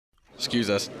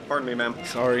Excuse us. Pardon me, ma'am.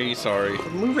 Sorry.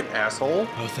 Move it, asshole.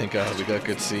 Oh, thank God, we got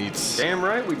good seats. Damn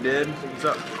right we did. What's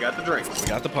up? We got the drinks. We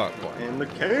got the popcorn. And the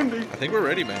candy. I think we're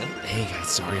ready, man. Hey guys,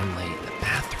 sorry I'm late. The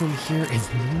bathroom here is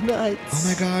nuts. Oh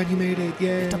my God, you made it!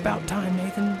 Yay! It's about time,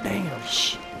 Nathan. Damn.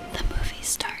 Shh, the movie's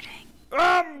starting.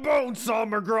 I'm Bonesaw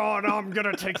McGraw, and I'm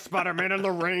gonna take Spider-Man in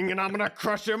the ring, and I'm gonna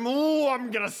crush him. Ooh,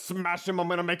 I'm gonna smash him. I'm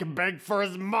gonna make him beg for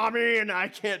his mommy, and I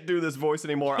can't do this voice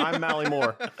anymore. I'm Mallie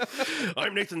Moore.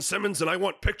 I'm Nathan Simmons, and I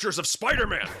want pictures of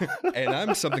Spider-Man. And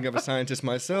I'm something of a scientist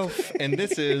myself, and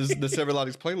this is the Several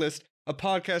Lauded Playlist, a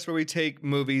podcast where we take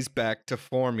movies back to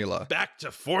formula. Back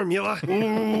to formula?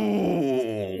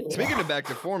 Ooh. Speaking of back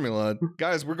to formula,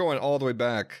 guys, we're going all the way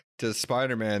back to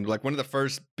Spider-Man, like one of the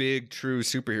first big, true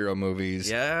superhero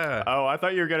movies. Yeah. Oh, I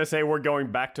thought you were gonna say we're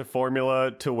going back to formula,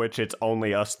 to which it's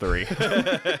only us three.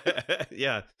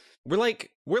 Yeah. We're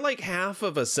like half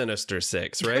of a Sinister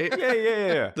Six, right?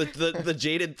 Yeah. The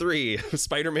Jaded Three.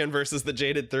 Spider-Man versus the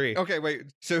Jaded Three. Okay, wait.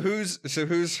 So who's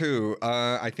who?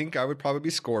 I think I would probably be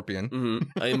Scorpion.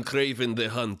 Mm-hmm. I am Craven the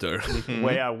Hunter.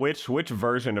 Wait, which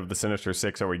version of the Sinister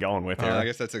Six are we going with here? I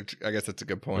guess that's a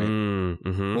good point.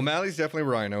 Mm-hmm. Well, Mally's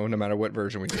definitely Rhino, no matter what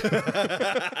version we do.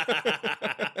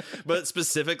 But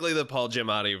specifically the Paul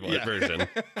Giamatti version.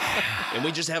 And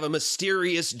we just have a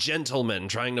mysterious gentleman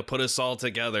trying to put us all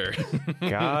together.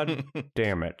 God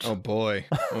damn it. Oh boy.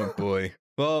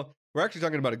 Well, we're actually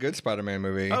talking about a good Spider-Man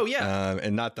movie. Oh, yeah.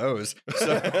 And not those.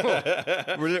 So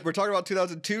we're talking about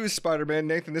 2002's Spider-Man.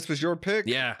 Nathan, this was your pick.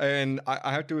 Yeah. And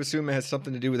I have to assume it has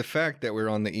something to do with the fact that we're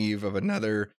on the eve of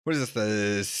another, what is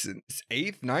this, the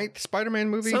 8th, 9th Spider-Man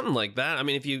movie? Something like that. I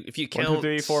mean, if you count 1, 2,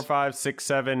 3, 4, 5, 6,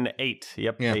 7, 8.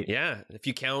 Yep. Yeah. 8. Yeah, if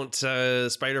you count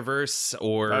Spider-Verse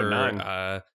or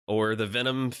 9. Or the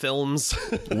Venom films.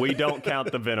 We don't count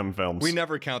the Venom films. We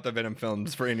never count the Venom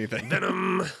films for anything.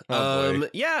 Venom. Oh, boy.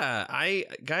 Yeah, I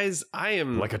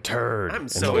am like a turd. I'm in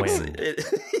so the wind.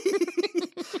 excited.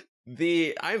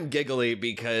 I'm giggly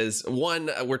because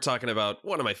one, we're talking about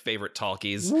one of my favorite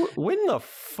talkies. When the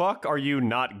fuck are you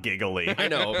not giggly? I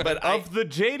know, but of the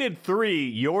Jaded Three,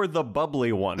 you're the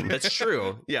bubbly one. That's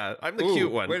true. Yeah, I'm the Ooh,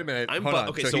 cute one. Wait a minute. I'm Hold on.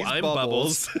 okay, so he's I'm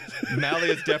Bubbles. Mallie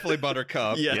is definitely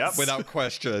Buttercup. Yes. Yep. Without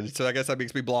question. So I guess that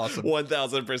makes me Blossom.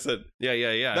 1000%.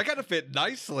 Yeah. That kind of fit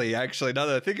nicely, actually, now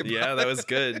that I think about it. Yeah, that was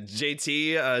good.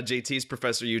 JT's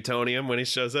Professor Utonium when he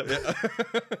shows up.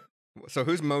 So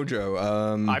who's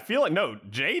Mojo? I feel like, no,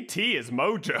 JT is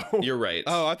Mojo. You're right.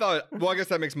 Oh, I thought, well, I guess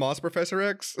that makes Moss Professor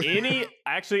X.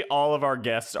 Actually, all of our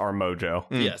guests are Mojo.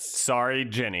 Yes. Sorry,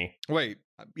 Jenny. Wait,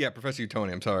 yeah, Professor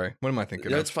Utoni, I'm sorry. What am I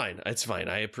thinking No, of? it's fine. It's fine.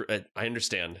 I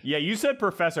understand. Yeah, you said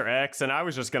Professor X, and I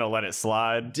was just going to let it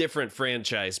slide. Different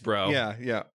franchise, bro.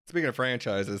 Yeah. Speaking of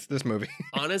franchises, this movie.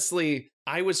 Honestly,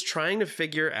 I was trying to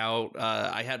figure out,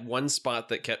 I had one spot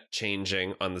that kept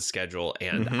changing on the schedule,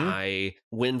 and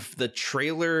when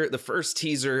the first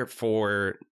teaser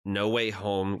for No Way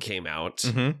Home came out,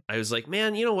 I was like,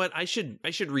 man, you know what? I should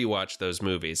rewatch those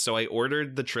movies. So I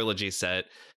ordered the trilogy set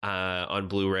on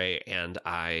Blu-ray, and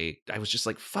I was just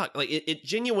like, fuck, like it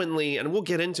genuinely, and we'll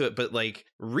get into it, but like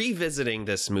revisiting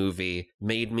this movie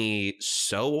made me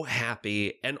so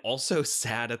happy and also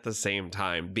sad at the same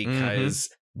time because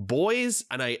boys,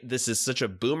 and this is such a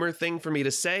boomer thing for me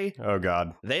to say. Oh,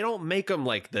 God. They don't make them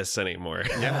like this anymore.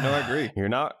 Yeah, no, I agree. You're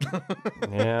not?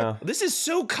 Yeah. This is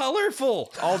so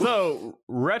colorful. Although,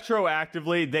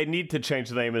 retroactively, they need to change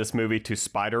the name of this movie to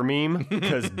Spider Meme,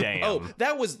 because damn. Oh,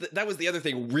 that was the other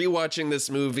thing. Rewatching this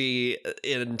movie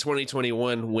in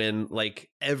 2021 when like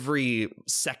every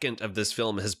second of this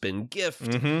film has been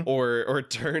GIFed or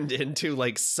turned into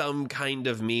like some kind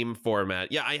of meme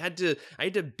format. Yeah, I had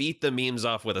to beat the memes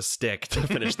off with a stick to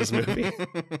finish this movie.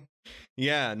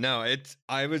 Yeah, no,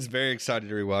 I was very excited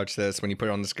to rewatch this when you put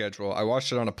it on the schedule. I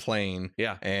watched it on a plane.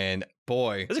 Yeah. And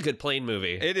boy, It's a good plane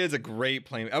movie. it is a great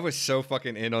plane. I was so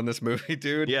fucking in on this movie,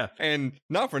 dude. Yeah. And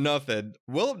not for nothing,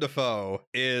 Willem Dafoe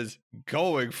is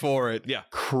going for it. Yeah.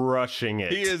 Crushing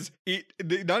it. He is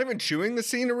not even chewing the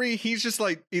scenery. He's just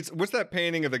like, what's that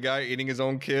painting of the guy eating his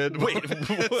own kid? Wait, That's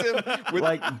him with,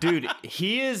 Like, dude,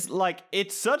 he is like,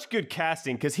 it's such good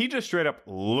casting because he just straight up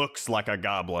looks like a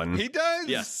goblin. he does.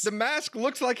 Yes. The mask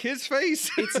looks like his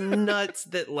face. It's nuts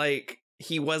that like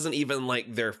he wasn't even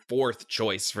like their fourth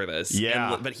choice for this.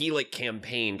 Yeah. But he like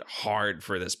campaigned hard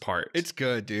for this part. It's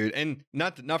good, dude. And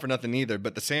not for nothing either,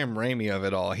 but the Sam Raimi of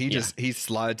it all. He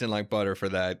slides in like butter for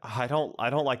that. I don't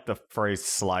like the phrase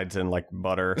slides in like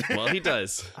butter. Well, he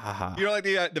does. You know, like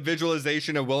the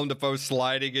visualization of Willem Dafoe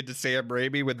sliding into Sam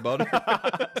Raimi with butter.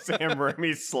 Sam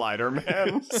Raimi's Slider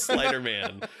Man. Slider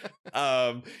Man.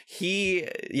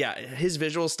 His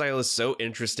visual style is so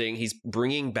interesting. He's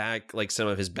bringing back like some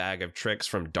of his bag of tricks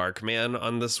from Darkman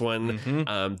on this one.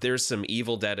 Mm-hmm. There's some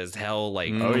Evil Dead as hell, like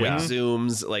quick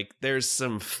zooms. Like there's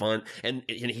some fun, and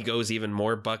he goes even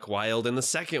more buck wild in the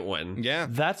second one. Yeah,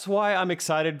 that's why I'm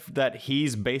excited that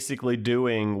he's basically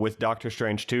doing with Doctor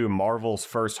Strange 2 Marvel's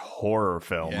first horror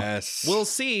film. Yes, we'll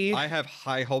see. I have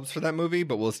high hopes for that movie,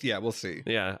 but we'll see.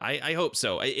 Yeah, I hope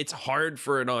so. It's hard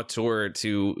for an auteur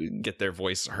to get their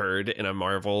voice heard in a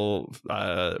Marvel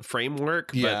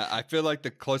framework. Yeah, I feel like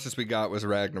the closest we got was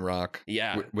Ragnarok.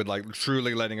 Yeah, with like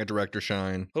truly letting a director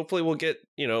shine. Hopefully we'll get,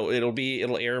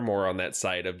 it'll air more on that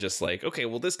side of just like, okay,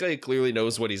 well, this guy clearly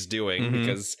knows what he's doing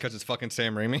because it's fucking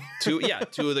Sam Raimi.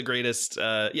 two of the greatest,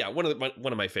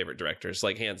 one of my favorite directors,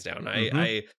 like hands down.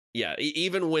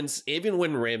 Even when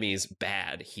Raimi's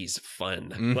bad, he's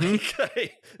fun.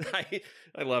 Like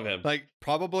I love him. Like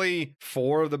probably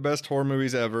 4 of the best horror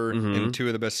movies ever and 2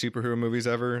 of the best superhero movies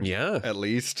ever. Yeah, at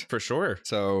least for sure.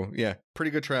 So yeah,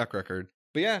 pretty good track record.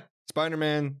 But yeah,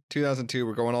 Spider-Man 2002,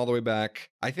 we're going all the way back.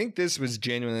 I think this was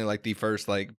genuinely like the first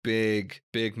like big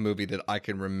movie that I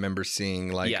can remember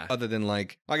seeing, like other than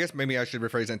like, I guess maybe I should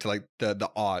rephrase that to like the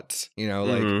aughts,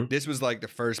 like this was like the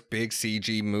first big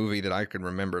CG movie that I can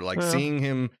remember, like seeing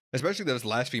him, especially those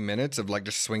last few minutes of like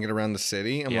just swinging around the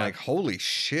city. I'm like, holy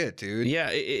shit, dude. Yeah,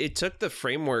 it took the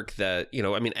framework that,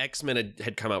 X-Men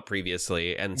had come out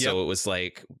previously. And so it was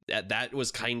like, that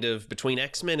was kind of between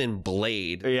X-Men and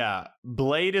Blade. Yeah,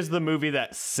 Blade is the movie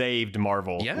that saved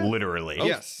Marvel, literally. Oh,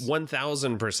 yes.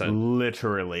 1000%.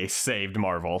 Literally saved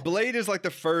Marvel. Blade is like the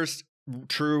first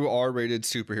true R-rated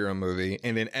superhero movie,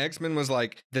 and then X-Men was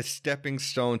like the stepping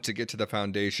stone to get to the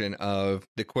foundation of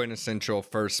the quintessential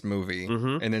first movie,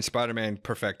 and then Spider-Man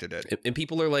perfected it. And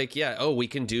people are like, we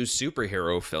can do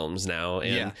superhero films now.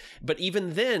 And but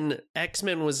even then,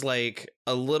 X-Men was like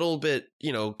a little bit,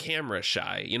 camera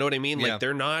shy. You know what I mean? Like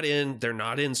they're not in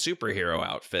superhero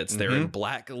outfits. They're in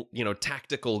black,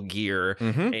 tactical gear,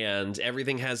 and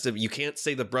everything has to. You can't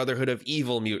say the Brotherhood of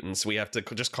Evil Mutants. We have to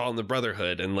just call them the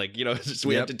Brotherhood, and like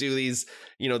we have to do these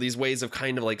these ways of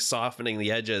kind of like softening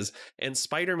the edges. And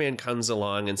Spider-Man comes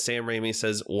along, and Sam Raimi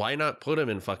says, "Why not put him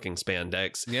in fucking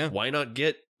spandex? Yeah, why not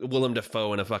get Willem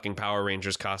Dafoe in a fucking Power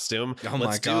Rangers costume?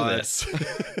 Let's do this."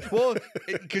 Well,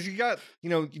 because you got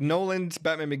Nolan's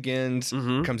Batman Begins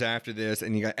comes after this,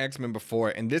 and you got X-Men before,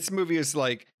 and this movie is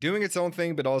like doing its own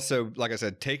thing, but also, like I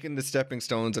said, taking the stepping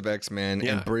stones of X-Men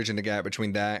and bridging the gap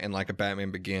between that and like a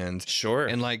Batman Begins,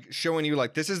 and like showing you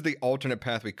like this is the alternate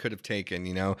path we could have taken.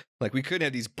 Like we could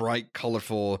have these bright,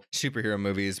 colorful superhero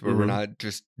movies where we're not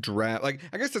just like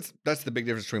I guess that's the big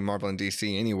difference between Marvel and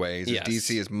DC, anyways. Is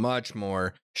DC is much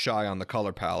more shy on the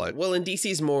color palette. Well, and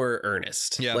DC's more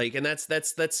earnest. Yeah. Like, and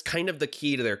that's kind of the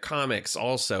key to their comics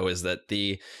also, is that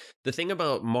the thing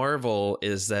about Marvel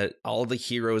is that all the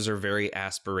heroes are very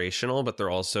aspirational, but they're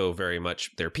also very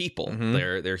much they're people.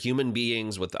 They're human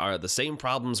beings with the same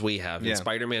problems we have. And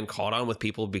Spider-Man caught on with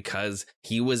people because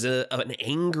he was an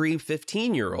angry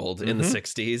 15-year-old in the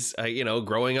 60s,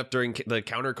 growing up during the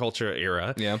counterculture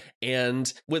era. Yeah.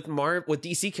 And with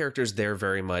DC characters, they're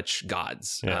very much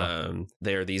gods. Yeah.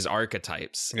 They're these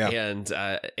archetypes. Yeah.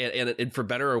 And for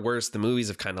better or worse, the movies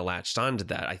have kind of latched onto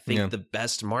that. I think the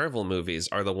best Marvel movies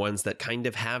are the ones that kind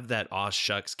of have that aw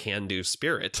shucks can do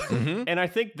spirit. And I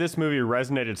think this movie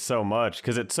resonated so much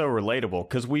because it's so relatable,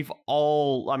 because we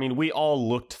all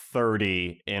looked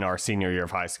 30 in our senior year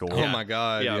of high school. Oh my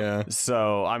God. Yeah.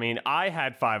 So, I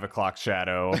had 5 o'clock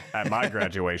shadow at my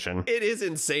graduation. It is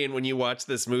insane when you watch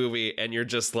this movie and you're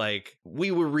just like,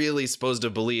 we were really supposed to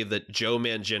believe that Joe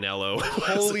Manganiello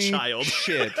was a child.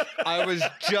 Shit. I was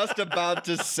just about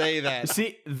to say that.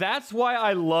 See, that's why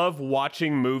I love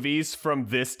watching movies from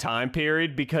this time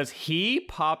period, because he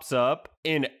pops up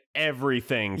in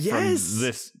everything from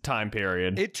this time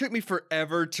period. It took me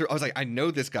forever I was like, I know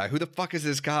this guy. Who the fuck is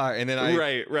this guy? And then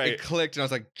it clicked, and I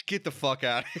was like, get the fuck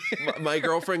out. My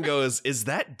girlfriend goes, is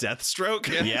that Deathstroke?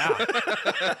 Yeah.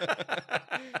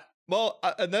 Well,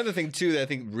 another thing too that I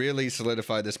think really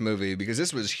solidified this movie, because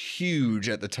this was huge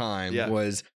at the time,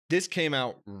 was this came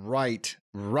out right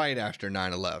right after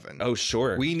 9/11. Oh,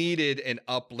 sure. We needed an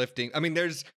uplifting. I mean,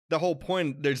 there's the whole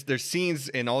point. There's scenes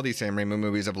in all these Sam Raimi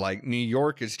movies of like New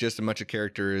York is just as much a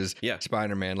character as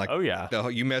Spider-Man. Like, oh yeah,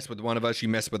 you mess with one of us, you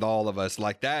mess with all of us.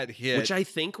 Like that hit, which I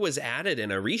think was added in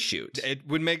a reshoot. It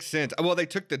would make sense. Well, they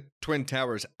took the Twin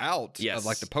Towers out of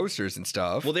like the posters and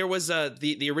stuff. Well, there was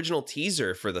the original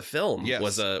teaser for the film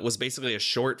was basically a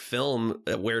short film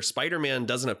where Spider-Man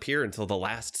doesn't appear until the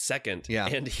last second. Yeah,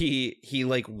 and he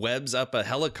like webs up a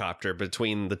helicopter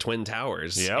between the Twin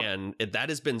Towers. Yep. And that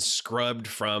has been scrubbed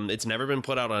from. It's never been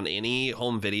put out on any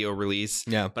home video release.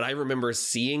 Yeah, but I remember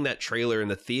seeing that trailer in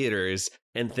the theaters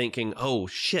and thinking, "Oh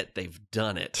shit, they've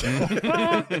done it."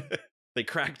 They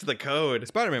cracked the code.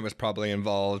 Spider-Man was probably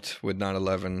involved with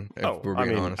 9/11. If we're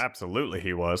being honest. Absolutely,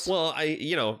 he was. Well,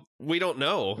 we don't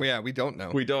know. Yeah, we don't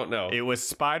know. We don't know. It was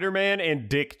Spider-Man and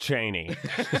Dick Cheney.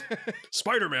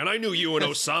 Spider-Man, I knew you and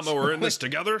Osama were in this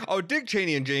together. Oh, Dick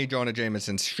Cheney and J. Jonah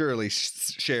Jameson surely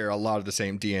share a lot of the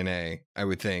same DNA, I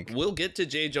would think. We'll get to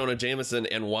J. Jonah Jameson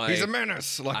and why he's a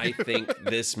menace. I think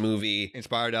this movie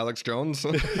inspired Alex Jones.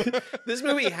 This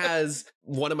movie has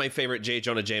one of my favorite J.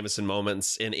 Jonah Jameson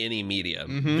moments in any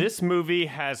medium. Mm-hmm. This movie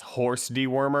has horse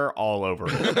dewormer all over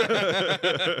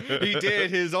it. He did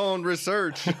his own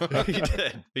research.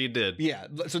 He did. Yeah.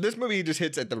 So this movie just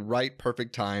hits at the right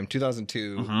perfect time,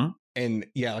 2002. Mm-hmm. And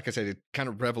yeah, like I said, it kind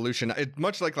of revolutionized. It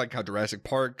much like how Jurassic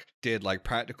Park did like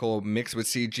practical mixed with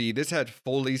CG. This had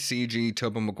fully CG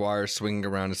Tobey Maguire swinging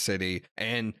around a city.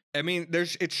 And I mean,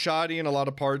 it's shoddy in a lot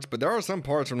of parts, but there are some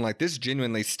parts where like this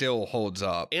genuinely still holds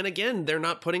up. And again, they're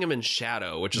not putting him in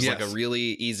shadow, which is like a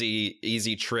really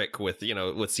easy trick with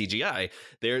CGI.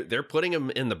 They're putting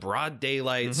him in the broad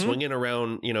daylight, swinging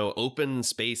around, open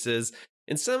spaces.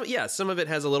 And some of it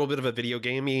has a little bit of a video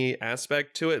gamey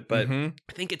aspect to it, but I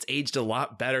think it's aged a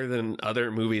lot better than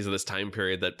other movies of this time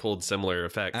period that pulled similar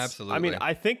effects. Absolutely. I mean,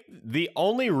 I think the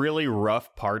only really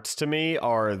rough parts to me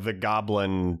are the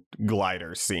goblin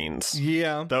glider scenes.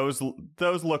 Yeah. Those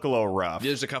look a little rough.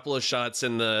 There's a couple of shots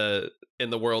in the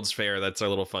World's Fair that's a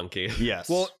little funky. Yes.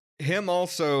 Well, him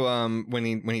also, when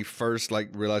he first like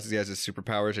realizes he has his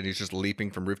superpowers and he's just leaping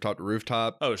from rooftop to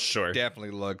rooftop. Oh, sure.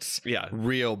 Definitely looks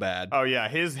real bad. Oh yeah,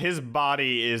 his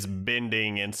body is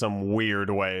bending in some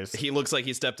weird ways. He looks like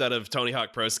he stepped out of Tony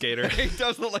Hawk Pro Skater. He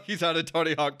does look like he's out of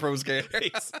Tony Hawk Pro Skater.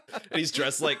 He's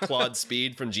dressed like Claude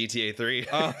Speed from GTA 3.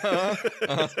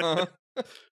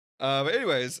 But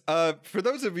anyways, for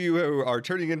those of you who are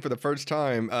turning in for the first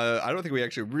time, I don't think we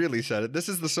actually really said it. This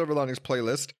is the Silver Linings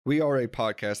Playlist. We are a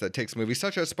podcast that takes movies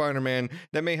such as Spider-Man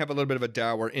that may have a little bit of a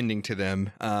dour ending to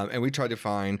them, and we try to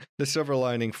find the silver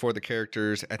lining for the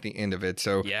characters at the end of it.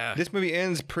 So this movie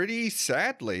ends pretty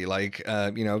sadly. Like,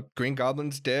 Green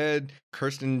Goblin's dead.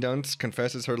 Kirsten Dunst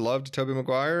confesses her love to Tobey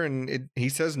Maguire, and he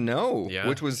says no,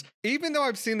 which was, even though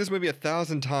I've seen this movie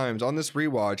 1,000 times on this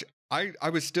rewatch, I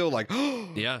was still like,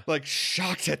 like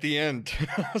shocked at the end.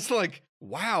 I was like,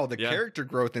 wow, the character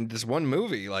growth in this one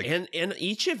movie. Like, and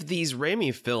each of these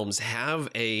Raimi films have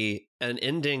an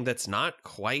ending that's not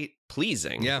quite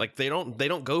pleasing. Yeah. Like they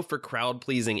don't go for crowd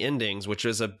pleasing endings, which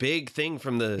was a big thing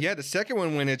from the second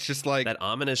one, when it's just like that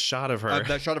ominous shot of her,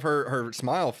 that shot of her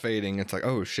smile fading. It's like,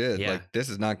 oh shit, like this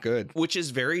is not good. Which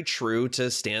is very true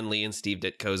to Stan Lee and Steve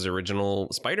Ditko's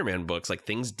original Spider-Man books. Like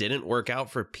things didn't work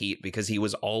out for Pete because he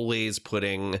was always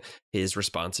putting his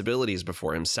responsibilities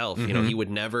before himself. You know, he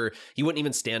wouldn't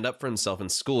even stand up for himself in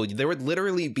school. There would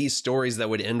literally be stories that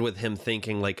would end with him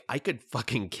thinking like, I could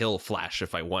fucking kill Flash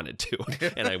if I wanted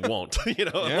to, and I won't.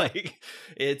 Like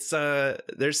it's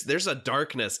there's a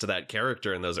darkness to that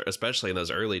character in those, especially in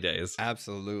those early days.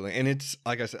 Absolutely. And it's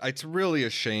like I said, it's really a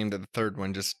shame that the third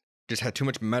one just had too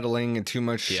much meddling and too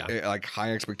much like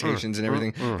high expectations and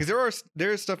everything, because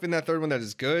there's stuff in that third one that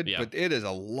is good, but it is a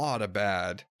lot of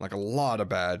bad.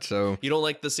 So you don't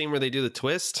like the scene where they do the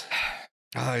twist?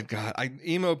 Oh god,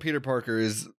 emo Peter Parker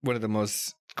is one of the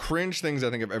most cringe things I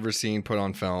think I've ever seen put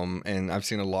on film, and I've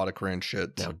seen a lot of cringe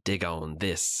shit. Now dig on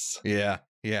this. Yeah,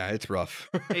 it's rough.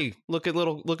 Hey, look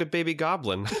at baby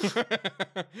Goblin.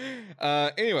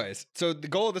 Anyways, so the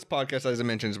goal of this podcast, as I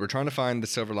mentioned, is we're trying to find the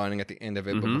silver lining at the end of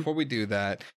it. But before we do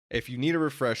that, if you need a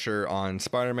refresher on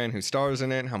Spider-Man, who stars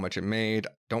in it, how much it made,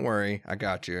 don't worry, I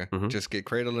got you. Just get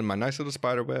cradled in my nice little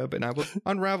spider web, and I will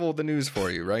unravel the news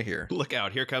for you right here. Look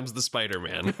out, here comes the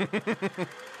Spider-Man.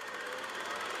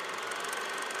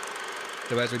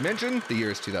 So as we mentioned, the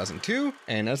year is 2002,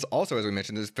 and as we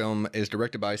mentioned, this film is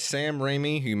directed by Sam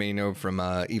Raimi, who you may know from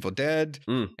Evil Dead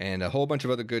and a whole bunch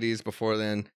of other goodies before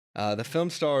then. The film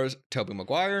stars Tobey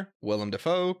Maguire, Willem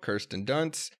Dafoe, Kirsten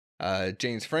Dunst,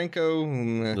 James Franco,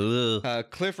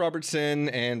 Cliff Robertson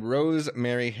and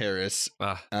Rosemary Harris.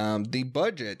 The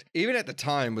budget, even at the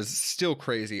time, was still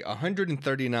crazy.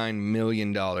 $139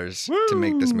 million to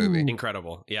make this movie.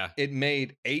 Incredible. Yeah. It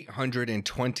made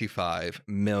 $825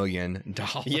 million.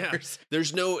 Yeah.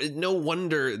 There's no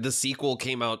wonder the sequel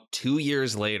came out 2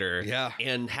 years later. Yeah.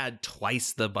 And had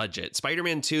twice the budget.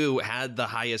 Spider-Man 2 had the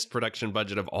highest production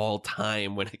budget of all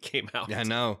time when it came out. Yeah, I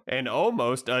know. And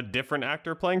almost a different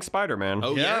actor playing Spider-Man.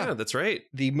 Oh, yeah, that's right.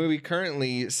 The movie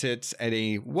currently sits at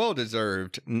a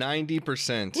well-deserved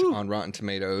 90% on Rotten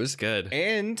Tomatoes. Good.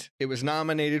 And it was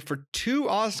nominated for 2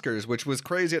 Oscars, which was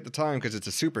crazy at the time because it's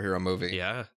a superhero movie.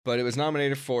 Yeah. But it was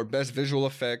nominated for Best Visual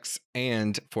Effects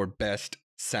and for Best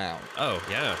Sound. Oh,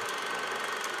 yeah.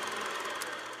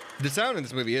 The sound in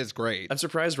this movie is great. I'm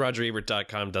surprised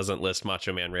RogerEbert.com doesn't list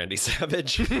Macho Man Randy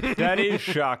Savage. That is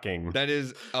shocking. That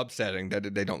is upsetting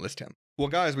that they don't list him. Well,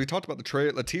 guys, we talked about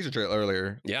the teaser trailer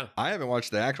earlier. Yeah. I haven't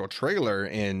watched the actual trailer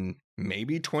in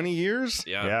maybe 20 years.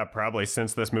 Yeah, probably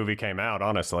since this movie came out,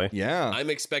 honestly. Yeah.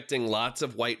 I'm expecting lots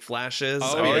of white flashes.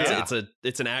 Oh, I mean, yeah.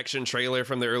 it's an action trailer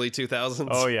from the early 2000s.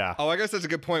 Oh, yeah. Oh, I guess that's a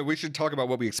good point. We should talk about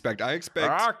what we expect. I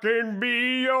can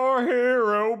be your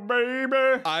hero,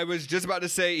 baby. I was just about to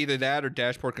say either that or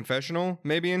Dashboard Confessional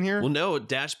maybe in here. Well, no,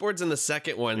 Dashboard's in the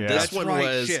second one. Yeah. This That's one right,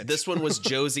 was shit. This one was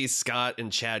Josie Scott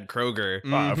and Chad Kroger.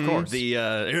 Of course. The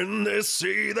in this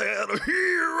sea that a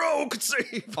hero could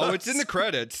save. Oh, us. it's in the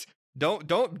credits. Don't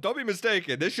be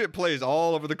mistaken. This shit plays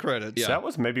all over the credits. Yeah. That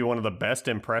was maybe one of the best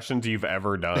impressions you've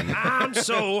ever done. I'm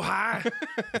so high.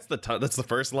 That's the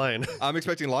first line. I'm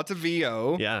expecting lots of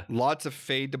VO. Yeah. Lots of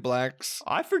fade to blacks.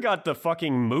 I forgot the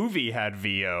fucking movie had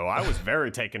VO. I was very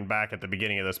taken back at the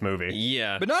beginning of this movie.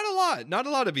 Yeah, But not a lot. Not a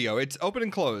lot of VO. It's open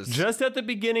and closed. Just at the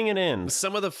beginning and end.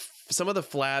 some of the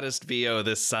flattest VO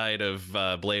this side of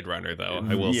Blade Runner, though.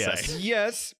 I will Yes. say.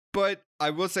 Yes, but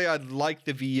I will say I like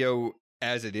the VO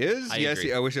as it is. I Yes,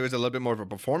 agree. I wish there was a little bit more of a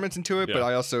performance into it, but Yeah.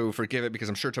 I also forgive it because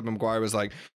I'm sure Tobey Maguire was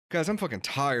like, guys, I'm fucking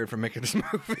tired from making this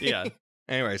movie. Yeah.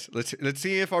 Anyways, let's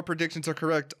see if our predictions are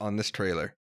correct on this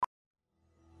trailer.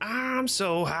 I'm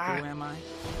so Who high. am I?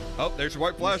 Oh, there's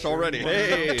White Flash already.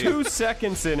 Hey. 2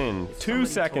 seconds in. 2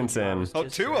 seconds in. Oh,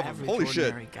 2 of them. Holy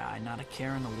shit. Guy, not a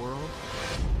care in the world.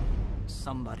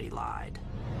 Somebody lied.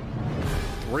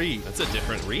 3. That's a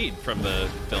different read from the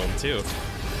film too.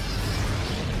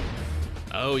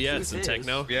 Oh yeah, it's Truth in is,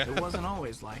 techno. Yeah. It wasn't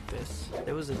always like this.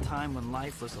 There was a time when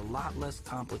life was a lot less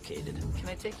complicated. Can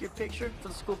I take your picture for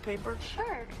the school paper?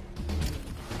 Sure.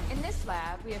 In this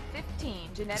lab, we have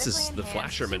 15 genetically This is the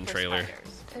enhanced Flasherman super trailer.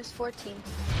 spiders. There's 14.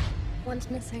 One's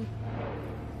missing.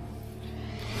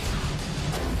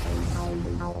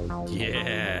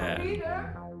 Yeah.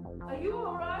 Are you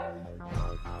alright?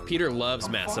 Peter loves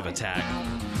Massive Attack.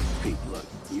 Pete, look,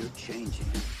 you're changing.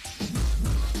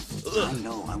 I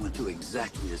know I went through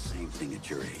exactly the same thing at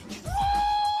your age.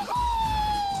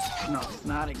 No,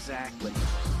 not exactly.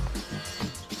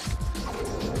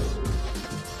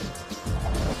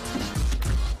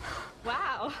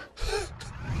 Wow.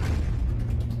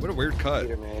 What a weird cut.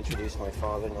 Peter, may I introduce my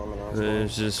father, Norman Osborn?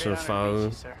 It's just for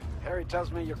fun. Harry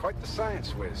tells me you're quite the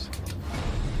science whiz.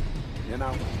 You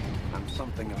know, I'm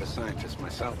something of a scientist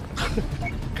myself.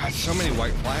 God, so many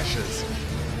white flashes.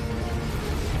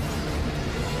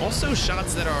 Also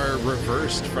shots that are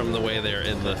reversed from the way they're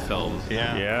in the film.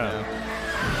 Yeah.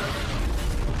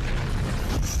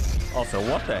 Also,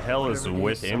 what the hell is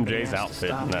with MJ's outfit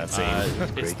in that scene?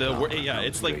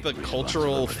 It's like the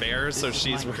cultural fair, so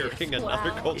she's wearing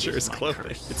another culture's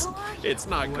clothing. It's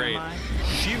not great.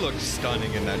 She looks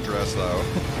stunning in that dress, though.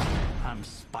 I'm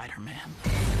Spider-Man.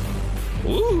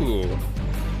 Ooh.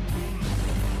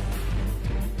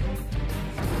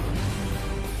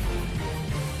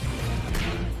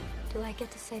 Do I get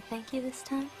to say thank you this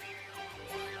time?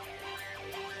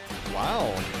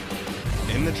 Wow.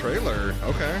 In the trailer.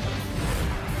 Okay.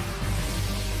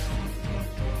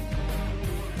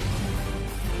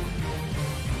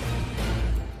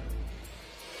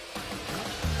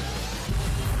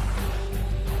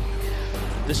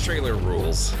 This trailer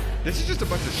rules. This is just a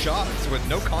bunch of shots with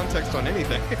no context on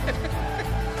anything.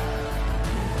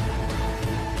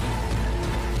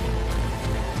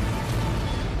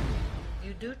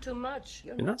 You do too much.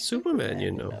 You're not Superman,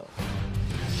 you know.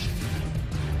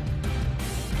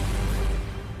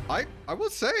 I will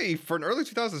say, for an early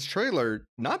 2000s trailer,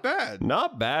 not bad.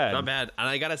 Not bad. Not bad. And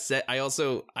I gotta say, I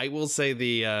will say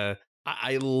the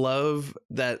I love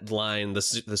that line, the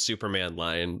Superman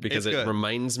line, because It's it good.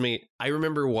 reminds me. I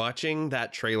remember watching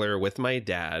that trailer with my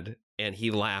dad, and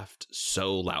he laughed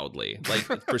so loudly.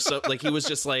 Like he was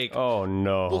just like, oh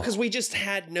no. Well, because we just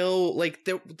had no, like,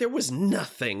 there was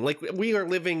nothing. Like, we were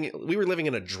living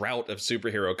in a drought of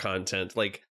superhero content.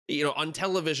 Like, you know, on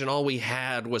television, all we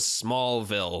had was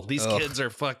Smallville. These kids are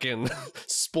fucking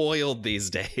spoiled these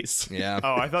days. Yeah.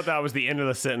 Oh, I thought that was the end of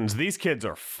the sentence. These kids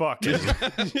are fucking.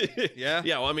 Yeah.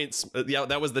 Yeah. Well, I mean, yeah,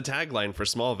 that was the tagline for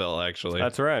Smallville, actually.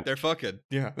 That's right. They're fucking.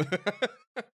 Yeah.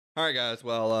 All right, guys.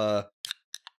 Well,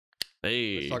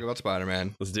 hey, let's talk about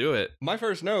Spider-Man. Let's do it. My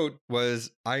first note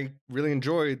was I really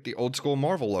enjoyed the old school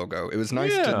Marvel logo. It was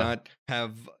nice to not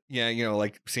have, you know,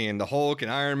 like seeing the Hulk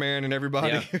and Iron Man and everybody.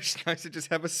 Yeah. It was nice to just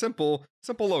have a simple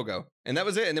logo. And that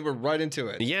was it. And then we're right into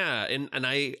it. Yeah, and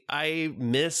I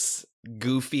miss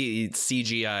goofy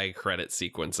CGI credit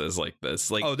sequences like this.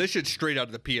 Like, oh, this shit's straight out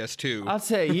of the PS2. I'll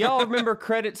say, y'all remember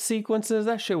credit sequences?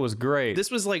 That shit was great.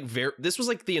 this was like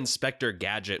the Inspector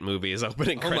Gadget movie's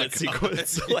opening credit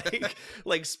sequence.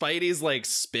 like Spidey's like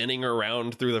spinning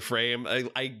around through the frame.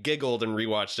 I giggled and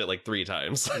rewatched it like 3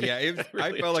 times. Yeah,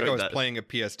 I felt like I was playing a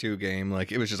PS2 game.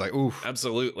 Like, it was just like, oof.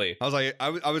 Absolutely. I was like,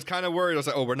 I was kind of worried. I was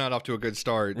like, oh, we're not off to a good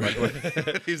start. Like,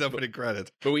 with these opening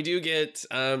credits. But we do get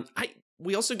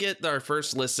we also get our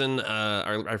first listen,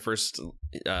 our first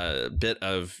bit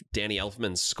of Danny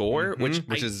Elfman's score,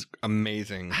 which is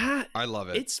amazing. I love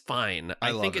it. It's fine.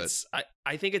 I think it's.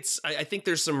 I think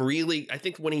there's some really. I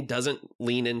think when he doesn't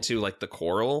lean into like the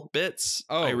choral bits,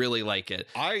 I really like it.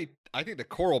 I think the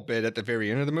choral bit at the very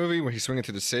end of the movie when he's swinging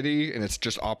through the city and it's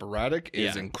just operatic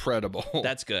is incredible.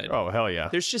 That's good. Oh, hell yeah.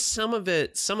 There's just some of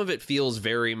it feels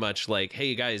very much like,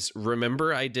 hey guys,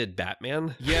 remember I did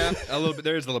Batman? Yeah, a little bit.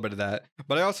 There's a little bit of that.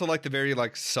 But I also like the very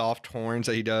like soft horns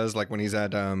that he does, like when he's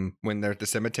at when they're at the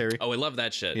cemetery. Oh, I love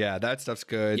that shit. Yeah, that stuff's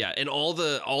good. Yeah, and all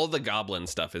the goblin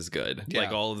stuff is good. Yeah.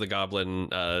 Like all of the goblin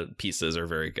pieces are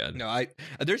very good. No,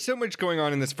 there's so much going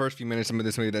on in this first few minutes of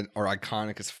this movie that are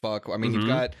iconic as fuck. I mean, you've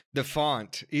got the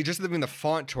font. Just even the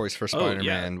font choice for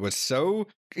Spider-Man was so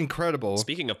incredible.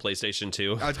 Speaking of PlayStation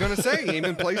 2. I was going to say,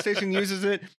 even PlayStation uses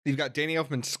it. You've got Danny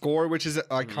Elfman's score, which is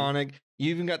iconic. You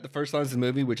even got the first lines of the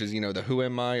movie, which is, the who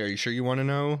am I? Are you sure you want to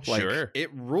know? Like, sure. It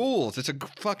rules. It's a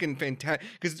fucking fantastic...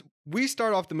 Because we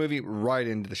start off the movie right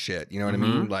into the shit. You know what I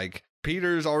mean? Like...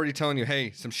 Peter's already telling you, hey,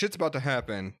 some shit's about to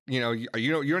happen. You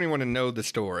don't even want to know the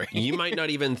story. You might not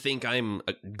even think I'm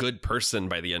a good person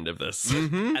by the end of this.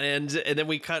 And then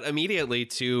we cut immediately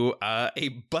to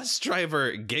a bus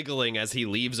driver giggling as he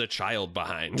leaves a child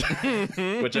behind,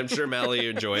 which I'm sure Mallie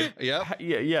enjoyed. Yeah.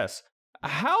 Yes.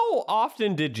 How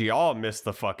often did y'all miss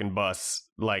the fucking bus,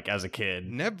 like, as a kid?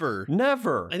 Never.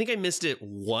 I think I missed it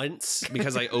once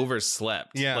because I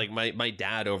overslept. Yeah. Like, my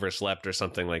dad overslept or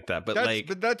something like that.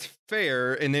 But that's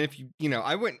fair. And then if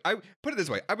I put it this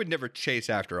way, I would never chase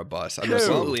after a bus.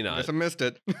 Absolutely not. Guess I missed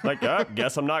it. Like,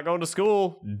 guess I'm not going to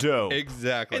school. Dope.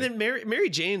 Exactly. And then Mary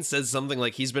Jane says something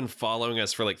like he's been following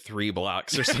us for like 3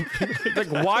 blocks or something.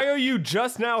 Like, why are you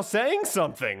just now saying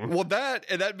something? Well,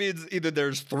 that means either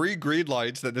there's 3 green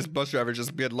lights that this bus driver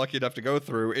just been lucky enough to go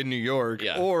through in New York,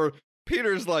 or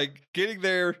Peter's like getting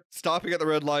there, stopping at the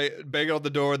red light, banging on the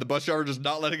door, the bus driver just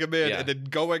not letting him in, and then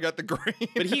going at the green.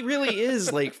 But he really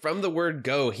is, like, from the word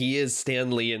go, he is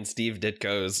Stan Lee and Steve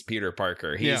Ditko's Peter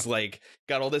Parker. He's like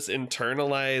got all this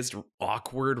internalized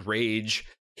awkward rage.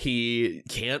 He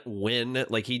can't win.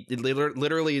 Like, he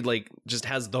literally like just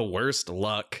has the worst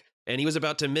luck. And he was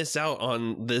about to miss out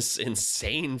on this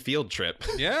insane field trip.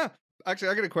 Yeah. Actually,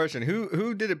 I got a question.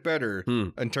 Who did it better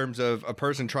in terms of a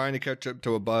person trying to catch up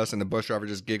to a bus and the bus driver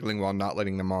just giggling while not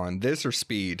letting them on? This or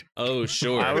Speed? Oh,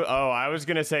 sure. I was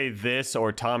going to say this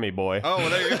or Tommy Boy. Oh, well,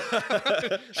 there you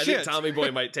go. I think Tommy Boy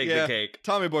might take the cake.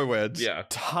 Tommy Boy wins. Yeah.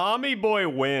 Tommy Boy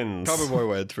wins. Tommy Boy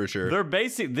wins for sure. They're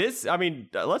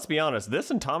let's be honest,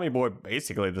 this and Tommy Boy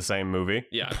basically the same movie.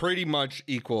 Yeah. Pretty much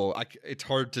equal. It's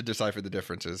hard to decipher the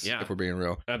differences if we're being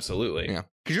real. Absolutely. Yeah.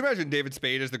 Could you imagine David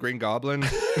Spade as the Green Goblin?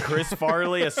 Chris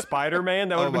Farley as Spider-Man?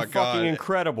 That would have been fucking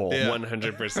incredible. Yeah.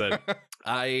 100%.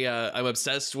 I'm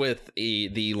obsessed with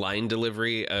the line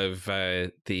delivery of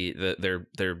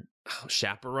their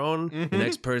chaperone. The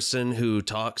next person who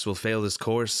talks will fail this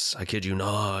course. I kid you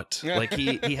not. Like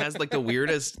he has like the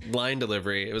weirdest line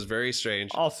delivery. It was very strange.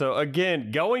 Also,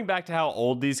 again, going back to how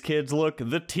old these kids look,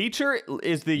 the teacher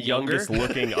is the youngest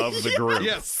looking of the group.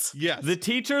 Yes. The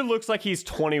teacher looks like he's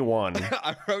 21.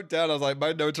 I wrote down, I was like,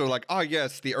 my notes are like, oh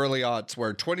yes, the early aughts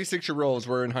where 26-year-olds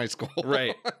were in high school.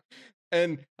 Right.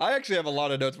 And I actually have a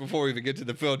lot of notes before we even get to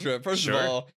the field trip. First of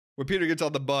all, when Peter gets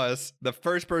on the bus, the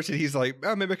first person he's like,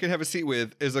 oh, maybe I can have a seat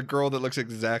with is a girl that looks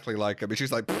exactly like him. And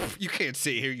she's like, you can't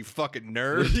sit here, you fucking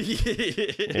nerd.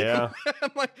 Yeah.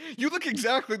 I'm like, you look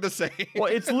exactly the same.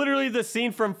 Well, it's literally the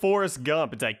scene from Forrest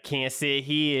Gump. It's like, can't sit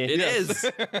here. It is.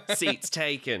 Seats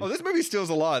taken. Oh, this movie steals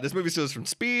a lot. This movie steals from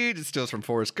Speed. It steals from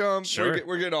Forrest Gump. Sure.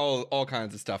 We're getting all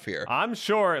kinds of stuff here. I'm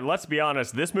sure, let's be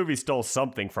honest, this movie stole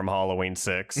something from Halloween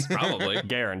 6. Probably.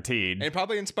 Guaranteed. And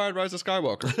probably inspired Rise of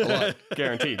Skywalker a lot.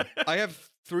 Guaranteed. I have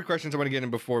 3 questions I want to get in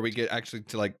before we get actually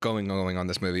to like going on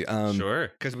this movie. Sure.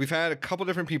 Because we've had a couple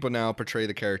different people now portray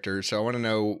the characters, so I want to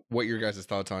know what your guys'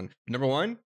 thoughts on. Number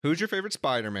 1, who's your favorite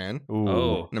Spider-Man? Ooh.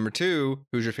 Oh. Number 2,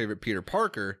 who's your favorite Peter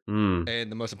Parker? And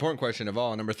the most important question of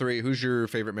all, number 3, who's your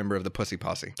favorite member of the Pussy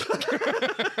Posse?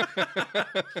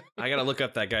 I gotta look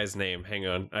up that guy's name. Hang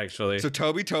on, actually. So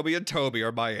Toby, and Toby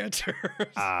are my answers.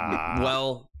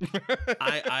 Well,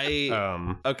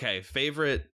 okay,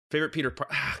 favorite Peter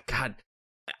Parker. God,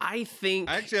 I think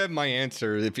I actually have my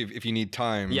answer if you need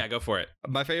time. Yeah, go for it.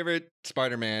 My favorite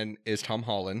Spider-Man is Tom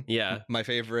Holland. Yeah. My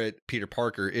favorite Peter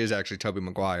Parker is actually Tobey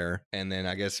Maguire. And then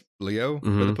I guess Leo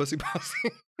for the Pussy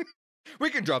Posse. We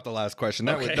can drop the last question.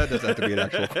 That doesn't have to be an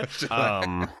actual question.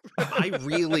 I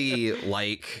really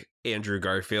like Andrew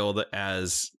Garfield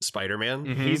as Spider-Man.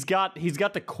 He's got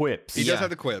the quips. He does have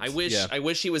the quips. I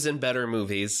wish he was in better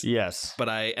movies. Yes. But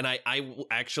I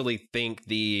actually think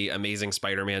the Amazing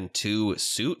Spider-Man 2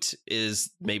 suit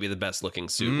is maybe the best looking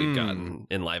suit we've gotten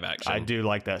in live action. I do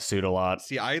like that suit a lot.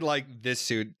 See, I like this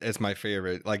suit as my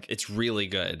favorite. Like, it's really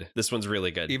good. This one's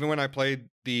really good. Even when I played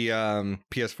the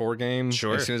PS4 game,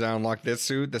 sure. As soon as I unlocked this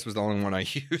suit, this was the only one I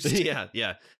used.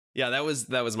 Yeah, that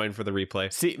was mine for the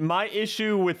replay. See, my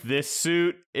issue with this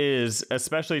suit is,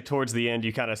 especially towards the end,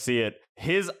 you kind of see it.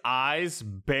 His eyes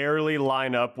barely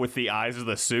line up with the eyes of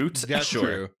the suit. That's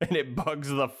true. And it bugs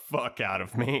the fuck out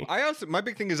of me. My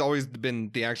big thing has always been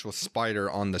the actual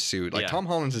spider on the suit. Like, Tom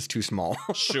Holland's is too small.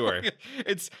 Sure.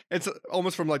 It's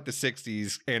almost from like the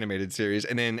 60s animated series.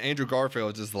 And then Andrew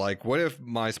Garfield is like, what if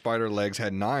my spider legs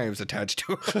had knives attached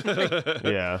to it?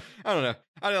 Yeah. I don't know.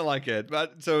 I don't like it.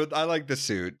 But so I like the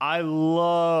suit. I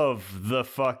love the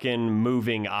fucking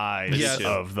moving eyes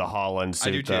of the Holland suit.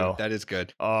 I do too. Though. That is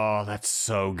good. Oh, that's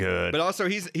so good. But also,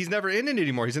 he's never in it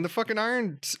anymore. He's in the fucking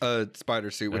Iron Spider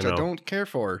suit, which I don't care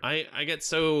for. I get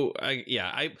so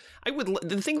I would.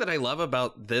 The thing that I love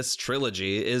about this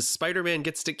trilogy is Spider-Man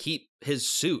gets to keep his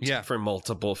suit for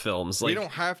multiple films. Like, we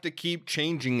don't have to keep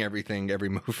changing everything every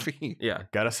movie. Yeah,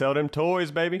 gotta sell them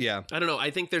toys, baby. Yeah, I don't know.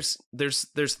 I think there's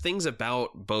things about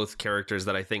both characters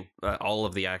that I think all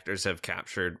of the actors have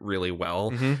captured really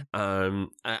well.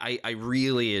 I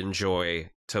really enjoy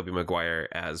Tobey Maguire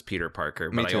as Peter Parker,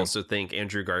 but I also think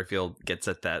Andrew Garfield gets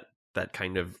at that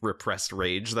kind of repressed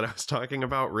rage that I was talking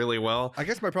about really well. I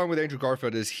guess my problem with Andrew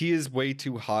Garfield is he is way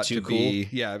too hot to be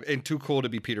and too cool to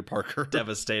be Peter Parker.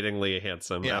 Devastatingly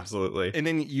handsome, absolutely. And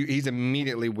then he's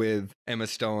immediately with Emma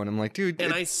Stone. I'm like, dude.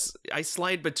 And I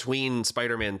slide between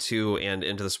Spider-Man 2 and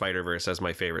Into the Spider-Verse as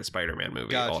my favorite Spider-Man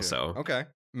movie also. Okay.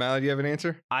 Mallie, do you have an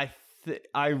answer?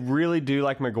 I really do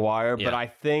like Maguire, but I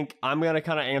think I'm going to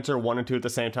kind of answer 1 and 2 at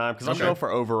the same time because I'll go for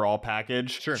overall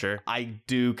package. Sure. I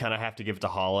do kind of have to give it to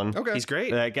Holland. Okay. He's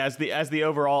great. Like as the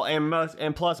overall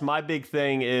and plus my big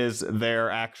thing is they're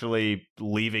actually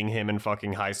leaving him in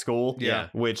fucking high school. Yeah.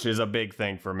 Which is a big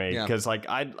thing for me because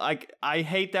I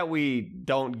hate that we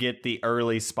don't get the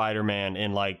early Spider-Man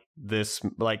in like this,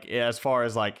 like as far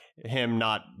as like him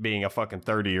not being a fucking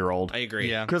 30-year-old. I agree.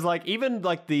 Yeah. Because like even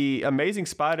like the Amazing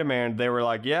Spider-Man, they were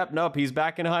like, yep, nope, he's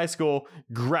back in high school,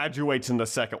 graduates in the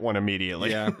second one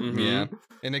immediately. Yeah. Yeah.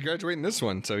 And they graduate in this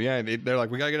one. So yeah, they're like,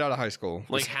 we gotta get out of high school.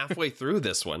 Like halfway through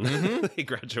this one, they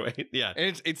graduate. Yeah.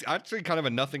 And it's actually kind of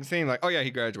a nothing scene. Like, oh yeah, he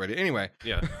graduated. Anyway.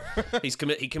 Yeah. He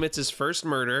commits his first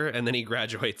murder and then he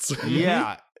graduates.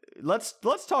 Yeah. Let's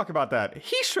talk about that.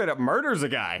 He straight up murders a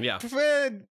guy. Yeah.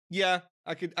 Yeah,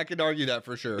 I could argue that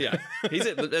for sure. Yeah, he's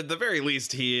at the very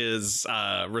least he is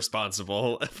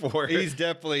responsible for. He's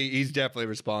definitely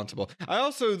responsible.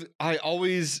 I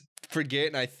always forget,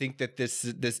 and I think that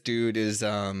this dude is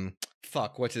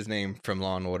what's his name from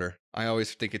Law and Order? I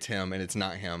always think it's him, and it's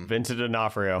not him. Vincent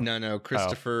D'Onofrio. No,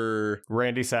 Christopher.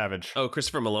 Randy Savage. Oh,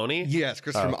 Christopher Maloney? Yes,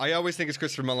 Christopher. I always think it's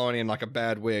Christopher Maloney in like a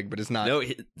bad wig, but it's not. No,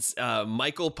 it's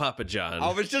Michael Papajohn.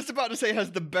 I was just about to say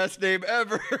has the best name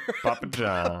ever.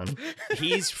 Papajohn.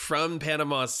 He's from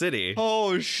Panama City.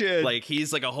 Oh shit! Like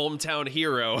he's like a hometown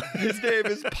hero. His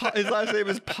last name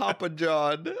is Papa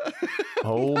John.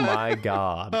 Oh my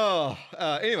god.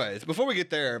 Anyways, before we get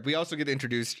there, we also get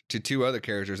introduced to 2 other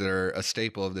characters that are a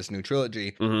staple of this new new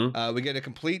trilogy. We get a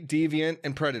complete Deviant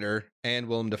and Predator and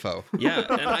Willem Dafoe. Yeah,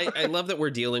 and I love that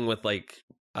we're dealing with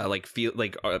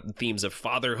themes of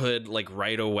fatherhood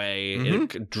right away.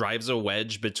 It drives a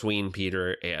wedge between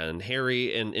Peter and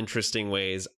Harry in interesting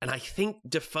ways, and I think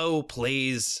Dafoe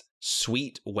plays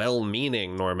sweet,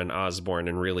 well-meaning Norman Osborn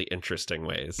in really interesting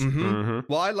ways.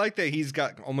 Well, I like that he's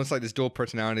got almost like this dual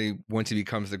personality once he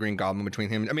becomes the Green Goblin between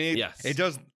him. I mean, it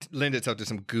does lend itself to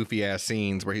some goofy ass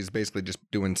scenes where he's basically just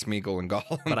doing Smeagol and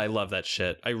Gollum. But I love that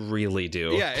shit. I really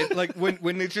do. Yeah, like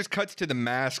when it just cuts to the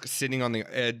mask sitting on the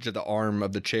edge of the arm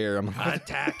of the chair. I'm like,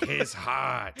 attack his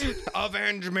heart,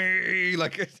 avenge me!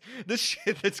 Like this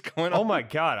shit that's going on. Oh my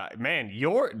god, man,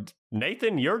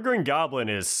 Nathan, your Green Goblin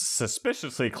is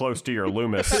suspiciously close to your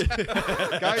Loomis.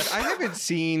 Guys, I haven't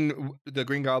seen the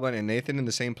Green Goblin and Nathan in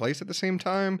the same place at the same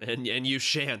time. And you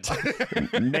shan't.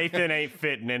 Nathan ain't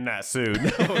fitting in that suit.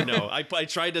 No. I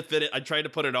tried to fit it. I tried to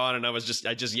put it on, and I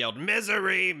just yelled,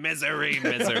 misery, misery,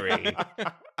 misery.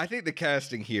 I think the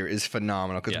casting here is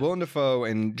phenomenal because Willem Dafoe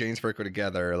and James Franco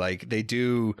together, like they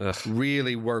do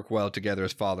really work well together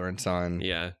as father and son.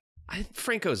 Yeah.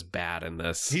 Franco's bad in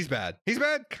this. He's bad. He's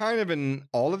bad kind of in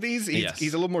all of these.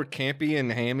 He's a little more campy and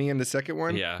hammy in the second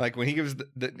one. Yeah. Like when he gives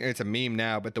it's a meme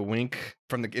now, but the wink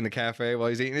in the cafe while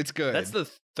he's eating, it's good. That's the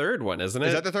third one, isn't it?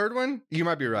 Is that the third one? You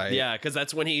might be right. Yeah, because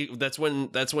that's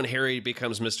when Harry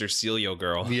becomes Mr. Celio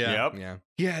Girl. Yeah.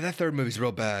 Yeah, that third movie's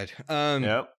real bad.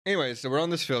 Anyway, so we're on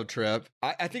this field trip.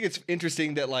 I think it's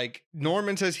interesting that like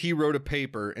Norman says he wrote a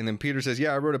paper, and then Peter says,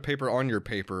 "Yeah, I wrote a paper on your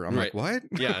paper." I'm like, "What?"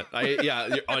 Yeah,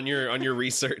 on your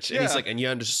research, and he's like, "And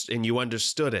you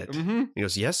understood it." He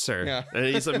goes, "Yes, sir." Yeah. And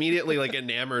he's immediately like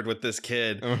enamored with this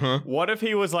kid. What if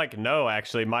he was like, "No,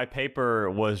 actually, my paper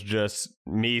was just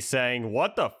me saying,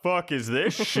 what the fuck is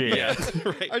this shit?" Yeah,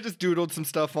 right. I just doodled some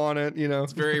stuff on it, you know.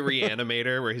 It's very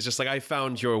Reanimator, where he's just like, "I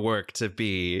found your work to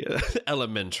be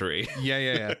elementary."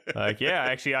 Yeah. Like, yeah,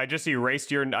 actually, I just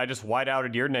white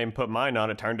outed your name, put mine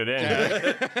on it, turned it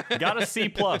in. Got a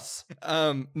C+.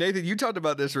 Nathan, you talked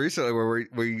about this recently where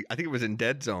we I think it was in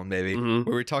Dead Zone, maybe,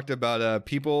 where we talked about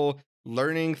people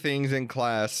learning things in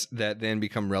class that then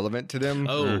become relevant to them.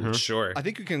 Oh, sure. I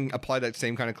think you can apply that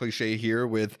same kind of cliche here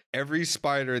with every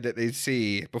spider that they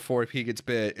see before he gets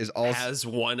bit is also has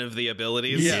one of the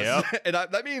abilities. Yes. And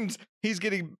that means he's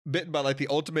getting bitten by like the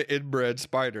ultimate inbred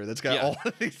spider that's got all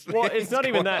of these things. Well, it's not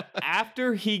even that.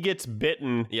 After he gets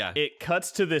bitten, it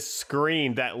cuts to this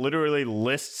screen that literally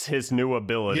lists his new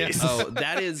abilities. Yes. Oh,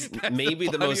 that is maybe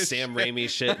the most Sam Raimi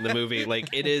shit in the movie. Like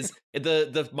it is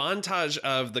the montage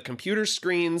of the computer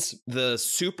screens, the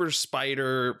super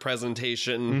spider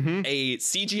presentation, a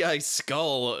CGI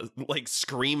skull like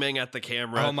screaming at the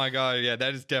camera. Oh my god, yeah,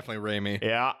 that is definitely Raimi.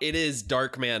 Yeah. It is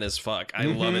Darkman as fuck. I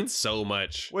love it so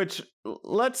much. Which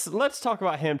let's talk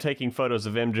about him taking photos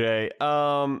of MJ.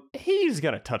 He's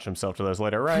gonna touch himself to those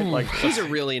later, right? Like he's a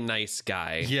really nice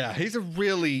guy. Yeah, he's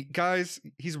really nice.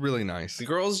 The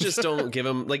girls just don't give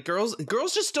him like girls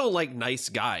just don't like nice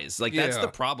guys. Like that's the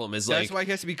problem. Is that's why he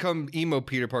has to become emo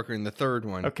Peter Parker in the third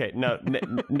one. Okay, no,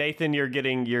 Nathan,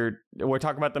 we're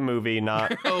talking about the movie,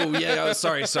 not. Oh yeah, oh,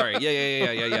 sorry.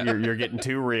 Yeah. You're getting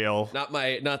too real. Not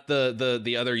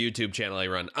the other YouTube channel I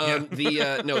run. I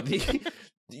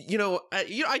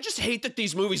just hate that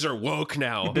these movies are woke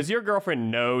now. Does your girlfriend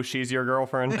know she's your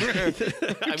girlfriend?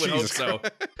 I would hope so.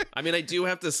 I mean, I do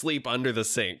have to sleep under the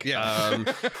sink. Yeah.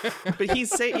 But he's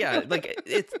saying, like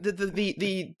it's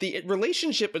the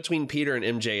relationship between Peter and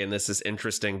MJ in this is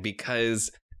interesting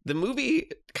because the movie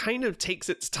kind of takes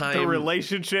its time. The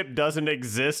relationship doesn't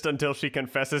exist until she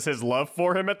confesses his love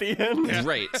for him at the end. Yeah.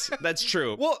 Right. That's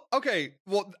true. Well, okay.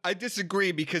 Well, I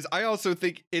disagree because I also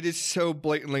think it is so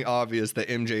blatantly obvious that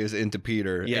MJ is into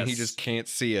Peter and he just can't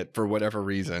see it for whatever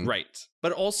reason. Right.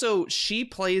 But also she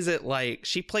plays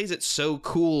it so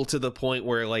cool to the point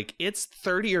where like it's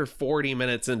 30 or 40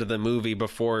 minutes into the movie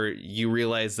before you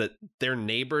realize that they're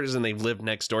neighbors and they've lived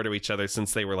next door to each other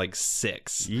since they were like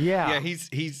 6. Yeah. Yeah,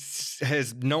 he's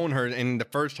has known her, and the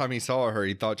first time he saw her,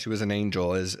 he thought she was an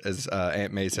angel, as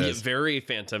Aunt May says. Yeah, very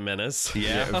Phantom Menace.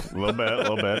 Yeah, a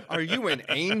little bit. Are you an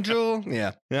angel?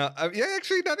 Yeah. Yeah.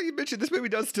 Actually, now that you mentioned, this movie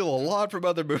does steal a lot from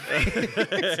other movies.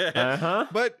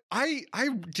 But I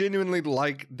genuinely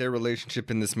like their relationship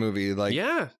in this movie. Like,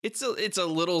 yeah, it's a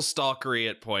little stalkery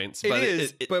at points. But it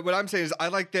is. But what I'm saying is, I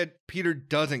like that Peter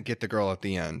doesn't get the girl at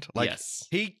the end. Like,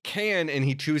 he can, and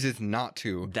he chooses not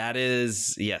to. That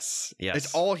is, yes.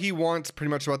 It's all he wants pretty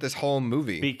much about this whole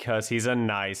movie. Because he's a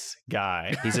nice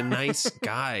guy. He's a nice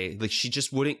guy. Like, she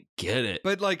just wouldn't get it.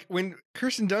 But like when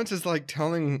Kirsten Dunst is like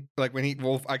telling, like when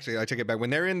actually I take it back, when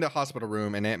they're in the hospital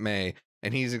room and Aunt May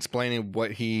and he's explaining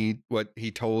what he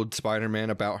told Spider-Man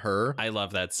about her. I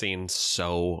love that scene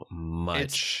so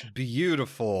much. It's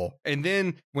beautiful. And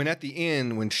then when at the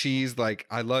end, when she's like,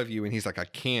 I love you, and he's like, I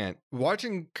can't.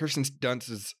 Watching Kirsten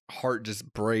Dunst's heart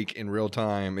just break in real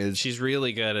time is... She's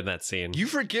really good in that scene. You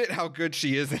forget how good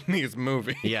she is in these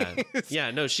movies. Yeah.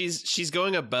 Yeah, no, she's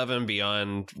going above and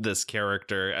beyond this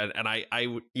character. And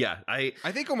I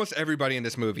think almost everybody in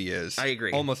this movie is. I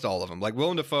agree. Almost all of them. Like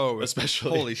Willem Dafoe,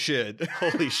 especially. Holy shit.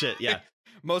 Holy shit, yeah.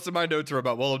 Most of my notes are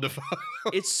about Willem Dafoe.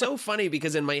 It's so funny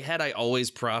because in my head, I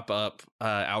always prop up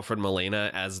Alfred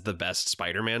Molina as the best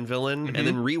Spider-Man villain. Mm-hmm. And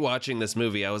then rewatching this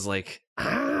movie, I was like,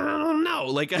 I don't know.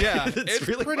 Like, yeah, it's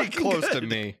really pretty close good to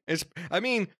me.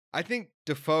 I think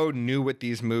Dafoe knew what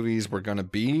these movies were going to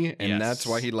be, and that's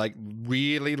why he like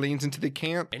really leans into the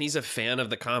camp. And he's a fan of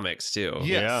the comics too.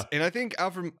 Yes. Yeah. And I think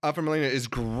Alfred Molina is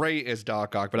great as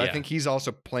Doc Ock, but I think he's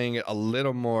also playing it a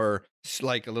little more,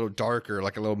 like a little darker,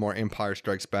 like a little more Empire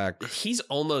Strikes Back. He's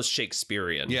almost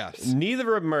Shakespearean. Yes.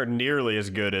 Neither of them are nearly as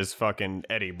good as fucking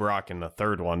Eddie Brock in the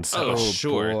third one. So. Oh,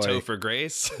 sure. Boy. Topher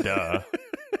Grace. Duh.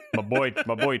 My boy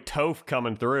Toph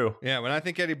coming through. Yeah, when I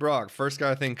think Eddie Brock, first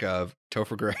guy I think of,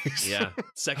 Topher Grace. Yeah.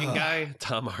 Second guy,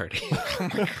 Tom Hardy. Oh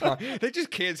my God. They just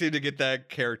can't seem to get that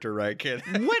character right, kid.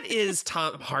 What is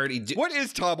Tom Hardy What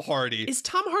is Tom Hardy? Is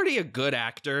Tom Hardy a good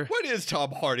actor? What is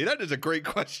Tom Hardy? That is a great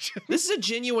question. This is a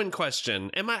genuine question.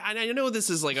 I know this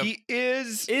is like He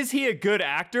is. Is he a good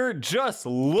actor? Just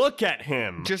look at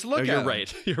him. Just look at him. You're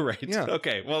right. You're right. Yeah.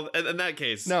 Okay. Well, in that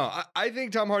case. No, I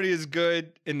think Tom Hardy is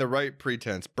good in the right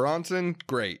pretense. Bronson,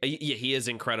 great. Yeah, he is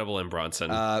incredible in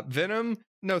Bronson. Venom,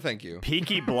 no thank you.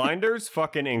 Peaky Blinders,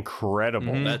 fucking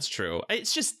incredible. Mm-hmm. That's true.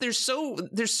 It's just there's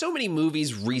so many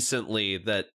movies recently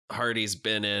that Hardy's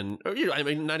been in, or, I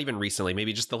mean, not even recently,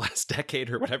 maybe just the last decade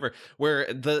or whatever, where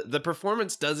the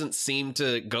performance doesn't seem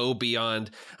to go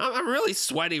beyond, I'm really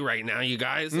sweaty right now, you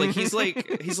guys. Like he's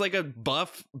like a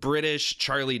buff British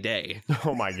Charlie Day.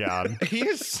 Oh my God. He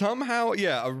is somehow,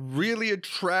 a really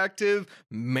attractive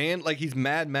man. Like he's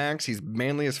Mad Max. He's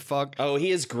manly as fuck. Oh,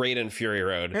 he is great in Fury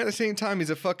Road. And at the same time, he's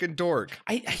a fucking dork.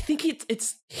 I think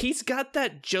he's got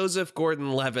that Joseph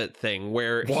Gordon-Levitt thing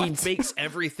where he makes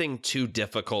everything too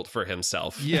difficult for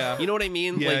himself. Yeah. You know what I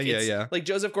mean? Yeah, like, yeah. Like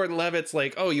Joseph Gordon-Levitt's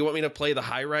like, oh, you want me to play the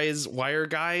high-rise wire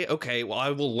guy? Okay, well,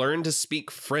 I will learn to speak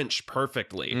French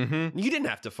perfectly. Mm-hmm. You didn't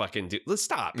have to fucking let's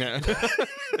stop. Yeah.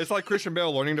 It's like Christian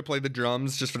Bale learning to play the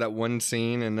drums just for that one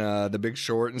scene in The Big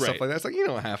Short and stuff like that. It's like, you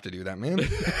don't have to do that, man.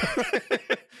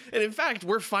 And in fact,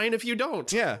 we're fine if you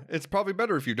don't. Yeah, it's probably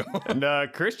better if you don't.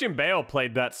 And Christian Bale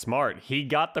played that smart. He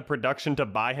got the production to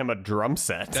buy him a drum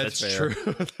set. That's true.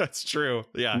 That's true.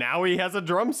 Yeah. Now he has a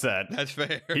drum set. That's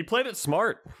fair. He played it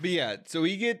smart. But yeah, so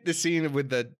we get the scene with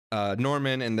the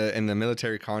Norman and the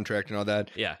military contract and all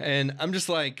that. Yeah. And I'm just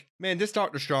like, man, this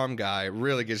Dr. Strom guy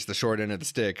really gets the short end of the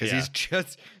stick because he's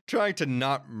just trying to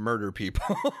not murder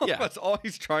people. Yeah. That's all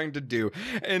he's trying to do.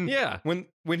 And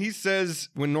when he says,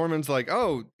 when Norman's like,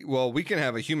 oh, well, we can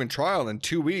have a human trial in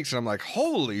 2 weeks. And I'm like,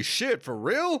 holy shit, for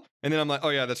real? And then I'm like, oh,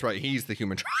 yeah, that's right. He's the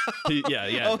human trial.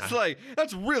 Yeah. I was like,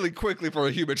 that's really quickly for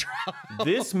a human trial.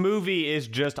 This movie is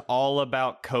just all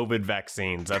about COVID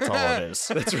vaccines. That's all it is.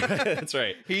 That's right. That's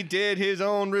right. He did his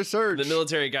own research. The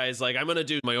military guy is like, I'm going to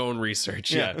do my own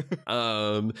research. Yeah.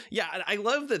 I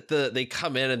love that they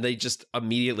come in and they just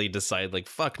immediately decide like,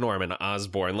 fuck Norman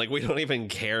Osborn. Like, we don't even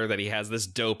care that he has this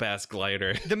dope ass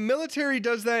glider. The military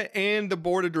does that and the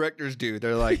board of directors do.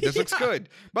 They're like, this looks good.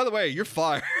 By the way, you're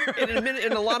fired.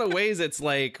 In a lot of ways, it's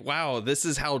like, wow, this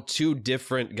is how two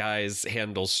different guys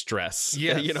handle stress.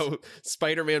 Yeah, you know,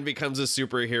 Spider-Man becomes a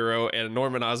superhero and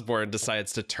Norman Osborn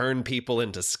decides to turn people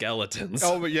into skeletons.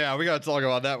 Oh, but yeah, we got to talk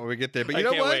about that when we get there. But you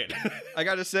know can't what? wait. I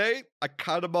got to say, I'm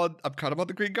kind of on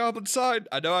the Green Goblin side.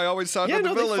 I know I always side on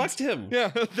the villains. They fucked him. Yeah,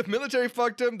 the military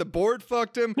fucked him. The board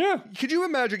fucked him. Yeah. Could you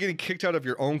imagine getting kicked out of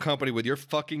your own company with your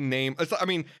fucking name? I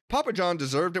mean, Papa John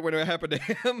deserved it when it happened to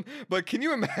him, but can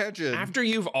you imagine? After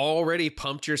you've already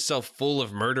pumped yourself full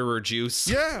of murderer juice.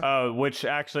 Yeah. Which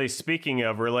actually, speaking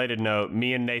of related note,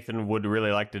 me and Nathan would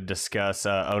really like to discuss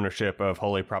ownership of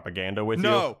Holy Propaganda with you.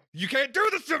 No, you can't do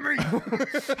this to me.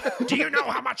 Do you know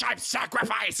how much I've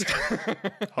sacrificed?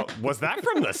 Was that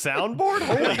from the soundboard?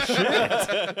 Holy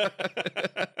shit.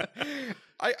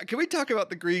 Can we talk about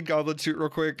the Green Goblin suit real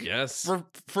quick? Yes.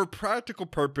 For practical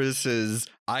purposes,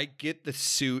 I get the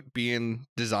suit being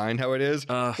designed how it is.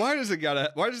 Why does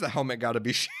the helmet gotta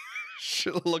be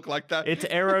should look like that? It's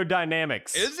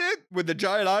aerodynamics. Is it? With the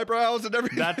giant eyebrows and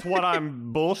everything? That's what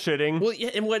I'm bullshitting. Well,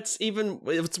 yeah, and what's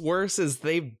worse is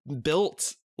they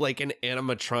built like an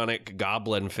animatronic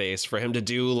goblin face for him to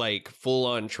do like full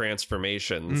on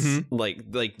transformations like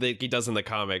he does in the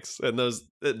comics, and those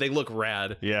they look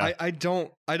rad. Yeah, I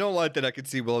don't like that I could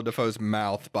see Willem Dafoe's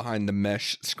mouth behind the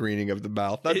mesh screening of the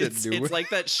mouth. It's like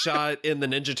that shot in the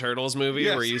Ninja Turtles movie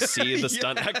where you see the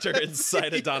stunt actor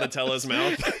inside of Donatello's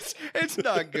mouth. It's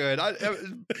not good. I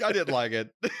didn't like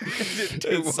it.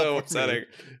 It's so upsetting.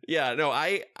 Yeah, no,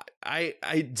 I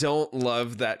don't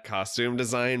love that costume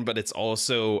design, but it's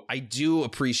also, I do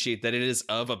appreciate that it's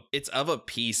of a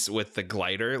piece with the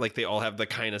glider. Like they all have the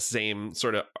kind of same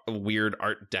sort of weird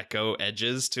Art Deco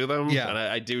edges to them. Yeah, and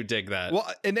I do dig that. Well,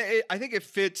 and I think it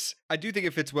fits. I do think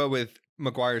it fits well with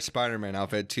Maguire's Spider-Man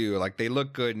outfit too. Like they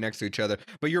look good next to each other.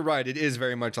 But you're right, it is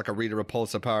very much like a Rita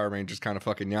Repulsa Power Rangers kind of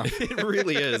fucking young. It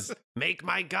really is. Make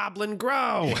my goblin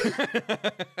grow.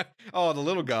 Oh, the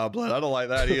little goblin. I don't like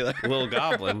that either. Little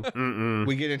goblin.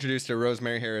 We get introduced to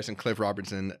Rosemary Harris and Cliff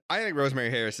Robertson. I think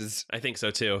Rosemary Harris is. I think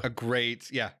so too. A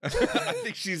great, yeah. I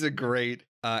think she's a great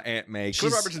Aunt May.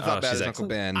 Cliff Robertson's not bad as Uncle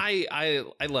Ben. I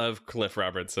love Cliff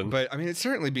Robertson, but I mean, it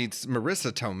certainly beats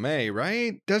Marissa Tomei,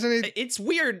 right? Doesn't it? It's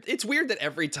weird. It's weird that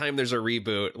every time there's a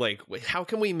reboot, like, how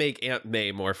can we make Aunt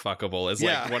May more fuckable? Is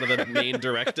like one of the main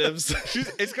directives.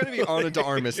 It's going to be Ana de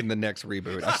Armas in the next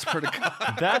reboot. I swear to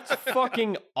God. That's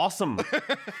fucking awesome.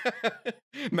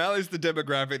 Mallie's the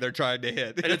demographic they're trying to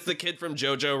hit, and it's the kid from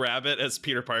Jojo Rabbit as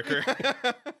Peter Parker.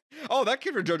 Oh, that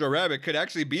kid from Jojo Rabbit could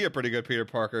actually be a pretty good Peter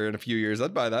Parker in a few years.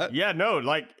 I'd buy that. Yeah, no,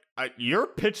 like you're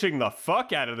pitching the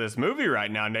fuck out of this movie right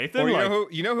now, Nathan. Or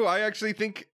you know who I actually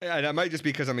think, and that might just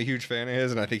be because I'm a huge fan of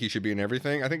his, and I think he should be in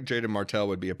everything. I think Jaden Martell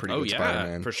would be a pretty good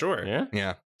Spider-Man for sure.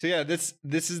 Yeah. So yeah,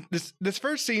 this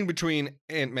first scene between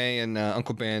Aunt May and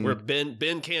Uncle Ben, where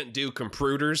Ben can't do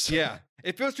computers. Yeah.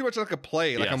 It feels too much like a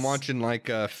play, like I'm watching like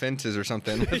Fences or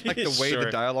something. Like the way the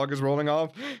dialogue is rolling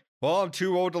off. Well, I'm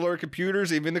too old to learn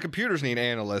computers. Even the computers need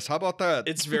analysts. How about that?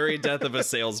 It's very Death of a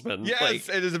Salesman. Yes,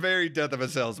 it is a very Death of a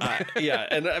Salesman.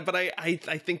 But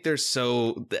I think they're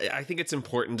so. I think it's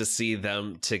important to see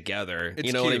them together. It's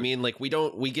you know cute. what I mean? Like we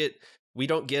don't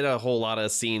get a whole lot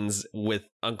of scenes with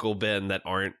Uncle Ben that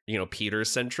aren't, Peter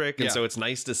centric, and so it's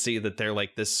nice to see that they're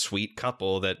like this sweet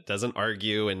couple that doesn't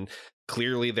argue, and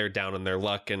clearly they're down on their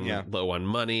luck and low on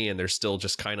money, and they're still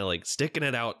just kind of like sticking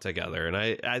it out together. And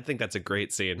I think that's a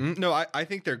great scene. No, I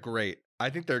think they're great. I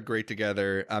think they're great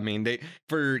together. I mean,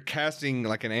 for casting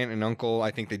like an aunt and uncle, I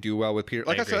think they do well with Peter.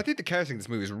 Like I said, I think the casting in this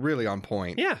movie is really on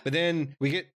point. Yeah. But then we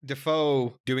get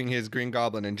Defoe doing his Green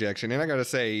Goblin injection, and I gotta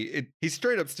say, he's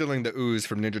straight up stealing the ooze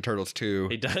from Ninja Turtles 2.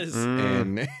 He does.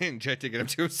 And injecting it up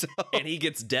to himself. And he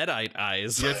gets dead-eyed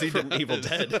eyes. Yes, he did. Evil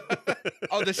Dead.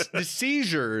 Oh, the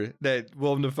seizure that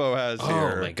Willem Dafoe has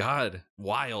here. Oh my God.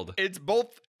 Wild. It's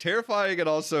both terrifying and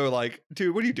also like,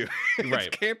 dude, what are you doing? Right.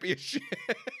 It can't be a shit.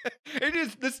 It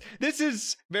is this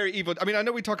is very evil. I mean, I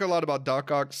know we talk a lot about Doc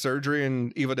Ock's surgery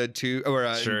in Evil Dead 2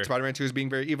 or Spider-Man 2 as being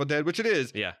very Evil Dead, which it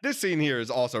is. Yeah. This scene here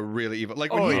is also really evil.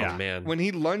 Like man. When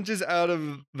he lunges out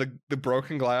of the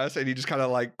broken glass and he just kind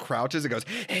of like crouches and goes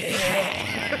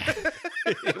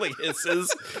He like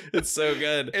hisses. It's so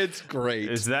good. It's great.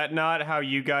 Is that not how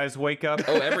you guys wake up?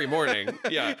 Oh, every morning.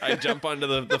 Yeah, I jump onto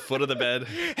the foot of the bed.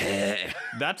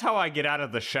 That's how I get out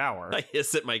of the shower. I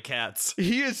hiss at my cats.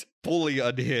 He is fully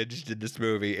unhinged in this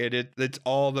movie, and it's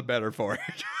all the better for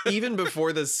it. Even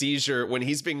before the seizure, when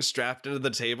he's being strapped into the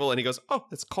table and he goes, "Oh,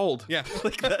 it's cold." Yeah,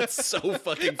 like that's so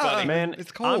fucking funny. Man,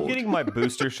 it's cold. I'm getting my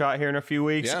booster shot here in a few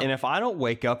weeks, and if I don't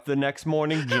wake up the next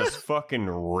morning just fucking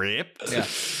ripped,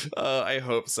 I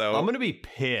hope so. I'm gonna be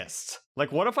pissed.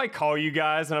 Like, what if I call you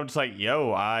guys and I'm just like,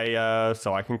 "Yo,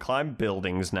 so I can climb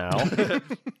buildings now."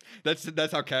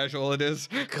 That's how casual it is.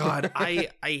 God, I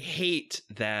hate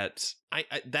that.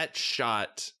 That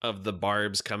shot of the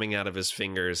barbs coming out of his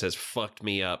fingers has fucked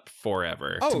me up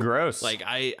forever. Oh, gross. Like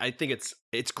I think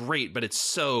it's great, but it's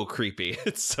so creepy.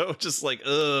 It's so just like,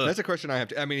 ugh. That's a question I have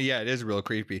to. I mean, yeah, it is real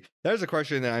creepy. That is a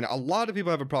question that I know a lot of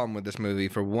people have a problem with this movie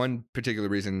for one particular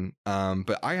reason.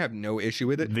 But I have no issue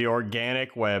with it. The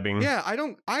organic webbing. Yeah,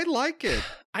 I like it.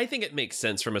 I think it makes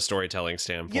sense from a storytelling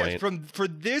standpoint.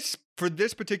 Yes, for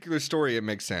this particular story, it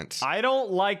makes sense. I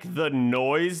don't like the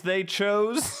noise they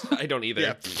chose. I don't either.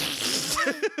 Yeah.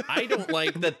 I don't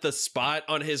like that the spot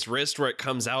on his wrist where it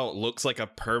comes out looks like a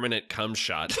permanent cum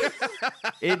shot.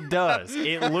 It does.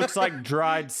 It looks like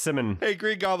dried semen. Hey,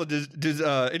 Green Goblin, does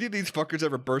any of these fuckers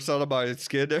ever burst out of my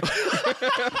skin?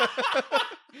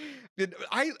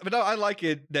 I like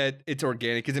it that it's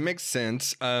organic because it makes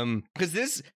sense. Because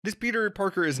this Peter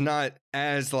Parker is not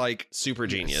as like super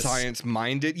genius, science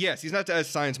minded. Yes, he's not as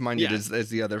science minded Yeah. as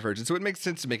the other version. So it makes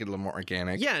sense to make it a little more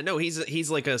organic. Yeah, no, he's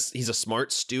a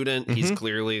smart student. He's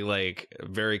clearly like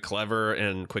very clever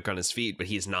and quick on his feet, but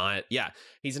he's not. Yeah,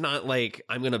 he's not like,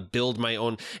 I'm gonna build my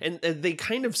own. And they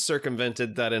kind of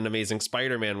circumvented that in Amazing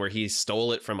Spider-Man, where he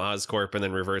stole it from Oscorp and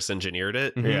then reverse engineered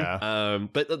it. Yeah.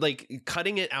 But like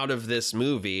cutting it out of this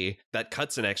movie, that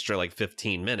cuts an extra like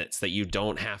 15 minutes that you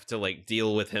don't have to like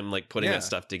deal with him like putting that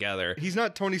stuff together. He's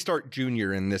not Tony Stark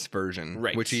Jr. in this version,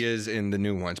 right? Which he is in the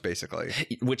new ones, basically.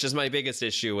 Which is my biggest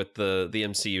issue with the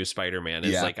MCU Spider-Man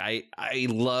is like I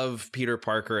love Peter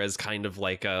Parker as kind of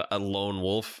like a lone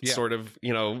wolf, sort of,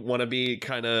 you know, wannabe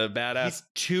kind of badass. He's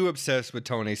too obsessed with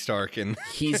Tony Stark, and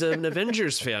he's an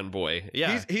Avengers fanboy.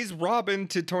 Yeah, he's Robin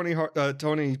to Tony Hawk's.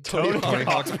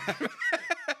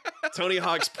 Tony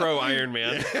Hawk's pro Iron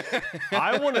Man.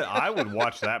 I would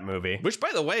watch that movie. Which, by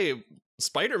the way,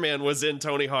 Spider-Man was in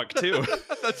Tony Hawk too.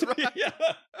 That's right. Yeah,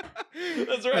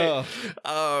 that's right.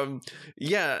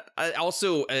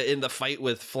 Also in the fight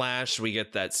with Flash, we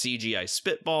get that CGI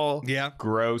spitball. Yeah,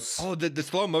 gross. Oh, the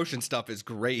slow motion stuff is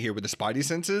great here with the Spidey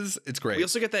senses. It's great. We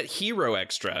also get that hero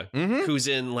extra who's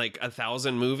in like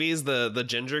 1,000 movies. The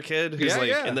ginger kid who's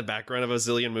in the background of a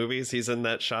zillion movies. He's in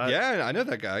that shot. Yeah, I know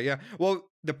that guy. Yeah. Well,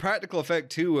 the practical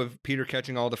effect too of Peter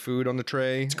catching all the food on the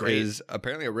tray is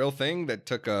apparently a real thing that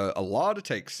took a lot of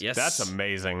takes. Yes, that's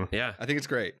amazing. Yeah, I think it's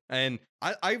great. And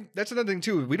I that's another thing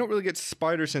too. We don't really get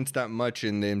spider sense that much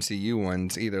in the MCU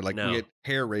ones either. Like we get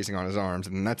hair raising on his arms,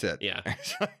 and that's it. Yeah,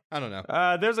 I don't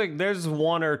know. There's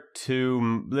one or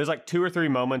two. There's like 2 or 3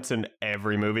 moments in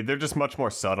every movie. They're just much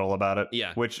more subtle about it.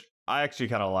 Yeah, which I actually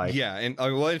kind of like. Yeah, and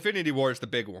well, Infinity War is the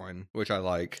big one, which I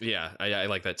like. Yeah, I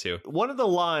like that too. One of the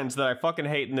lines that I fucking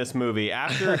hate in this movie,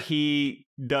 after he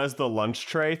does the lunch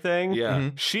tray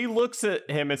thing, she looks at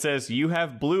him and says, "You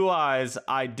have blue eyes.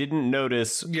 I didn't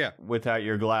notice without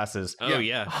your glasses." Oh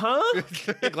yeah. Huh?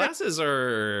 The glasses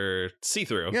are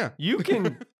see-through. Yeah. You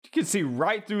can see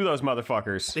right through those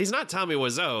motherfuckers. He's not Tommy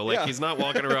Wiseau. Like he's not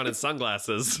walking around in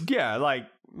sunglasses. Yeah, like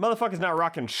motherfucker's not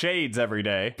rocking shades every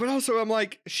day. But also, I'm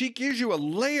like, she gives you a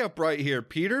layup right here,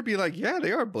 Peter. Be like, yeah,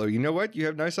 they are blue. You know what? You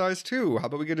have nice eyes too. How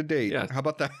about we get a date? Yeah. How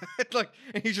about that? Like,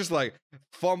 and he's just like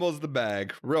fumbles the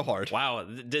bag real hard. Wow.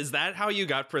 Is that how you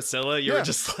got Priscilla? You were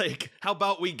just like, how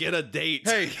about we get a date?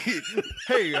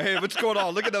 Hey, what's going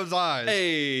on? Look at those eyes.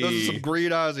 Hey. Those are some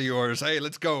green eyes of yours. Hey,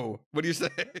 let's go. What do you say?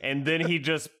 And then he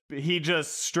just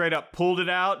straight up pulled it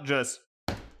out, just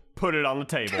put it on the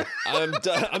table.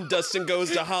 I'm Dustin Goes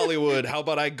to Hollywood. How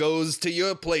about I goes to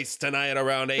your place tonight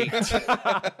around 8?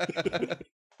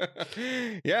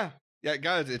 Yeah,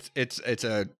 guys, it's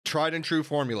a tried and true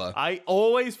formula. I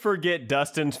always forget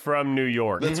Dustin's from New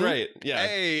York. That's right. Yeah.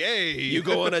 Hey. You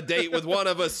go on a date with one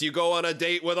of us, you go on a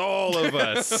date with all of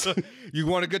us. You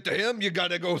want to get to him, you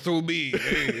got to go through me.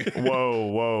 Hey.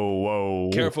 Whoa.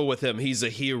 Careful with him. He's a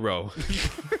hero.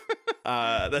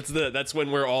 That's when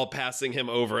we're all passing him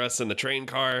over us in the train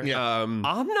car. Yeah. I'm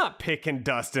not picking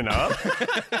Dustin up.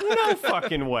 No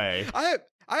fucking way. I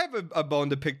have a bone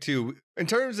to pick too. In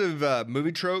terms of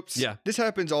movie tropes, this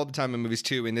happens all the time in movies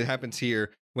too, and it happens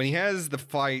here. When he has the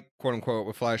fight, quote unquote,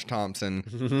 with Flash Thompson,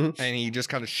 and he just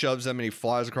kind of shoves him and he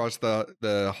flies across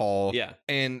the hall. Yeah.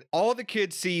 And all the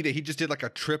kids see that he just did like a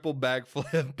triple bag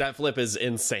flip. That flip is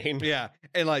insane. Yeah.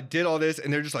 And like did all this,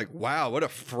 and they're just like, wow, what a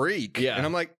freak. Yeah. And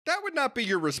I'm like, that would not be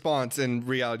your response in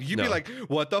reality. You'd be like,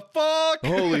 what the fuck?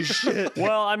 Holy shit.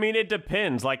 Well, I mean, it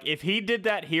depends. Like, if he did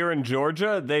that here in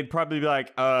Georgia, they'd probably be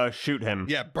like, shoot him.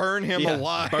 Yeah, burn him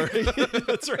alive.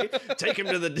 That's right. Take him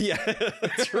to the... Yeah,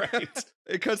 that's right.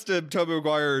 It cuts to Tobey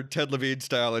Maguire, Ted Levine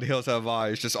style at Hills Have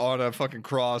Eyes, just on a fucking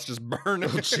cross, just burning.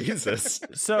 Oh, Jesus.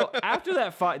 So after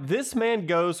that fight, this man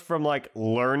goes from like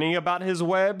learning about his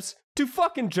webs to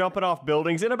fucking jumping off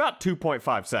buildings in about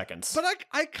 2.5 seconds. But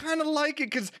I kind of like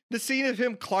it because the scene of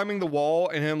him climbing the wall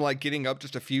and him like getting up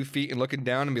just a few feet and looking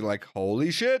down and be like,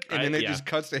 holy shit. And then it just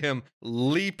cuts to him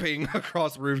leaping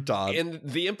across rooftops. And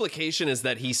the implication is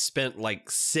that he spent like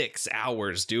 6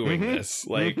 hours doing this.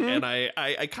 Like, and I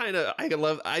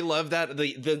love that.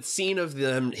 The scene of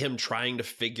him trying to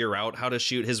figure out how to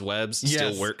shoot his webs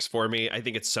still works for me. I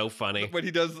think it's so funny. When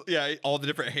he does, all the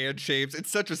different hand shapes.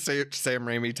 It's such a Sam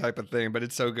Raimi type of thing, but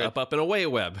it's so good. Up and away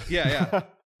web. Yeah.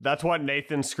 That's what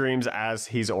Nathan screams as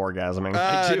he's orgasming.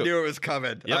 I knew it was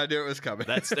coming. Yep. I knew it was coming.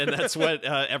 That's what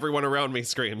everyone around me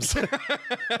screams.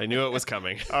 I knew it was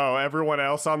coming. Oh, everyone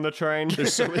else on the train?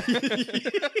 There's so many.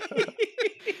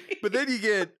 But then you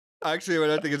get, actually,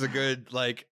 what I think is a good,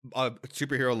 like,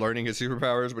 superhero learning his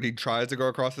superpowers when he tries to go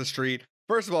across the street.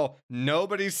 First of all,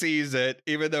 nobody sees it,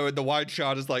 even though the wide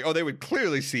shot is like, oh, they would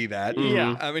clearly see that.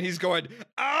 Yeah. I mean, he's going,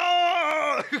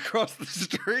 ah, across the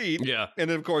street. Yeah. And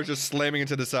then, of course, just slamming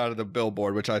into the side of the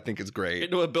billboard, which I think is great.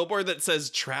 Into a billboard that says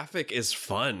traffic is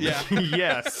fun. Yeah.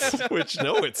 Yes. Which,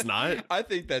 no, it's not. I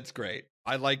think that's great.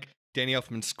 I like Danny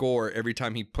Elfman's score every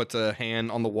time he puts a hand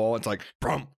on the wall. It's like,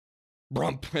 brump,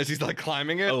 brump, as he's like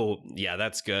climbing it. Oh, yeah,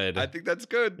 that's good. I think that's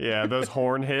good. Yeah, those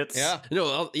horn hits. Yeah.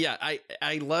 No, yeah,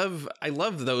 I love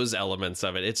those elements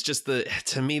of it. It's just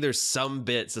to me, there's some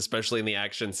bits, especially in the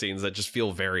action scenes, that just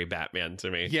feel very Batman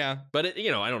to me. Yeah. But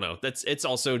I don't know. It's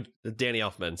also Danny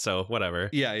Elfman, so whatever.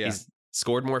 Yeah, yeah. He's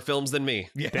scored more films than me.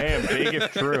 Yeah. Damn, big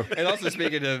if true. And also,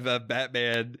 speaking of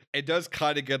Batman, it does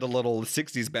kind of get a little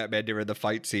 60s Batman during the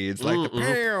fight scenes, like the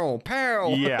pow, pow.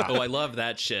 Yeah. Oh, I love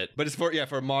that shit. But it's for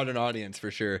a modern audience for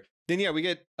sure. Then we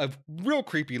get a real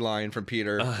creepy line from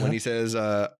Peter when he says,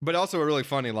 but also a really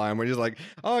funny line where he's like,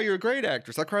 "Oh, you're a great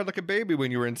actress. I cried like a baby when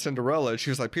you were in Cinderella." And she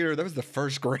was like, "Peter, that was the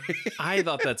first grade." I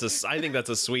think that's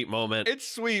a sweet moment. It's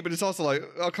sweet, but it's also like,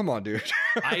 oh, come on, dude.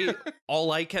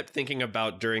 All I kept thinking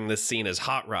about during this scene is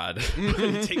Hot Rod.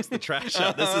 He takes the trash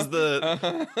out. This is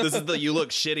the you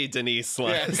look shitty Denise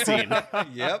scene.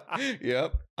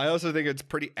 Yep. I also think it's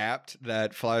pretty apt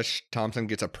that Flash Thompson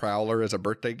gets a prowler as a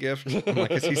birthday gift.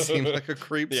 Because he seems like a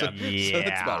creep. So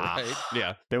that's about right.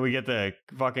 Yeah. Then we get the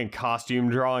fucking costume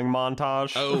drawing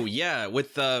montage. Oh yeah,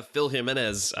 with Phil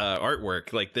Jimenez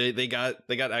artwork. Like they got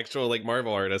actual like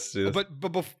Marvel artists to do this.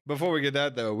 But before we get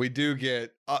that though, we do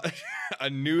get a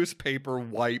newspaper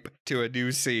wipe to a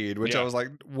new scene, which I was like,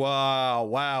 wow,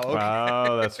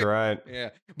 okay. Oh, that's right. Yeah.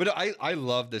 But I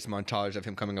love this montage of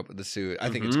him coming up with the suit. I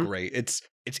think it's great.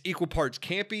 It's equal parts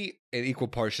campy and equal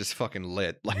parts just fucking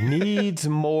lit. Like needs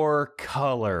more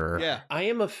color. Yeah. I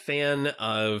am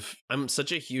I'm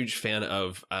such a huge fan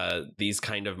of these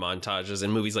kind of montages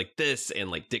in movies like this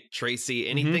and like Dick Tracy,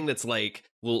 anything that's like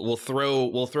we'll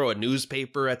throw a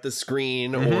newspaper at the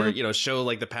screen or show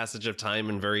like the passage of time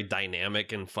in very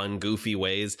dynamic and fun, goofy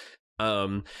ways.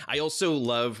 I also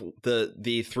love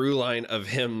the through line of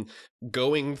him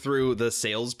going through the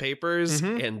sales papers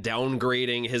and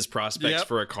downgrading his prospects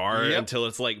for a car until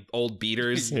it's like old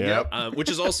beaters. Which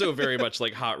is also very much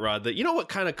like Hot Rod. That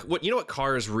what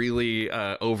car is really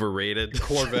overrated?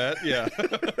 Corvette. Yeah.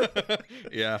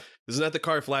 Yeah. Isn't that the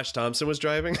car Flash Thompson was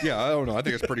driving? Yeah, I don't know. I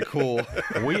think it's pretty cool.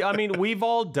 We've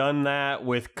all done that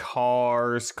with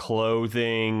cars,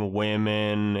 clothing,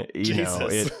 women.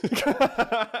 Jesus.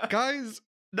 Guys,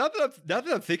 now that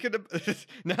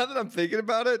I'm thinking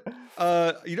about it,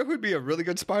 you know who'd be a really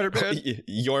good Spider-Man?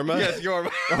 Yorma? Yes,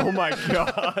 Yorma. Oh my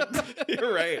god.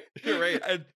 You're right.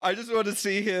 And I just want to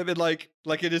see him in like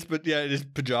in his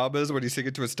pajamas when he's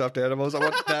singing to his stuffed animals. I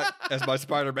want that as my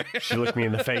Spider-Man. She looked me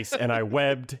in the face and I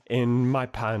webbed in my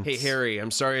pants. Hey Harry,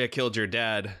 I'm sorry I killed your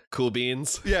dad. Cool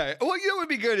beans. Yeah. Well, you know what would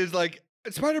be good is like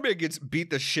Spider-Man gets beat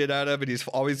the shit out of and he's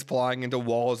always flying into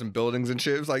walls and buildings and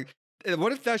shit. It's like,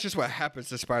 what if that's just what happens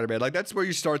to Spider-Man? Like, that's where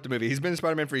you start the movie. He's been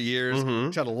Spider-Man for years.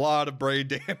 He's had a lot of brain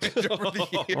damage over the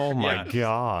years. Oh my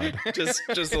god.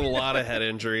 Just a lot of head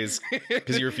injuries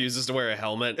because he refuses to wear a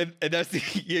helmet. And that's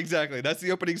exactly. That's the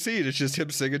opening scene. It's just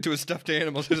him singing to his stuffed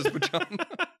animals in his pajama.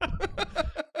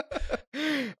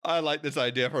 I like this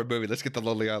idea for a movie. Let's get the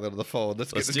Lonely Island on the phone.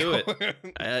 Let's do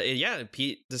it.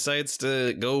 Pete decides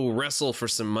to go wrestle for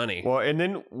some money. Well, and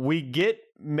then we get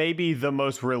maybe the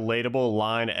most relatable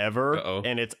line ever,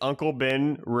 and it's Uncle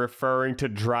Ben referring to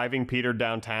driving Peter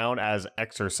downtown as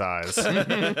exercise.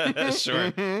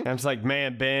 Sure. And I'm just like,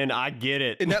 man, Ben, I get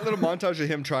it. In that little montage of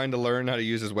him trying to learn how to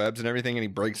use his webs and everything, and he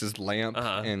breaks his lamp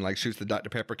and like shoots the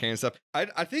Dr. Pepper can and stuff.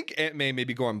 I think Aunt May may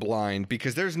be going blind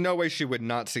because there's no way she would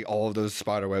not see all of those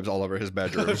spider webs all over his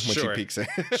bedroom when she peeks in.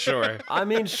 Sure. I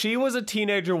mean, she was a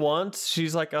teenager once.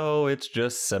 She's like, oh, it's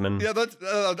just semen. Yeah, that's.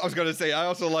 I was gonna say. I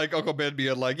also like Uncle Ben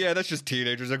being like, yeah, that's just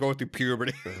teenagers. They're going through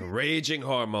puberty. Raging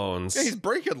hormones. Yeah, he's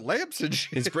breaking lamps and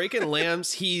shit. He's breaking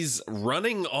lamps. He's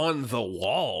running on the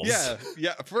walls.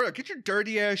 Yeah. For real, get your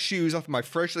dirty ass shoes off my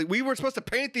freshly. We were supposed to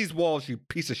paint these walls, you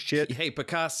piece of shit. Hey,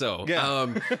 Picasso.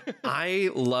 Yeah. I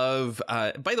love.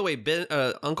 By the way,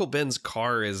 Uncle Ben's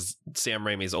car is Sam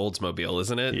Raimi's Oldsmobile,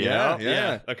 isn't it?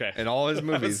 Yeah. Okay. In all his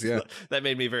movies, That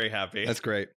made me very happy. That's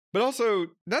great. But also,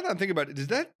 now that I'm thinking about it,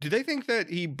 do they think that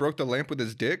he broke the lamp with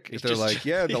his dick? If they're like,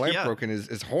 yeah, the lamp broken,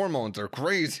 his hormones are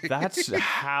crazy. That's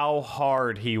how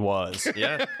hard he was.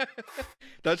 Yeah.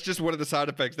 That's just one of the side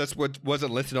effects. That's what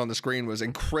wasn't listed on the screen was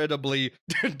incredibly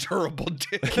durable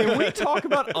dick. Can we talk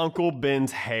about Uncle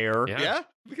Ben's hair? Yeah.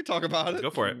 We can talk about it. Go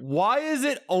for it. Why is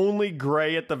it only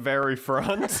gray at the very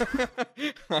front?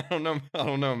 I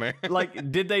don't know, man.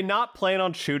 Like, did they not plan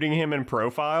on shooting him in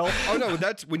profile? Oh no,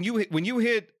 that's when you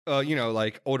hit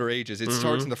like older ages, it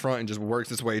starts in the front and just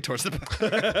works its way towards the back.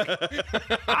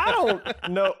 I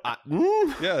don't know.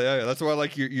 Yeah. That's why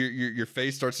like your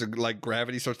face starts to like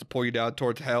gravity starts to pull you down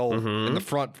towards hell in the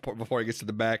front before it gets to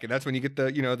the back, and that's when you get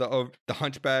the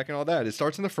hunchback and all that. It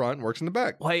starts in the front and works in the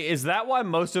back. Wait, is that why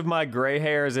most of my gray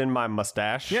hair is in my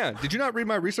mustache? Yeah. Did you not read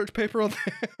my research paper on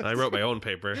that? I wrote my own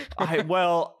paper.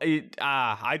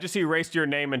 I just erased your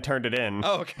name and turned it in.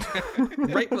 Oh, okay.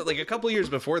 Right, but like a couple years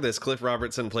before this, Cliff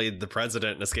Robertson played the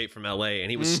president in Escape from LA, and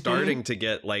he was starting to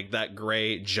get like that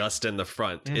gray just in the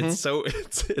front.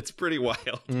 It's pretty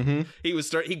wild.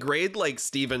 He grayed like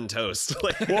Steven Toast.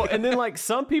 Well, and then like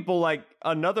some people, like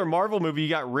another Marvel movie, you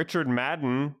got Richard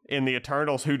Madden in the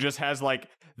Eternals, who just has like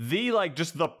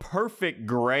just the perfect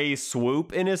gray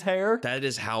swoop in his hair. That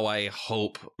is how I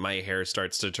hope my hair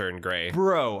starts to turn gray.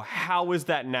 Bro, how is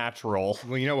that natural?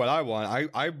 Well, you know what I want?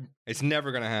 It's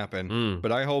never gonna happen.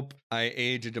 But I hope I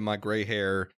age into my gray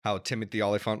hair how Timothy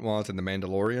Olyphant was in The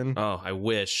Mandalorian. Oh, I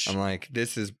wish. I'm like,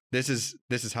 this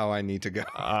is how I need to go.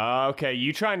 Okay,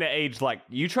 you trying to age like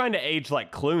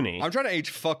Clooney. I'm trying to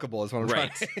age fuckable is what I'm trying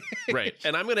to Right.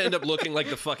 And I'm gonna end up looking like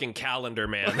the fucking calendar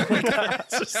man.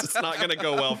 It's not gonna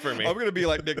go well for me. I'm gonna be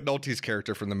like Nick Nolte's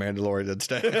character from The Mandalorian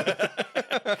instead.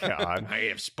 God. I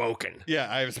have spoken. Yeah,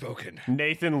 I have spoken.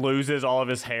 Nathan loses all of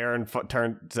his hair and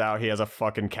turns out he has a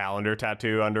fucking calendar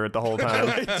tattoo under it the whole time.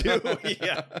 I do,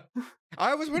 yeah.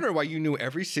 I was wondering why you knew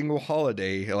every single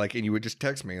holiday, like, and you would just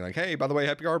text me, like, hey, by the way,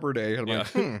 happy Arbor Day. And I'm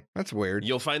like, that's weird.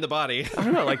 You'll find the body. I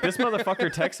don't know, like, this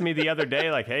motherfucker texted me the other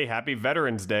day, like, hey, happy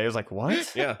Veterans Day. I was like,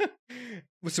 what? Yeah.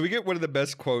 So we get one of the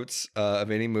best quotes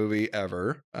of any movie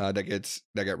ever that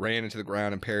got ran into the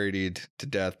ground and parodied to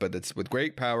death, but it's with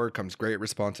great power comes great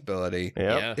responsibility.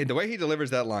 Yeah. And the way he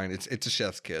delivers that line, it's a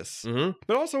chef's kiss.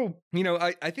 But also,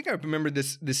 I think I remember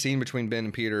this scene between Ben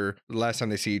and Peter the last time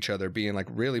they see each other being like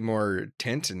really more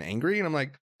tense and angry, and I'm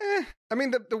like, I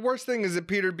mean, the worst thing is that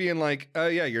Peter being like, oh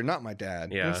yeah, you're not my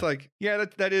dad. Yeah. And it's like, yeah,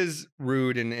 that is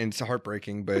rude and it's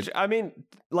heartbreaking, but I mean,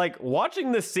 like,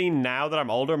 watching this scene now that I'm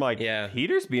older, I'm like,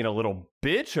 Peter's being a little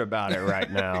bitch about it right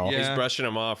now. He's brushing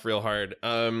him off real hard.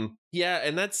 Yeah,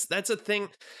 and that's a thing.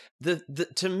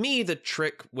 To me, the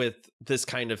trick with this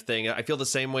kind of thing, I feel the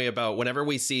same way about whenever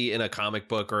we see in a comic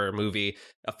book or a movie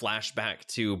a flashback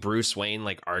to Bruce Wayne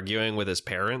like arguing with his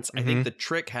parents. I think the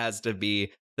trick has to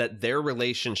be that their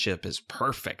relationship is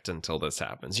perfect until this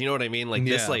happens. You know what I mean? Like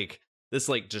this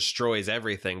destroys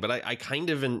everything. But I kind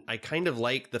of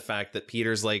like the fact that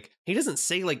Peter's like, he doesn't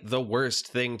say like the worst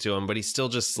thing to him, but he's still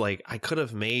just like, I could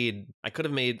have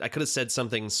said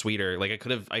something sweeter. Like I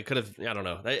could have, I don't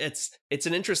know. It's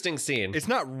an interesting scene. It's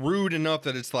not rude enough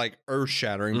that it's like earth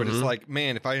shattering, but it's like,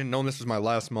 man, if I had known this was my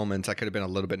last moments, I could have been a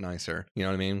little bit nicer. You know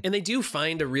what I mean? And they do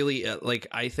find a really,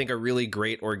 I think a really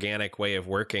great organic way of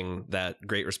working that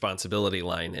great responsibility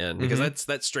line in, because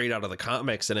that's straight out of the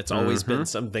comics. And it's always been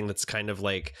something that's kind of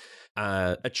like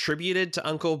attributed to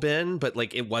Uncle Ben, but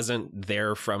like it wasn't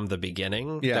there from the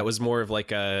beginning. That was more of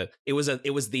like it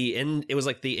was the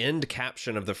end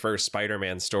caption of the first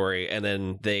Spider-Man story, and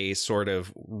then they sort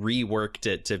of reworked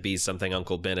it to be something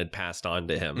Uncle Ben had passed on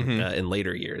to him in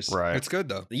later years. Right. It's good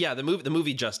though. Yeah, the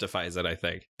movie justifies it, I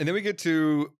think. And then we get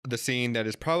to the scene that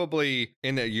is probably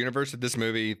in the universe of this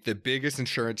movie the biggest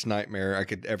insurance nightmare I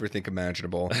could ever think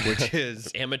imaginable, which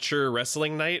is amateur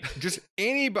wrestling night. Just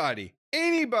anybody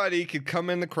could come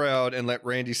in the crowd and let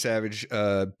Randy Savage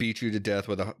beat you to death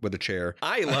with a chair.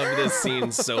 I love this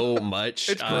scene so much.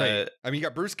 It's great. I mean, you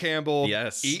got Bruce Campbell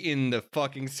eating the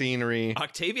fucking scenery.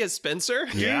 Octavia Spencer?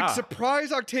 Dude,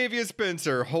 surprise Octavia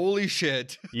Spencer. Holy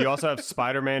shit. You also have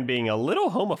Spider-Man being a little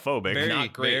homophobic.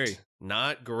 Not great.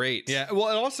 Not great. Yeah, well,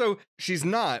 and also she's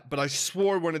not, but I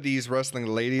swore one of these wrestling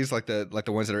ladies, like the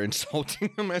ones that are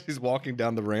insulting him as he's walking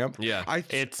down the ramp. Yeah,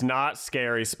 it's not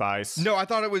Scary Spice. No, I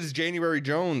thought it was January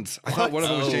Jones. I thought one of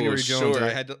them was January Jones.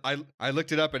 And I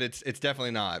looked it up, and it's definitely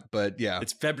not. But yeah,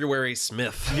 it's February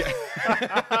Smith.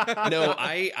 Yeah. No,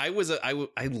 I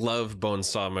love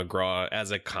Bonesaw McGraw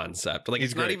as a concept. Like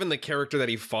it's not even the character that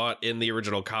he fought in the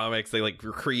original comics. They like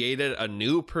created a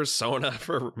new persona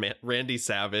for Randy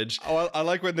Savage. Oh, I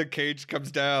like when the cage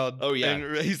comes down. Oh, yeah.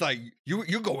 And he's like,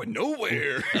 you going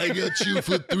nowhere. I got you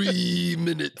for 3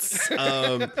 minutes.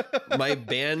 My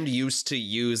band used to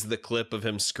use the clip of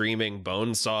him screaming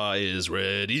 "Bonesaw is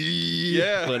ready"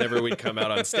 whenever we'd come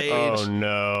out on stage. Oh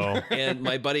no. And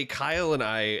my buddy Kyle and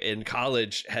I in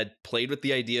college had played with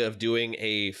the idea of doing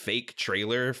a fake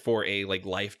trailer for a like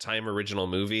Lifetime original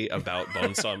movie about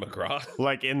Bonesaw McGraw.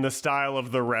 Like in the style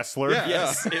of The Wrestler? Yeah.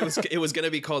 Yes, it was going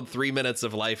to be called 3 Minutes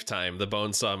of Lifetime, the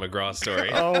Bonesaw McGraw story.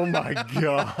 Oh my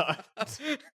god.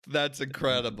 That's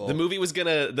incredible.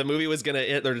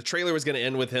 The trailer was gonna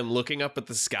end with him looking up at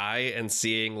the sky and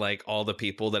seeing like all the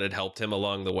people that had helped him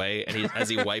along the way, and as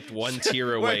he wiped one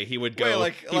tear away, he would go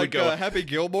like Happy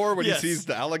Gilmore when he sees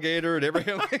the alligator and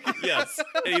everything. Yes,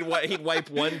 and he'd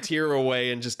wipe one tear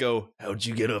away and just go, "How'd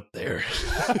you get up there?"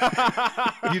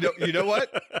 You know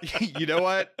what? You know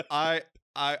what? I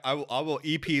will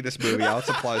EP this movie. I'll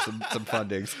supply some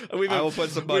fundings. I will put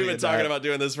some money. We've been talking about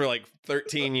doing this for like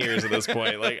 13 years at this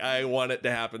point. Like, I want it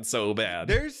to happen so bad.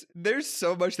 There's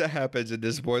so much that happens in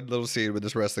this one little scene with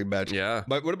this wrestling match. Yeah.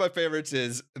 But one of my favorites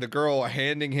is the girl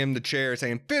handing him the chair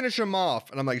saying, "Finish him off."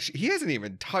 And I'm like, he hasn't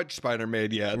even touched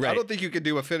Spider-Man yet. Right. I don't think you can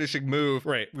do a finishing move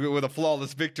with a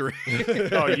flawless victory.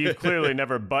 Oh, you've clearly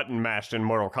never button mashed in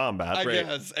Mortal Kombat. I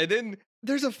guess. And then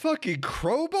there's a fucking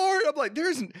crowbar. I'm like,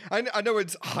 I know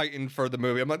it's heightened for the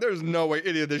movie. I'm like, there's no way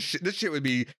any of this shit would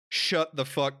be shut the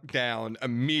fuck down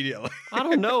immediately. I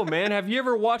don't know, man. Have you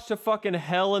ever watched a fucking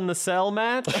Hell in the Cell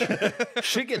match?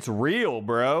 Shit gets real,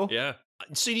 bro. Yeah.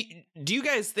 So do you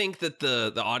guys think that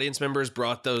the audience members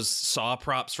brought those saw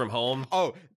props from home?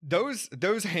 Oh,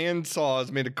 those hand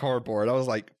saws made of cardboard. I was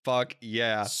like, fuck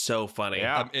yeah. So funny.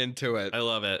 Yeah. I'm into it. I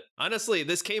love it. Honestly,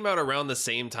 this came out around the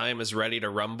same time as Ready to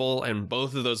Rumble, and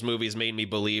both of those movies made me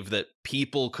believe that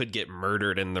people could get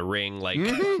murdered in the ring, like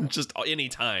just any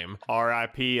time.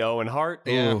 R.I.P. Owen Hart.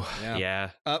 Yeah.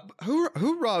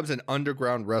 Who robs an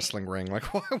underground wrestling ring? Like,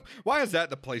 why is that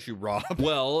the place you rob?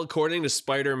 Well, according to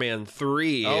Spider-Man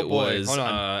 3, it was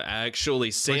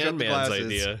actually Sandman's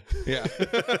idea. Yeah.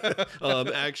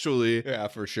 Actually. Yeah,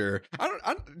 for sure.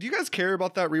 Do you guys care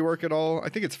about that rework at all? I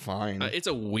think it's fine. It's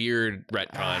a weird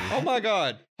retcon. Oh my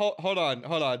god. Hold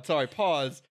on. Sorry,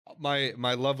 pause. My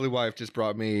lovely wife just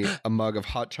brought me a mug of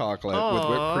hot chocolate with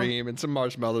whipped cream and some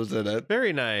marshmallows in it.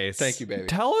 Very nice. Thank you, baby.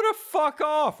 Tell her to fuck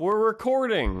off. We're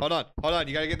recording. Hold on.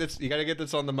 You gotta get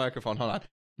this on the microphone. Hold on.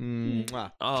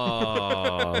 Mwah.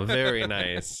 Oh, very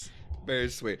nice. Very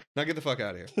sweet. Now get the fuck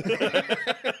out of here.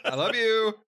 I love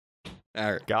you.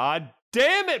 All right. God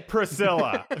damn it,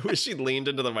 Priscilla. I wish she'd leaned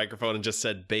into the microphone and just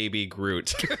said "Baby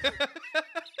Groot."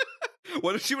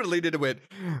 What if she would have leaned into it?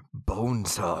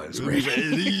 Bonesaw is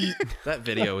ready. That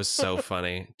video is so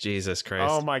funny. Jesus Christ.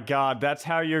 Oh my god, that's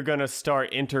how you're gonna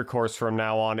start intercourse from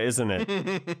now on, isn't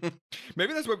it?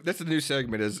 Maybe that's the new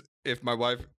segment, is if my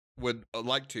wife would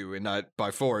like to, and not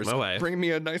by force, bring me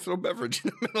a nice little beverage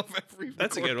in the middle of every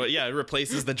That's a good one. Yeah, it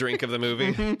replaces the drink of the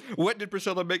movie. What did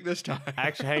Priscilla make this time?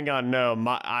 Actually, hang on. No,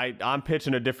 I'm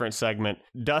pitching a different segment.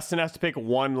 Dustin has to pick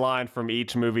one line from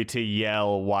each movie to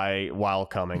yell while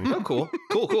coming. Oh,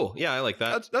 cool. Yeah, I like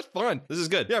that. That's fun. This is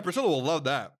good. Yeah, Priscilla will love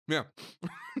that. Yeah.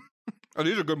 Oh,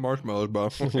 these are good marshmallows, bro.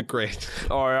 Great.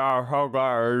 Oh, yeah. Oh,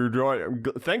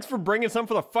 God. Thanks for bringing some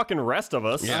for the fucking rest of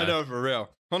us. Yeah, I know, for real.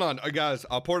 Hold on, guys.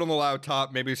 I'll pour it on the loud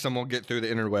top. Maybe someone will get through the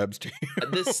interwebs to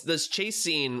you. This chase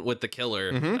scene with the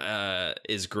killer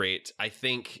is great. I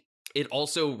think it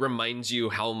also reminds you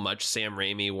how much Sam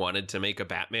Raimi wanted to make a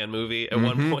Batman movie at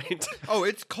one point. Oh,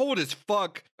 it's cold as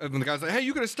fuck. And the guy's like, "Hey,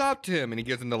 you could have stopped him." And he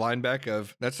gives him the line back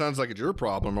of, "That sounds like it's your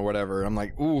problem," or whatever. And I'm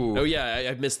like, ooh. Oh, yeah.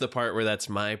 I missed the part where that's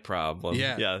my problem.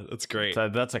 Yeah. That's great. So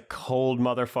that's a cold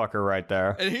motherfucker right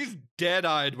there. And he's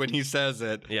dead-eyed when he says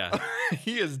it. Yeah.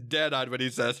 He is dead-eyed when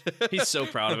he says it. He's so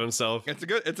proud of himself. It's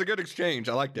a good exchange.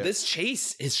 I liked it. This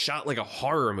chase is shot like a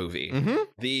horror movie.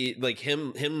 The like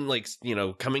him like, you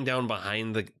know, coming down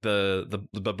behind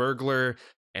the burglar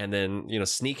and then, you know,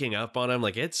 sneaking up on him.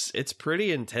 Like it's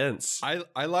pretty intense.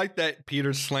 I like that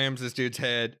Peter slams this dude's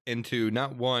head into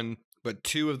not one but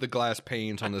two of the glass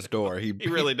panes on this door. He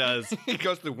really does. He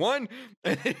goes through one.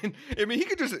 And, I mean, he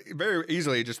could just very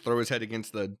easily just throw his head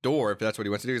against the door if that's what he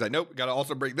wants to do. He's like, nope, got to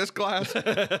also break this glass.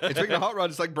 And speaking of Hot Rod,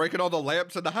 it's like breaking all the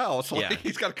lamps in the house. Like,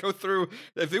 he's got to go through.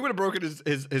 If he would have broken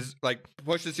his like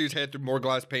pushed this dude's head through more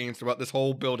glass panes throughout this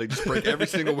whole building, just break every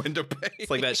single window pane.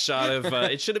 It's like that shot of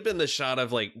it should have been the shot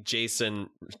of like Jason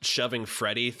shoving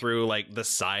Freddy through like the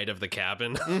side of the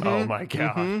cabin. Oh my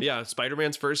god. Yeah,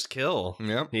 Spider-Man's first kill.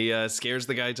 Yep. He scares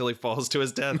the guy till he falls to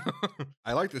his death.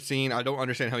 I like the scene. I don't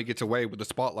understand how he gets away with the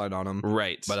spotlight on him.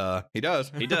 Right. But he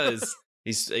does. He does.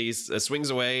 He swings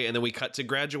away, and then we cut to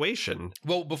graduation.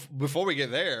 Well, before we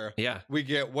get there, we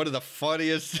get one of the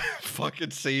funniest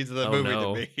fucking scenes of the movie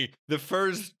to me. The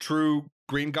first true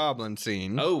Green Goblin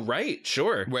scene. Oh, right.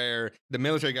 Sure. Where the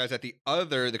military guys at the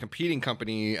competing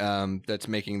company that's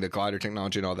making the glider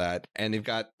technology and all that. And they've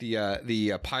got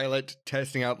the pilot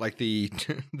testing out like the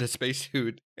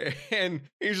spacesuit. And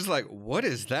he's just like, what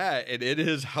is that? And in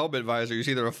his helmet visor, you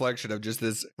see the reflection of just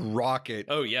this rocket.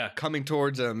 Oh, yeah. Coming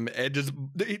towards him. And just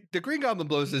the Green Goblin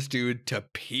blows this dude to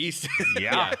pieces.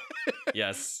 Yeah.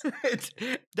 Yes.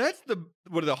 That's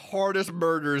one of the hardest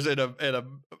murders in a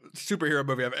superhero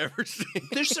movie I've ever seen.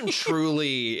 There's some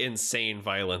truly insane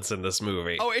violence in this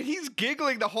movie. Oh, and he's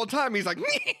giggling the whole time. He's like,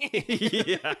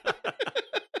 yeah.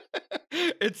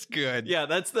 It's good. Yeah,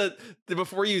 that's the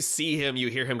before you see him, you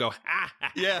hear him go,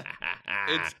 yeah.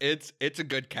 It's a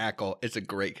good cackle. It's a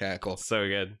great cackle. So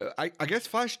good. I guess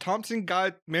Flash Thompson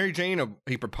got Mary Jane.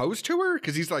 He proposed to her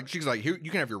because she's like, here,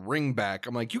 you can have your ring back.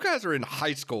 I'm like, you guys are in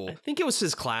high school. I think it was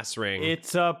his class ring.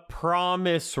 It's a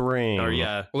promise ring.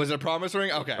 Or was it a promise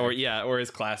ring? Okay. Or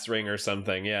his class ring or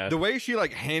something. Yeah. The way she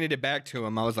like handed it back to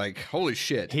him, I was like, holy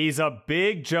shit. He's a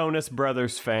big Jonas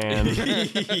Brothers fan.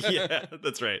 Yeah,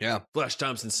 that's right. Yeah. Flash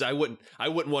Thompson said, I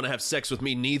wouldn't want to have sex with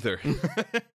me neither.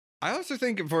 I also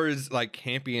think for as like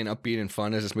campy and upbeat and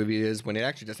fun as this movie is, when it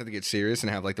actually does have to get serious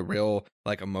and have like the real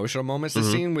like emotional moments, the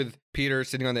scene with Peter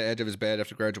sitting on the edge of his bed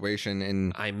after graduation,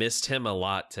 and I missed him a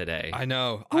lot today. I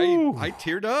know. I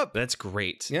teared up. That's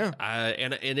great. Yeah.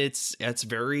 And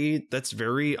that's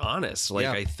very honest. Like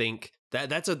I think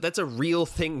that's a real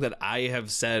thing that I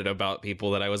have said about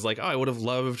people that I was like, oh, I would have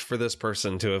loved for this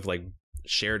person to have like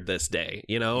shared this day,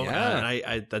 you know? Yeah.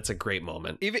 I that's a great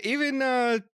moment.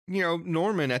 Even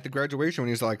Norman at the graduation when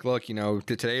he's like, look,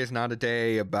 today is not a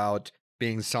day about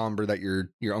being somber that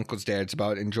your uncle's dead. It's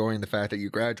about enjoying the fact that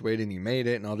you graduated and you made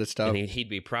it and all this stuff. And he'd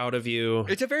be proud of you.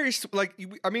 It's a very, like,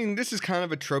 I mean, this is kind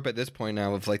of a trope at this point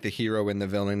now of like the hero and the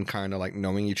villain kind of like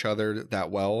knowing each other that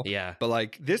well. Yeah. But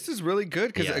like, this is really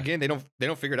good because again, they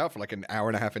don't figure it out for like an hour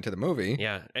and a half into the movie.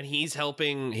 Yeah. And he's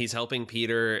helping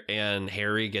Peter and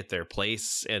Harry get their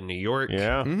place in New York.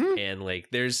 Yeah. Mm-hmm. And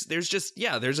like, there's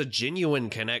a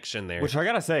genuine connection there. Which I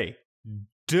gotta say,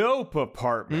 dope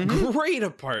apartment. Mm-hmm. Great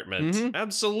apartment. Mm-hmm.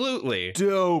 Absolutely.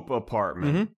 Dope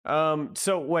apartment. Mm-hmm.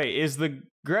 So wait, is the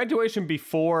graduation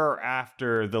before or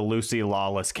after the Lucy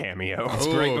Lawless cameo? It's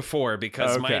right before,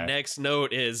 because my next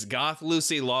note is Goth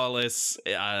Lucy Lawless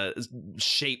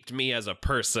shaped me as a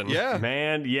person. Yeah.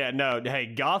 Man, yeah, no. Hey,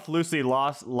 Goth Lucy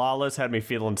Lawless had me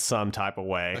feeling some type of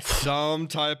way. Some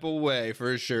type of way,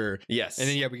 for sure. Yes. And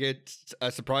then, we get a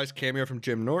surprise cameo from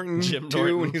Jim Norton.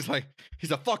 When he's like,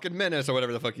 he's a fucking menace or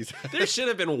whatever the fuck he said. There should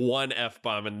have been one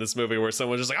F-bomb in this movie where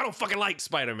someone's just like, I don't fucking like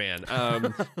Spider-Man.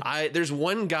 There's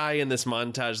one guy in this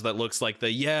montage that looks like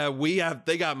they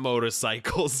got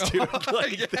motorcycles, dude.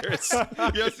 Like,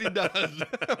 yes, he does.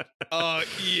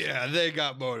 Yeah, they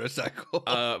got motorcycles.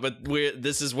 But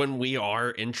this is when we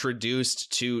are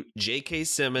introduced to J.K.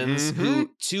 Simmons,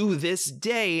 who to this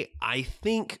day I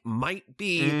think might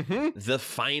be the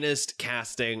finest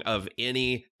casting of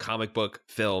any comic book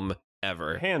film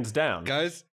ever. Hands down.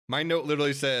 Guys, my note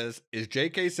literally says, is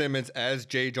J.K. Simmons as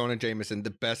J. Jonah Jameson the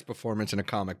best performance in a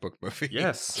comic book movie?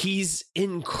 Yes. He's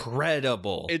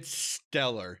incredible. It's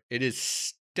stellar. It is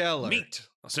stellar. Meat.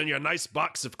 I'll send you a nice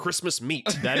box of Christmas meat.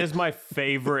 That is my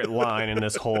favorite line in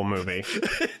this whole movie.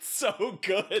 It's so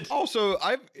good. Also,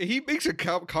 he makes a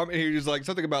comment here. He's like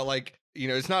something about like,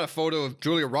 it's not a photo of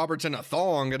Julia Roberts in a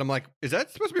thong, and I'm like, is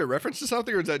that supposed to be a reference to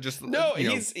something, or is that just no?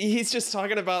 He's just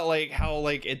talking about like how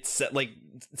like it's like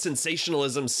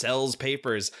sensationalism sells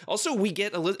papers. Also, we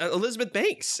get Elizabeth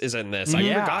Banks is in this. I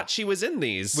forgot she was in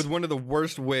these with one of the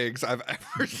worst wigs I've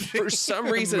ever seen. For some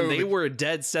reason, they were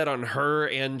dead set on her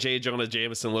and J. Jonah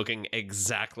Jameson looking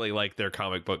exactly like their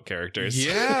comic book characters.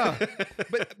 Yeah,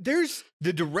 but there's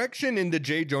the direction in the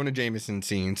J. Jonah Jameson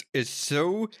scenes is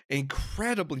so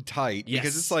incredibly tight. Yes.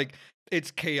 Because it's like, it's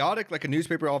chaotic like a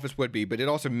newspaper office would be, but it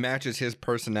also matches his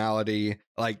personality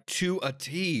like to a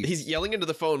T. He's yelling into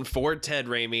the phone for Ted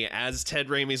Raimi as Ted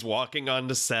Raimi's walking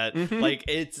onto set. Like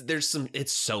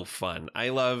it's so fun. I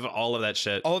love all of that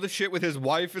shit. All the shit with his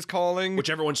wife is calling.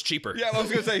 Whichever one's cheaper. Yeah, I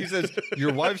was gonna say, he says,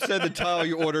 your wife said the tile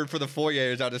you ordered for the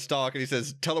foyer is out of stock, and he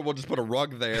says, tell her we'll just put a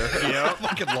rug there. Yeah, I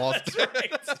fucking lost.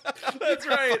 That's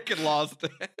right. I fucking lost.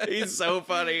 He's so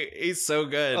funny. He's so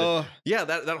good. Yeah,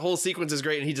 that whole sequence is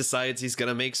great, and he decides he's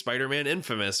gonna make Spider-Man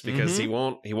infamous because he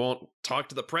won't talk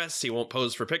to the press. He won't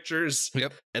pose for pictures.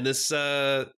 Yep. And this,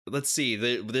 let's see,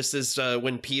 this is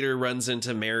when Peter runs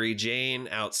into Mary Jane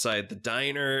outside the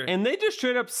diner. And they just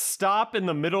straight up stop in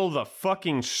the middle of the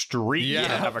fucking street to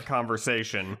have a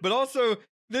conversation. But also,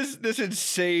 this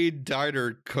insane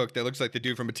diner cook that looks like the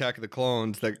dude from Attack of the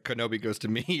Clones that Kenobi goes to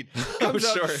meet comes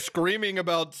out screaming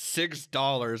about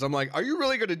 $6. I'm like, are you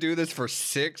really going to do this for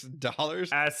 $6?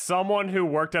 As someone who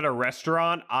worked at a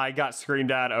restaurant, I got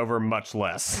screamed at over much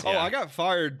less. Oh, I got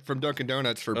fired from Dunkin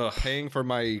Donuts for paying for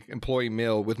my employee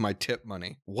meal with my tip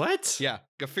money. What? Yeah,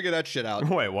 go figure that shit out.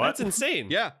 Wait, what? That's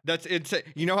insane. Yeah, that's insane.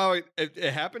 You know how it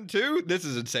happened too? This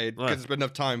is insane because it's been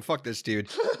enough time. Fuck this dude.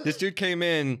 This dude came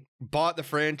in, bought the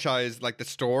franchise, like the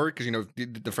store, because you know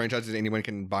the franchises anyone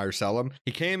can buy or sell them.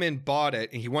 He came in, bought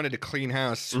it, and he wanted a clean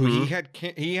house. So he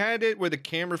had it where the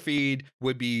camera feed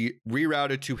would be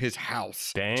rerouted to his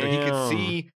house, Damn. so he could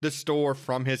see the store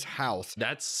from his house.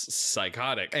 That's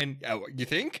psychotic. And you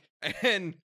think?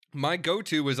 And my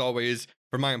go-to was always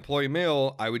for my employee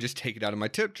meal, I would just take it out of my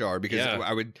tip jar because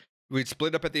we'd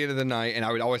split up at the end of the night and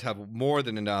I would always have more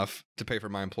than enough to pay for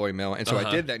my employee meal. And so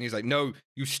I did that. And he's like, no,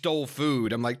 you stole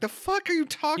food. I'm like, the fuck are you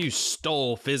talking? You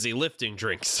stole fizzy lifting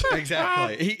drinks.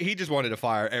 Exactly. He just wanted to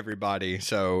fire everybody.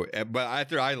 So, but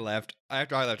after I left,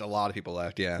 a lot of people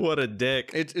left. Yeah. What a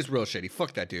dick. It's real shitty.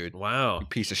 Fuck that dude. Wow. You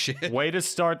piece of shit. Way to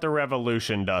start the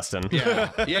revolution, Dustin.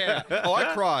 Yeah. Yeah. Oh,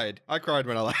 I cried. I cried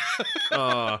when I left.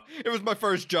 It was my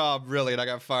first job, really, and I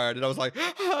got fired. And I was like,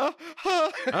 I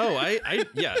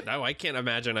can't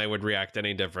imagine I would react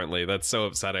any differently. That's so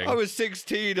upsetting. I was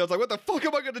 16. I was like, what the fuck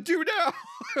am I going to do now?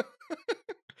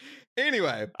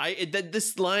 Anyway.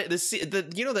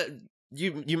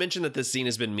 You mentioned that this scene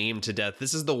has been memed to death.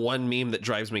 This is the one meme that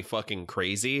drives me fucking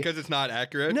crazy. Because it's not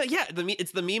accurate? No, yeah.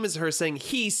 It's the meme is her saying,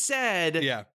 he said,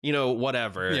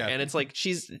 whatever. Yeah. And it's like,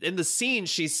 she's in the scene,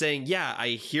 she's saying, yeah,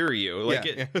 I hear you.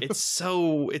 Like, it's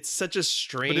such a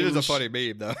strange. But it is a funny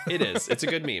meme, though. It is. It's a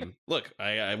good meme. Look,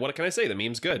 what can I say? The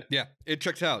meme's good. Yeah, it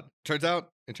checks out. Turns out,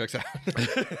 it checks out.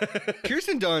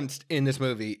 Kirsten Dunst in this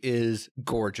movie is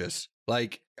gorgeous.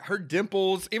 Like, her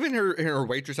dimples, even her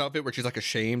waitress outfit where she's like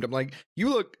ashamed. I'm like, you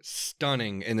look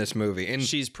stunning in this movie. And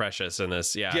she's precious in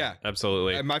this. Yeah,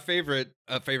 absolutely. And my favorite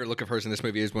look of hers in this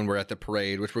movie is when we're at the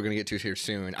parade, which we're going to get to here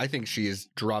soon. I think she is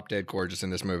drop dead gorgeous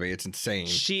in this movie. It's insane.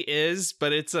 She is,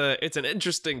 but it's an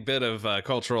interesting bit of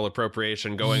cultural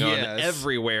appropriation going on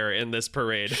everywhere in this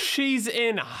parade. She's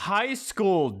in high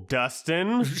school,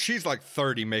 Dustin. She's like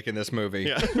 30 making this movie.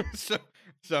 Yeah.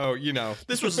 So, you know.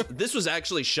 This was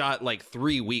actually shot like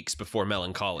 3 weeks before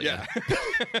Melancholia.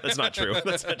 Yeah. That's not true.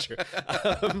 That's not true.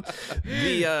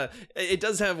 It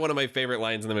does have one of my favorite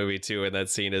lines in the movie, too, in that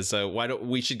scene is, why don't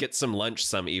we should get some lunch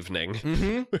some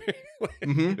evening.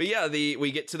 But yeah,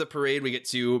 we get to the parade, we get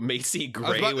to Macy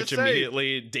Gray, which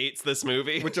immediately dates this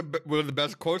movie. Which one of the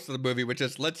best quotes of the movie, which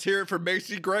is, let's hear it for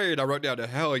Macy Gray. And I wrote down to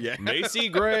hell yeah. Macy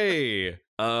Gray.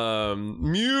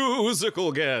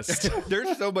 Musical guest.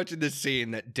 There's so much in this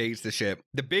scene that dates the shit.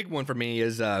 The big one for me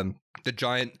is the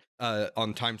giant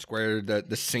on Times Square,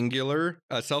 the Singular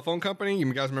cell phone company.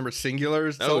 You guys remember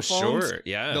Singular's cell phones? Sure,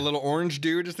 yeah. The little orange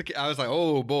dude. I was like,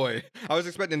 oh boy. I was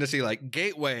expecting to see like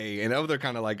Gateway and other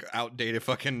kind of like outdated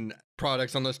fucking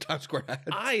products on those Times Square ads.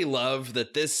 I love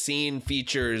that this scene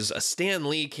features a Stan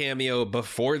Lee cameo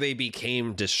before they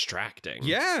became distracting.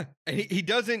 Yeah, and he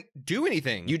doesn't do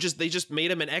anything. They just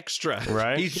made him an extra.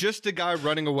 Right? He's just a guy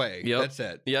running away. Yep. That's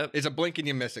it. Yep. It's a blink and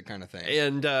you miss it kind of thing.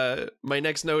 And my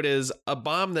next note is a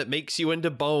bomb that makes you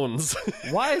into bones.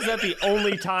 Why is that the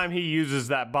only time he uses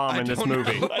that bomb in this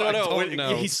movie? I don't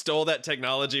know. He stole that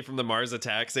technology from the Mars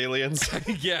Attacks aliens.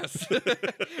 Yes.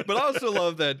 But I also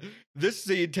love that this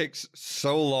scene takes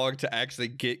so long to actually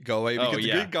get going because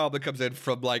the Green Goblin comes in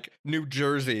from like New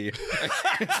Jersey and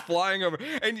it's flying over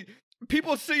and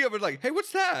people see him and like, hey,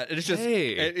 what's that? And it's just,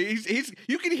 and he's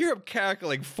you can hear him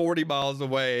cackling 40 miles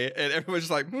away and everyone's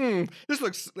just like, this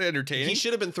looks entertaining. He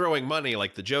should have been throwing money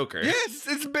like the Joker. Yes,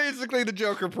 it's basically the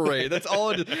Joker parade. That's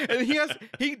all it is. And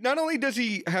he not only does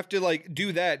he have to like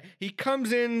do that, he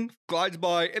comes in, glides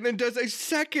by, and then does a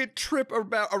second trip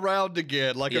around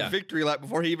again, like a victory lap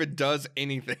before he even does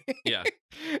anything. Yeah.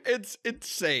 It's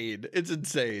insane. It's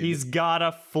insane. He's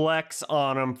gotta flex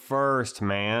on him first,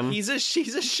 man. He's a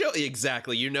show.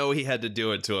 Exactly. You know he had to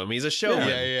do it to him. He's a showman.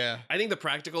 Yeah. I think the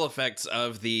practical effects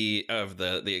of the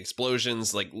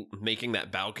explosions, like making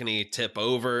that balcony tip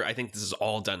over, I think this is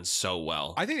all done so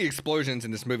well. I think the explosions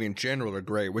in this movie in general are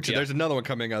great, which there's another one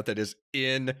coming out that is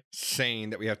insane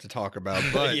that we have to talk about.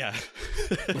 But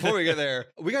before we get there,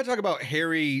 we gotta talk about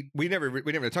Harry. We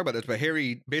never talk about this, but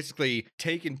Harry basically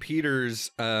taking Peter's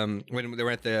when they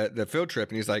were at the field trip,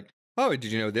 and he's like, oh, did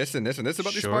you know this and this and this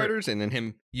about these spiders? And then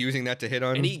him using that to hit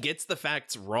on. And he gets the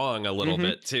facts wrong a little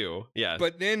bit too. Yeah.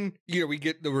 But then, we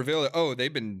get the reveal that, oh,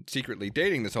 they've been secretly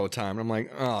dating this whole time. And I'm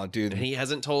like, oh, dude. And he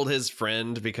hasn't told his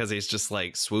friend because he's just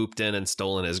like swooped in and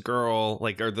stolen his girl.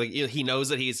 He knows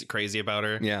that he's crazy about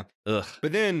her. Yeah. Ugh.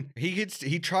 But then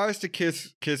he tries to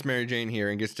kiss Mary Jane here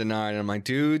and gets denied. And I'm like,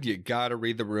 dude, you gotta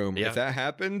read the room. Yeah. If that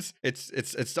happens,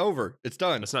 it's over. It's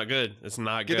done. It's not good. It's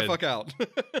not good. Get the fuck out.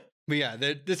 But yeah,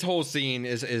 this whole scene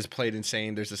is played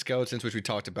insane. There's the skeletons, which we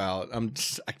talked about.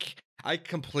 I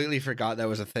completely forgot that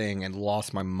was a thing and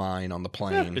lost my mind on the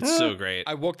plane. It's so great.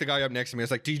 I woke the guy up next to me. I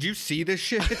was like, did you see this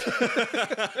shit?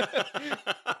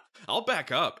 I'll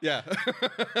back up. Yeah.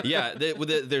 Yeah.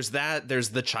 There's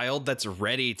the child that's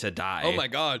ready to die. Oh my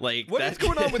God. Like, what is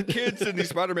going on with kids in these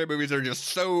Spider-Man movies that are just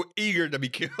so eager to be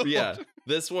killed? Yeah.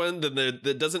 This one,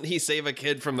 doesn't he save a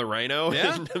kid from the rhino?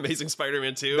 Yeah. In Amazing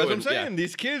Spider-Man 2? That's what I'm saying. Yeah.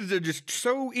 These kids are just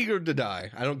so eager to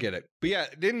die. I don't get it. But yeah,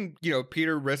 then,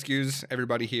 Peter rescues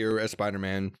everybody here as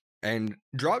Spider-Man and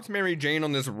drops Mary Jane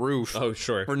on this roof. Oh,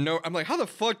 sure. I'm like, how the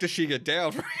fuck does she get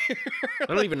down from here?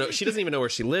 I don't even know. She doesn't even know where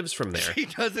she lives from there. She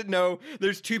doesn't know.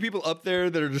 There's two people up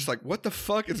there that are just like, what the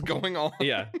fuck is going on?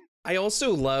 Yeah. I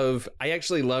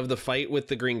actually love the fight with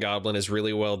the Green Goblin is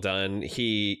really well done.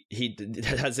 He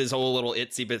has his whole little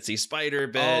itsy bitsy spider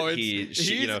bit. Oh, he's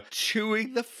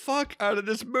chewing the fuck out of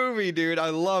this movie, dude.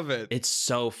 I love it. It's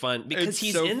so fun because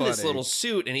he's in this little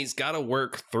suit and he's got to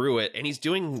work through it, and he's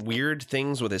doing weird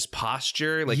things with his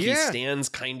posture. Like he stands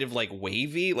kind of like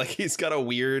wavy, like he's got a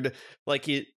weird,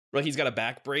 he's got a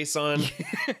back brace on.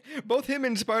 Both him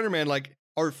and Spider-Man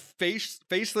are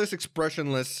faceless,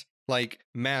 expressionless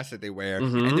masks that they wear,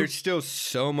 and there's still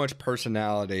so much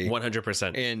personality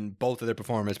 100% in both of their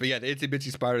performance. But yeah, the itsy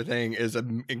bitsy spider thing is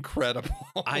incredible.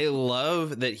 I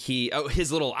love that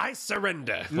his little I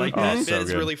surrender that bit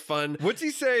is really fun. What's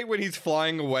he say when he's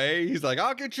flying away? He's like,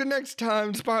 I'll get you next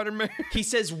time, Spider-Man. He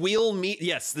says, we'll meet.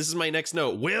 Yes, this is my next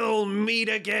note. We'll meet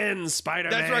again,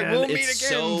 Spider-Man. That's right, we'll meet again.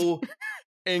 So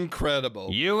incredible.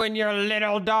 You and your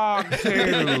little dog too.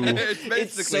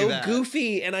 It's so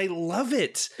goofy and I love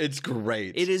it. It's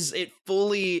great. It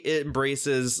fully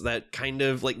embraces that kind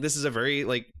of this is a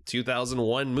very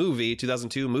 2001 movie,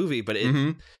 2002 movie, but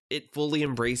it fully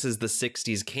embraces the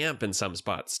 60s camp in some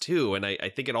spots too, and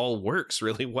I think it all works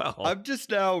really well. I'm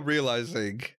just now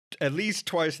realizing at least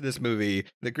twice in this movie,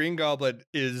 the Green Goblin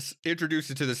is introduced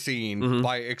into the scene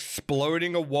by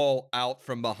exploding a wall out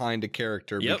from behind a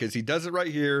character, because he does it right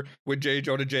here with J.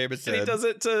 Jonah Jameson. And he does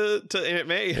it to Aunt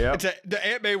May. Yep. The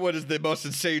Aunt May one is the most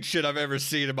insane shit I've ever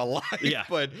seen in my life. Yeah.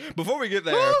 But before we get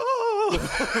there,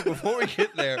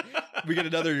 we get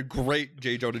another great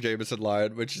J. Jonah Jameson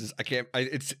line, which is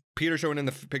it's Peter showing in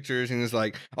the pictures, and he's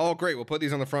like, "Oh, great, we'll put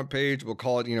these on the front page. We'll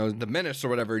call it, the Menace or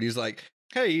whatever." And he's like,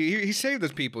 "Hey, he saved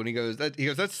those people," and he goes,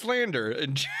 "That's slander."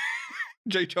 And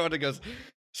J. Jonah goes,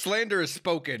 "Slander is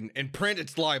spoken. In print,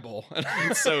 it's libel."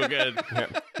 It's so good. Yeah,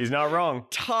 he's not wrong.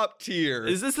 Top tier.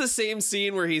 Is this the same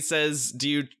scene where he says,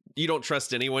 you don't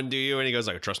trust anyone, do you? And he goes,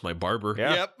 I trust my barber.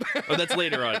 Yeah. Yep. Oh, that's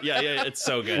later on. Yeah, it's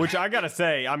so good. Which I gotta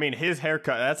say, his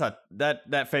haircut,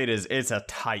 that fade it's a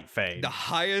tight fade. The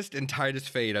highest and tightest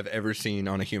fade I've ever seen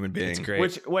on a human being. It's great.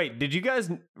 Which, wait, did you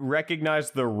guys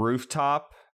recognize the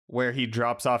rooftop where he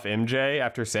drops off MJ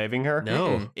after saving her?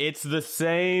 No. It's the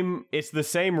same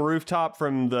rooftop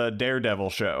from the Daredevil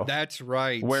show. That's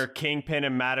right. Where Kingpin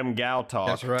and Madame Gal talk.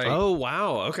 That's right. Oh,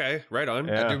 wow. Okay. Right on.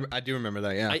 Yeah. I do remember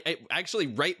that, yeah. I actually,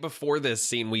 right before this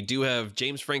scene, we do have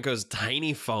James Franco's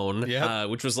tiny phone,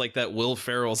 which was like that Will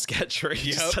Ferrell sketch where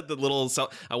he just had the little,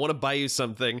 I want to buy you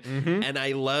something. And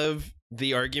I love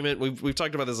the argument, we've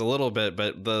talked about this a little bit,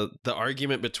 but the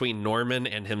argument between Norman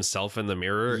and himself in the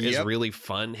mirror is really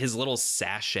fun. His little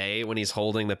sachet when he's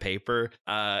holding the paper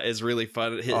is really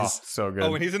fun. So good.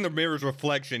 Oh, when he's in the mirror's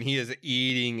reflection, he is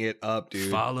eating it up, dude.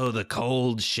 Follow the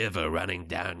cold shiver running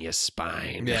down your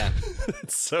spine. Yeah.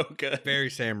 It's so good. Very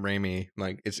Sam Raimi.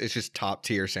 It's just top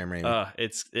tier Sam Raimi.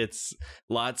 It's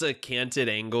lots of canted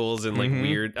angles and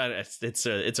weird. It's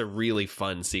a really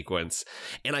fun sequence.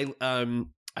 And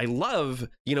I love,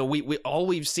 we all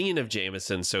we've seen of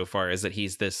Jameson so far is that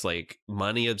he's this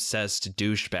money obsessed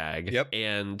douchebag. Yep.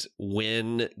 And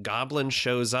when Goblin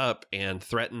shows up and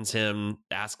threatens him,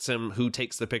 asks him who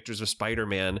takes the pictures of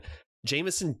Spider-Man,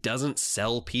 Jameson doesn't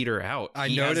sell Peter out. I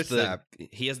noticed that.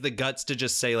 He has the guts to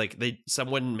just say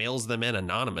someone mails them in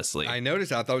anonymously. I noticed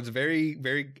that. I thought it was very,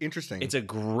 very interesting. It's a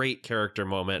great character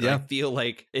moment. Yeah. I feel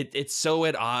like it's so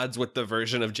at odds with the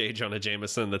version of J. Jonah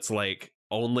Jameson that's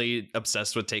only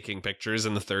obsessed with taking pictures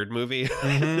in the third movie.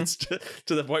 It's to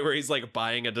the point where he's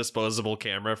buying a disposable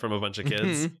camera from a bunch of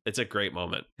kids. It's a great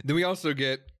moment. Then we also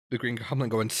get the Green Goblin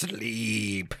going,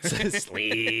 sleep.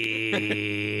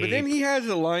 Sleep. But then he has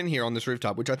a line here on this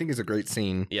rooftop, which I think is a great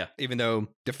scene. Yeah. Even though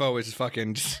Defoe is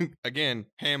fucking, again,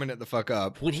 hamming it the fuck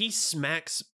up. When he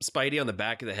smacks Spidey on the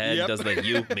back of the head, Yep. does the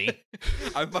you, me?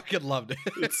 I fucking loved it.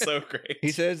 It's so great.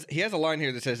 He says, he has a line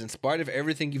here that says, in spite of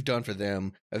everything you've done for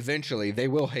them, eventually they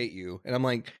will hate you. And I'm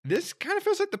like, this kind of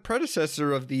feels like the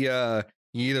predecessor of the,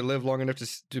 you either live long enough to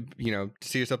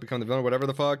see yourself become the villain, whatever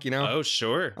the fuck, you know? Oh,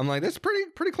 sure. I'm like, that's pretty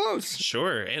close.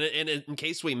 Sure. And in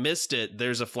case we missed it,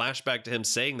 there's a flashback to him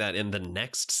saying that in the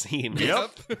next scene.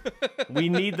 Yep. We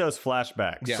need those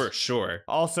flashbacks. Yeah. For sure.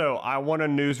 Also, I want a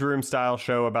newsroom style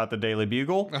show about the Daily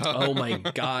Bugle. Oh my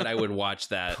God, I would watch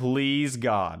that. Please,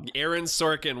 God. Aaron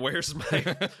Sorkin,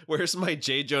 where's my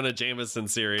J. Jonah Jameson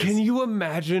series? Can you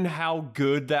imagine how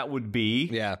good that would be?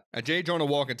 Yeah. A J. Jonah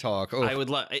walk and talk. Oh. I would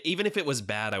love, even if it was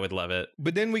bad, I would love it.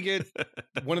 But then we get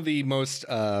one of the most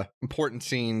important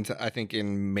scenes, I think,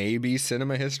 in maybe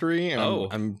cinema history. And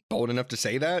I'm bold enough to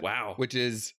say that. Wow. Which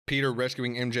is Peter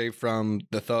rescuing MJ from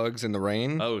the thugs in the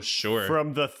rain. Oh, sure.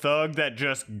 From the thug that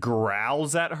just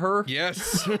growls at her?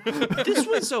 Yes. This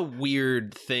was a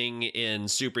weird thing in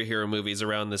superhero movies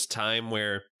around this time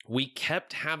where we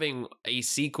kept having a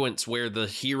sequence where the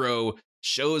hero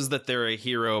shows that they're a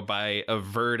hero by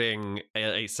averting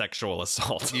a sexual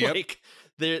assault. Yep. Like,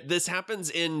 this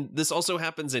also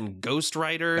happens in Ghost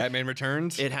Rider. Batman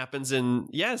Returns. It happens in,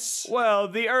 yes. Well,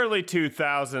 the early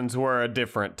 2000s were a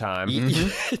different time.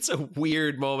 It's a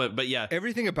weird moment, but yeah.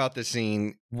 Everything about this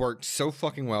scene worked so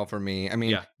fucking well for me. I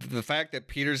mean, the fact that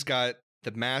Peter's got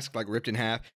the mask like ripped in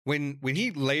half. When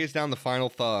he lays down the final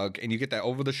thug and you get that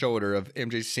over the shoulder of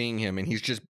MJ seeing him and he's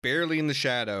just barely in the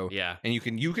shadow. Yeah. And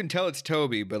you can tell it's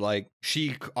Toby, but like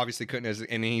she obviously couldn't,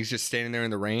 and he's just standing there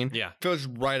in the rain. Yeah. Feels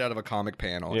right out of a comic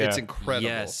panel. Yeah. It's incredible.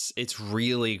 Yes, it's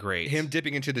really great. Him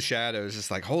dipping into the shadows,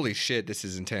 just like, holy shit, this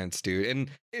is intense, dude.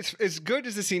 And it's as good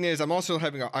as the scene is, I'm also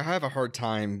I have a hard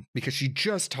time because she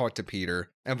just talked to Peter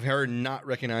of her not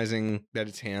recognizing that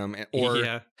it's him.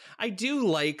 Yeah. I do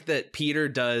like that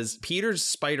Peter's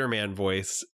Spider-Man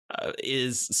voice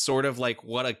is sort of like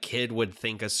what a kid would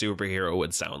think a superhero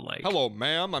would sound like. Hello,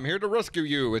 ma'am. I'm here to rescue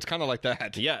you. It's kind of like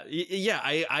that. Yeah.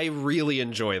 I really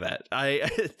enjoy that.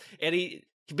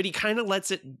 But he kind of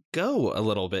lets it go a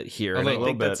little bit here. And I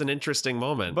think that's an interesting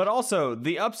moment. But also,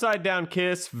 the upside down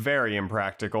kiss, very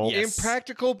impractical. Yes.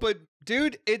 Impractical, but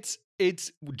dude, it's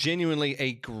genuinely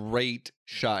a great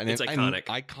shot. And it's iconic.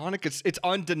 Iconic. It's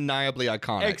undeniably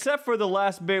iconic. Except for the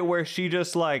last bit where she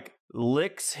just like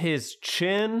licks his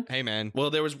chin. Hey, man. Well,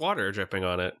 there was water dripping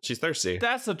on it. She's thirsty.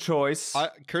 That's a choice.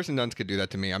 Kirsten Dunst could do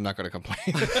that to me. I'm not going to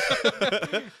complain.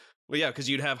 Well, yeah, because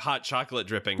you'd have hot chocolate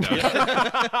dripping down.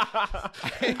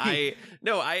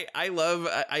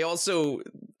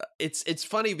 It's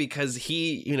funny because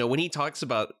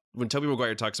when Tobey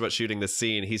Maguire talks about shooting this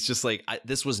scene, he's just like,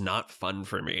 this was not fun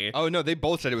for me. Oh, no, they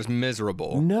both said it was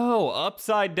miserable. No,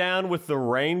 upside down with the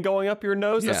rain going up your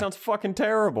nose? Yeah. That sounds fucking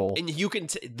terrible. And you can,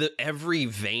 every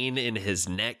vein in his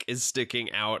neck is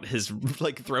sticking out. His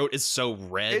throat is so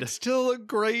red. It's still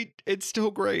great. It's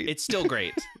still great.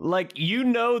 Like,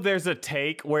 there's a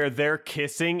take where they're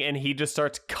kissing and he just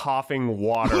starts coughing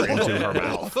water into her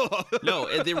mouth.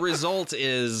 No, the result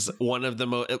is one of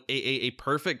the a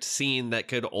perfect scene that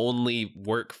could only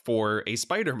work for a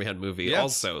Spider-Man movie. Yes.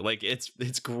 Also, like it's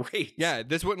great. Yeah,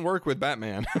 this wouldn't work with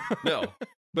Batman. No.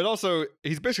 But also,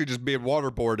 he's basically just being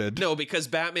waterboarded. No, because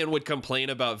Batman would complain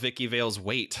about Vicky Vale's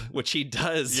weight, which he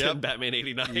does in Batman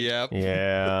 89. Yep.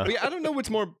 Yeah. I don't know what's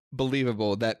more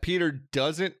believable, that Peter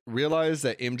doesn't realize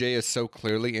that MJ is so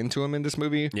clearly into him in this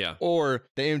movie, or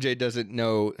that MJ doesn't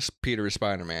know Peter is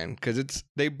Spider-Man, because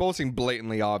they both seem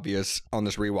blatantly obvious on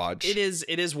this rewatch. It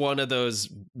is one of those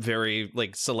very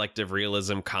selective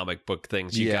realism comic book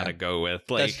things you gotta go with.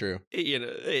 Like, that's true.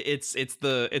 It's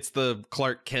the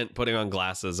Clark Kent putting on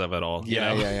glasses of it all.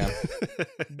 Yeah.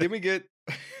 Then we get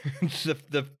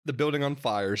the building on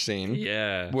fire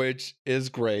scene, which is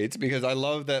great because I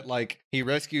love that he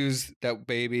rescues that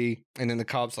baby and then the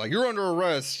cops like, you're under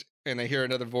arrest, and they hear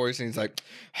another voice and he's like,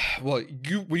 well,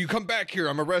 will you come back here,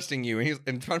 I'm arresting you,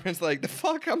 and Spider-Man's like, the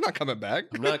fuck, I'm not coming back.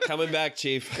 I'm not coming back,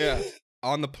 Chief. Yeah.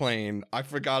 On the plane, I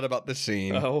forgot about the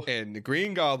scene. Oh. And the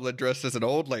Green Goblin dressed as an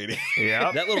old lady.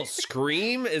 Yeah. That little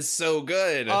scream is so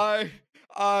good. Oh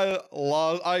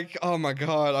my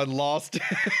god, I lost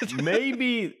it.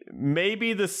 Maybe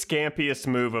maybe the scampiest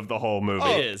move of the whole movie.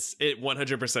 It is. It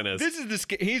 100% is. This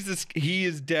is he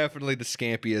is definitely the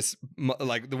scampiest,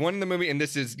 like the one in the movie, and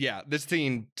this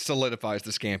scene solidifies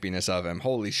the scampiness of him.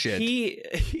 Holy shit.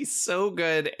 He's so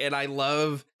good, and I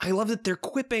love that they're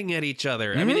quipping at each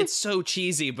other. I mean, it's so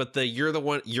cheesy, but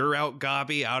you're out,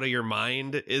 Gobby, out of your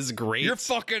mind is great. You're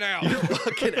fucking out. You're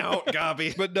fucking out,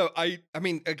 Gobby. But no, I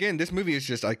mean, again, this movie is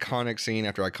just iconic scene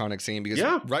after iconic scene, because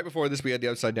right before this we had the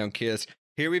upside down kiss.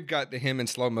 Here we've got him in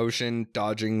slow motion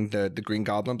dodging the Green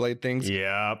Goblin blade things.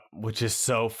 Yeah, which is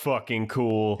so fucking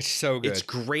cool. It's so good. It's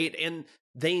great, and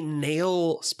they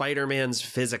nail Spider-Man's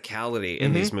physicality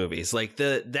in these movies. Like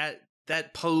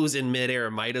that pose in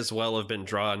midair might as well have been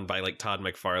drawn by like Todd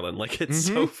McFarlane. Like it's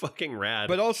so fucking rad.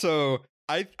 But also,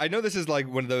 I know this is like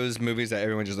one of those movies that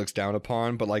everyone just looks down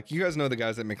upon, but like you guys know the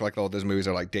guys that make like all those movies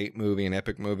are like Date Movie and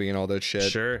Epic Movie and all that shit.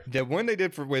 Sure. The one they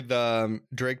did with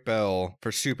Drake Bell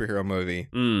for Superhero Movie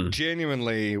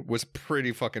genuinely was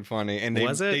pretty fucking funny. And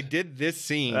they did this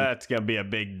scene. That's gonna be a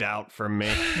big doubt from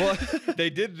me. Well, they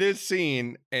did this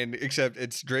scene, and except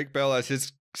it's Drake Bell as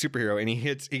his superhero, and he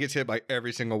gets hit by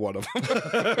every single one of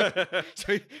them.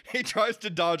 So he tries to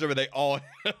dodge them, and they all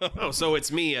oh, so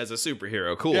it's me as a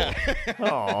superhero. Cool. Yeah.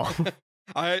 Oh.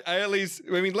 I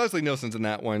mean Leslie Nielsen's in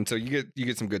that one, so you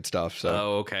get some good stuff.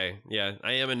 So okay, yeah,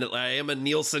 I am a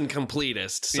Nielsen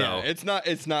completist. So yeah,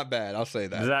 it's not bad. I'll say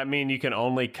that. Does that mean you can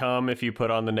only come if you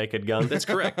put on the Naked Gun? That's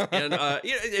correct. And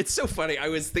it's so funny. I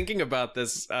was thinking about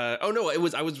this.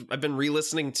 I've been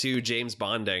re-listening to James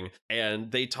Bonding,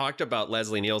 and they talked about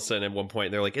Leslie Nielsen at one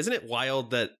point. They're like, isn't it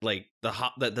wild that like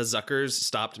that the Zuckers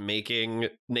stopped making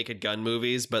Naked Gun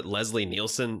movies, but Leslie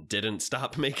Nielsen didn't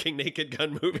stop making Naked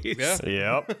Gun movies? Yeah.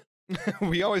 Yep.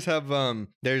 We always have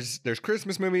there's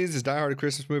Christmas movies, there's Die Hard a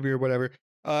Christmas movie or whatever.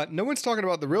 No one's talking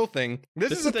about the real thing.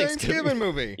 This is a Thanksgiving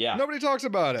movie. Yeah. Nobody talks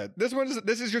about it. This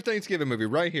is your Thanksgiving movie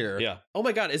right here. Yeah. Oh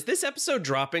my God. Is this episode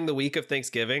dropping the week of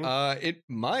Thanksgiving? It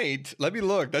might. Let me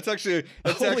look. That's actually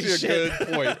a shit. good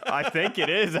point. I think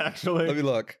it is actually. Let me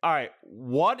look. All right.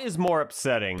 What is more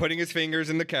upsetting? Putting his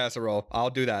fingers in the casserole. I'll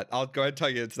do that. I'll go ahead and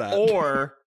tell you it's that.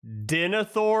 Or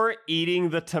Denethor eating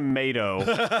the tomato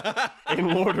in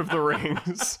Lord of the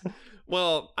Rings.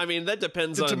 Well, I mean, that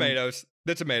depends on tomatoes.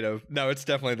 The tomato. No, it's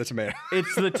definitely the tomato.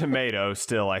 It's the tomato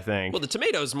still, I think. Well, the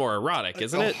tomato's more erotic,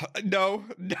 isn't it? No,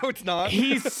 it's not.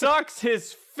 He sucks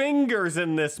his fingers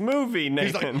in this movie,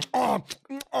 Nathan. He's like,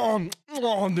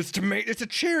 this tomato. It's a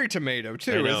cherry tomato,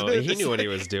 too, isn't it? He knew what he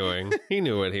was doing. He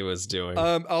knew what he was doing.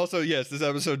 Also, yes, this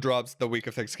episode drops the week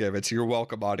of Thanksgiving, so you're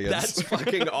welcome, audience. That's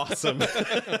fucking awesome.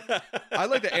 I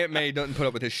like that Aunt May doesn't put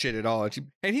up with his shit at all.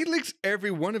 And he licks every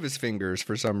one of his fingers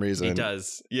for some reason. He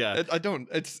does, yeah. I don't,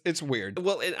 it's weird.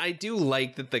 Well, and I do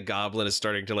like that the goblin is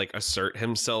starting to like assert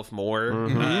himself more.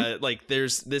 Like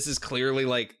this is clearly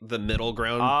like the middle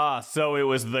ground. So it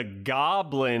was the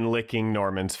goblin licking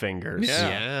Norman's fingers.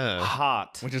 Yeah.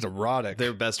 Hot. Which is erotic.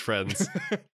 They're best friends.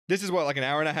 This is what, like an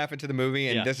hour and a half into the movie,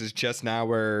 and this is just now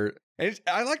where...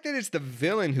 I like that it's the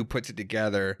villain who puts it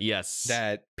together. Yes.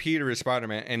 That Peter is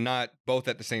Spider-Man and not both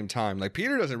at the same time. Like,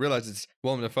 Peter doesn't realize it's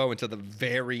Willem Dafoe until the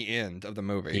very end of the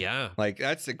movie. Yeah. Like,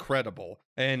 that's incredible.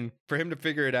 And for him to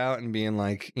figure it out and being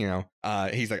like, you know,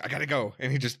 he's like, I gotta go.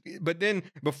 And but then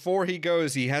before he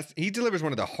goes, he delivers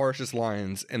one of the harshest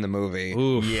lines in the movie.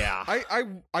 Oof. Yeah.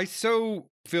 I so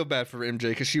feel bad for MJ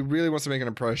because she really wants to make an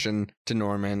impression to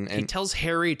Norman. And he tells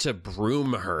Harry to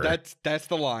broom her. That's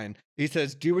the line. He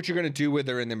says, do what you're going to do with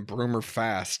her and then broom her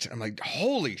fast. I'm like,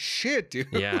 holy shit, dude.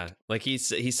 Yeah. Like he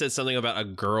says something about a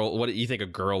girl. What do you think a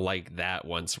girl like that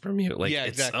wants from you? Like, yeah,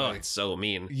 exactly. It's so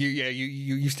mean.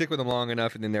 You stick with them long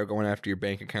enough and then they're going after your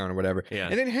bank account or whatever. Yeah.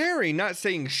 And then Harry not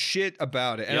saying shit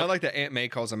about it. And I like that Aunt May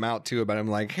calls him out too, but I'm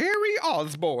like, Harry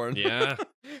Osborn. Yeah.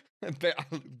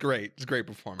 Great. It's a great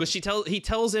performance. Because he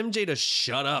tells MJ to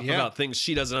shut up about things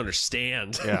she doesn't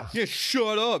understand. Yeah. Yeah,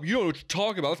 shut up. You don't know what you're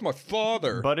talking about. That's my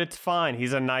father. But it's fine.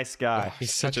 He's a nice guy. Oh,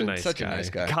 he's such a nice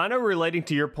guy. Kind of relating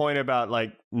to your point about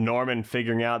like Norman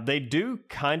figuring out, they do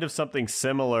kind of something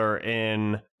similar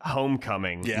in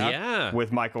Homecoming. Yeah.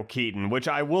 With Michael Keaton, which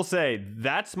I will say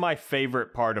that's my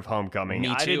favorite part of Homecoming. Me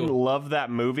too. I didn't love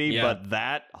that movie, but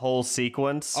that whole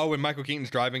sequence. Oh, when Michael Keaton's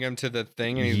driving him to the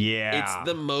thing. And it's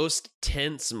the most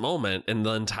tense moment in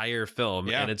the entire film.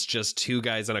 Yeah. And it's just two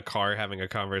guys in a car having a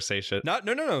conversation.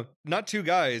 No. Not two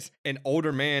guys, an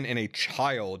older man and a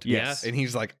child. Yes. And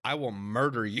he's like, I will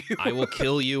murder you. I will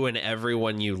kill you and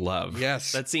everyone you love.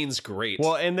 Yes. That scene's great.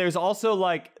 Well, and there's also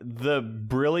like the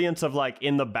brilliance of like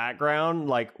in the background,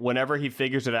 like whenever he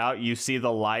figures it out, you see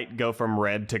the light go from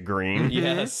red to green.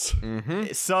 Yes.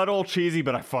 Subtle, cheesy,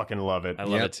 but I fucking love it. I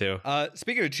love it too.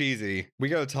 Speaking of cheesy, we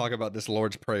got to talk about this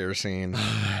Lord's Prayer scene.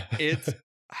 It's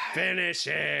finish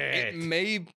it. It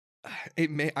may.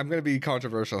 I'm going to be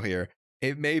controversial here.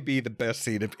 It may be the best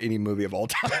scene of any movie of all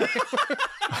time.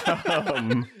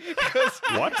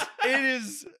 What? It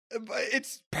is.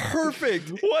 It's perfect.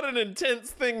 What an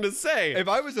intense thing to say. If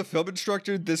I was a film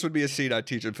instructor, this would be a scene I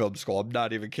teach in film school. I'm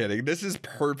not even kidding. This is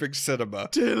perfect cinema.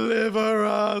 Deliver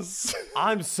us.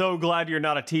 I'm so glad you're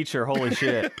not a teacher. Holy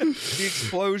shit. The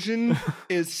explosion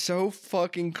is so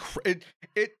fucking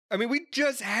I mean, we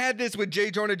just had this with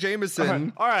J. Jonah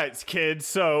Jameson. All right, kids.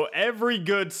 So every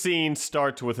good scene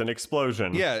starts with an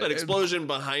explosion. Yeah. An explosion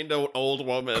behind an old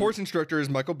woman. Course instructor is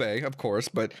Michael Bay, of course.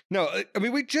 But no, I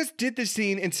mean, we just did this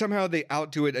scene and somehow they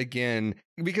outdo it again.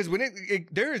 Because when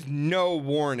there is no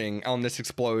warning on this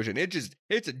explosion.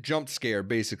 It's a jump scare,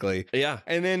 basically. Yeah.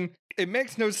 And then it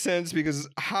makes no sense because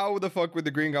how the fuck would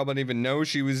the Green Goblin even know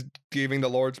she was giving the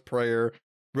Lord's Prayer?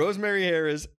 Rosemary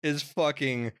Harris is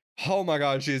fucking... Oh my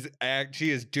God, she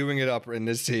is doing it up in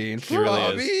this scene.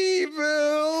 From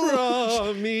evil.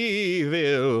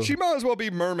 She might as well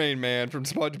be Mermaid Man from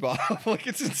SpongeBob. Like,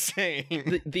 it's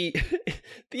insane. The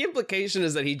implication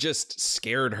is that he just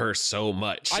scared her so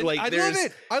much. I love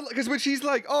it. Because when she's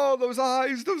like, oh, those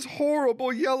eyes, those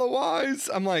horrible yellow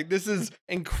eyes. I'm like, this is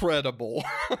incredible.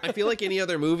 I feel like any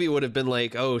other movie would have been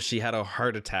like, oh, she had a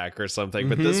heart attack or something.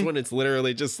 But this one, it's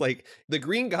literally just like, the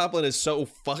Green Goblin is so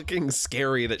fucking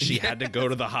scary that she had to go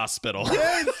to the hospital.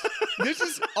 Yes. This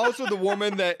is also the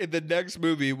woman that in the next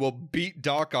movie will beat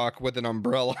Doc Ock with an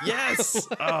umbrella. Yes.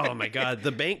 Oh my God.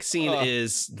 The bank scene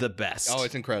is the best. Oh,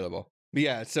 it's incredible. But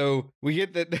yeah, so we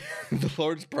get the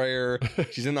Lord's Prayer.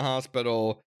 She's in the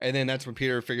hospital. And then that's when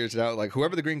Peter figures it out. Like,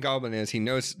 whoever the Green Goblin is, he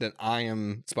knows that I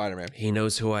am Spider-Man. He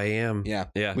knows who I am. Yeah.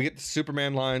 Yeah. We get the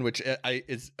Superman line, which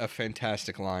is a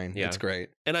fantastic line. Yeah. It's great.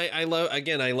 And I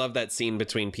love that scene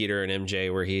between Peter and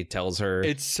MJ where he tells her.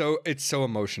 It's so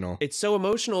emotional. It's so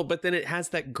emotional, but then it has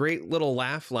that great little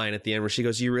laugh line at the end where she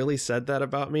goes, "You really said that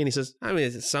about me?" And he says, "I mean,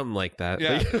 it's something like that."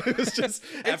 Yeah. Like, it was just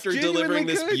after delivering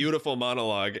this beautiful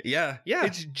monologue. Yeah. Yeah.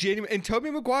 It's genuine. And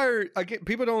Tobey Maguire,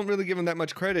 people don't really give him that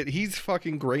much credit. He's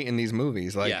fucking great in these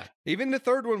movies. Like, even the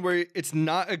third one where it's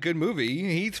not a good movie,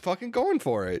 he's fucking going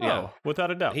for it. Yeah, without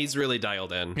a doubt. He's really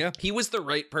dialed in. Yeah. He was the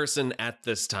right person at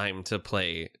this time to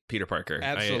play Peter Parker.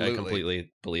 Absolutely. I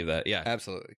completely believe that. Yeah.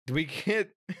 Absolutely. We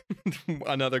get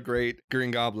another great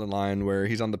Green Goblin line where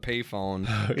he's on the payphone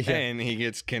and he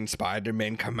gets, "Can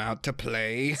Spider-Man come out to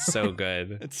play?" So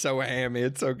good. It's so hammy.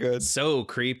 It's so good. So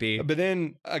creepy. But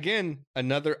then again,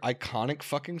 another iconic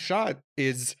fucking shot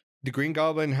is the Green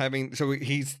Goblin so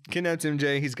he's kidnapped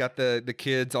MJ. He's got the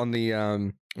kids on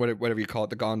the whatever you call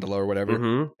it, the gondola or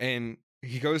whatever, and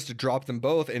he goes to drop them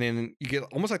both, and then you get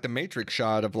almost like the Matrix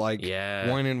shot of like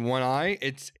one in one eye.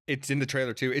 It's in the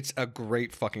trailer too. It's a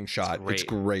great fucking shot. It's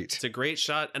great. It's a great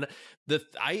shot, and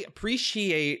I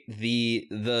appreciate the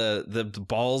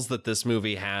balls that this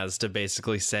movie has to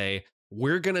basically say,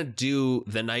 we're gonna do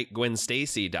the night Gwen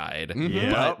Stacy died,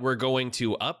 but we're going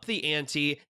to up the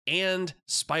ante. And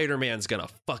Spider-Man's gonna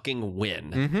fucking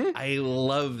win. I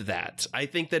love that. I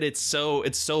think that it's so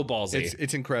ballsy.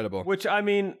 It's incredible. Which, I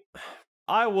mean,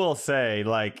 I will say,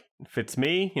 like, if it's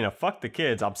me, fuck the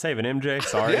kids. I'm saving MJ.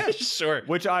 Sorry. Yeah, sure.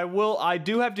 Which I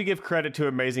do have to give credit to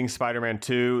Amazing Spider-Man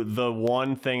 2. The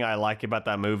one thing I like about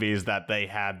that movie is that they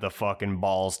had the fucking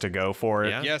balls to go for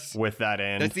it. Yes. With that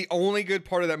end. That's the only good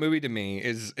part of that movie to me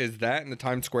is that, and the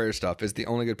Times Square stuff is the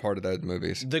only good part of those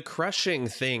movies. The crushing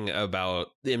thing about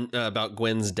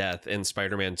Gwen's death in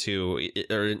Spider-Man 2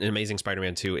 or in Amazing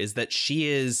Spider-Man 2 is that she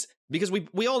is, because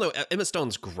we all know Emma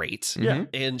Stone's great. Yeah.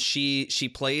 And she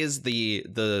plays the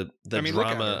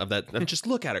drama of that. Just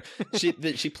look at her.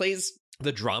 She plays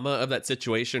the drama of that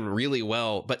situation really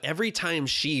well, but every time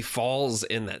she falls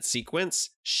in that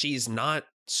sequence, she's not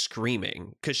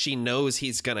screaming because she knows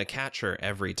he's gonna catch her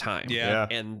every time. Yeah.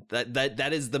 And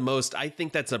that is the most, I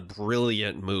think that's a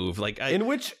brilliant move. Like in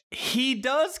which he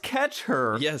does catch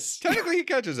her. Yes. Technically he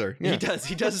catches her. Yeah.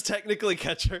 He does technically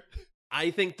catch her. I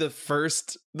think the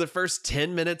first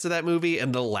 10 minutes of that movie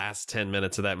and the last 10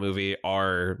 minutes of that movie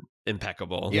are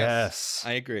impeccable. Yes,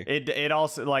 I agree. It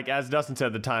also, like, as Dustin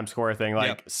said, the Times Square thing,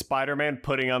 like Spider-Man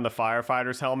putting on the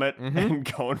firefighter's helmet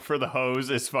and going for the hose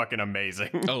is fucking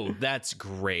amazing. Oh, that's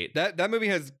great. That movie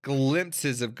has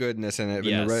glimpses of goodness in it,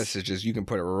 and the rest is just, you can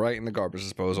put it right in the garbage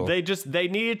disposal. They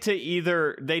needed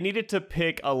to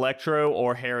pick Electro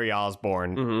or Harry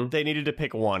Osborn. They needed to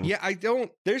pick one. Yeah,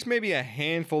 there's maybe a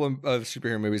handful of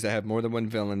superhero movies that have more than one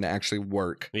villain that actually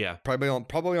work. Yeah. Probably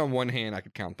on one hand I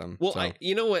could count them. Well,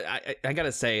 you know what I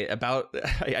gotta say about,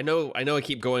 I know I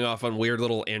keep going off on weird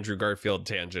little Andrew Garfield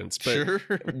tangents, but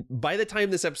by the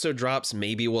time this episode drops,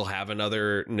 maybe we'll have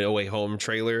another No Way Home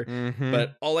trailer.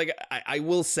 But I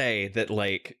will say that,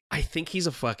 like, I think he's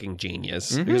a fucking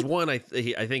genius. Because one, I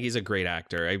think he's a great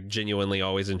actor. I genuinely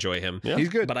always enjoy him. Yeah. He's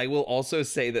good. But I will also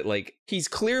say that, like, he's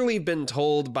clearly been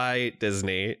told by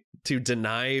Disney to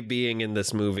deny being in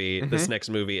this movie, this next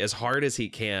movie, as hard as he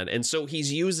can. And so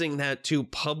he's using that to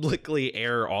publicly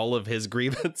air all of his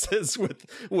grievances with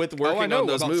working on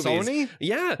those movies. Sony?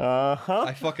 Yeah.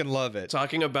 I fucking love it.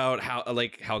 Talking about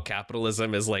how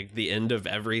capitalism is like the end of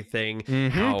everything,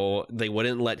 how they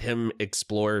wouldn't let him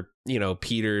explore, you know,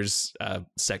 Peter's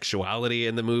sexuality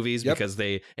in the movies because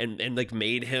they and like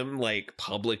made him like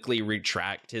publicly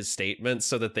retract his statements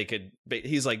so that they could,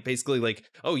 he's like basically like,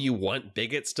 oh, you want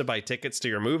bigots to buy tickets to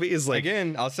your movies? Like,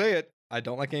 again, I'll say it, I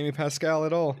don't like Amy Pascal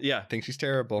at all. Yeah, I think she's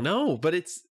terrible. No, but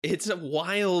it's a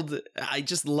wild, I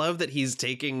just love that he's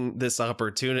taking this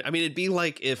opportunity. I mean, it'd be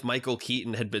like if Michael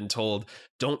Keaton had been told,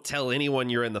 don't tell anyone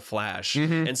you're in the Flash.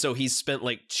 And so he's spent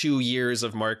like 2 years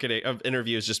of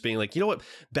interviews just being like, you know what?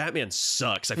 Batman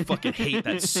sucks. I fucking hate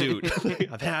that suit.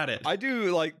 I've had it. I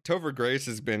do like Topher Grace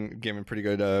has been giving pretty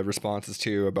good responses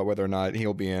too about whether or not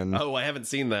he'll be in. Oh, I haven't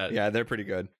seen that. Yeah, they're pretty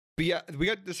good. But yeah, we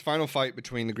got this final fight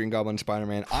between the Green Goblin and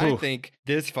Spider-Man. I think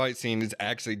this fight scene is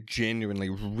actually genuinely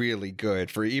really good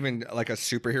for even like a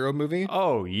superhero movie.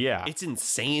 Oh, yeah. It's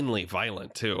insanely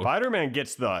violent, too. Spider-Man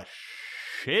gets the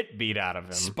shit beat out of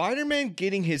him. Spider-Man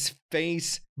getting his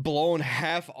face blown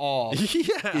half off.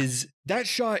 That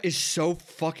shot is so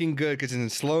fucking good because in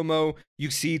slow-mo, you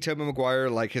see Tobey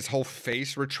Maguire, like his whole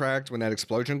face retract when that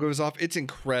explosion goes off. It's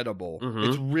incredible.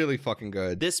 It's really fucking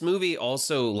good. This movie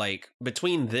also, like,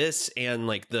 between this and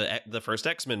like the first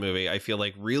X-Men movie, I feel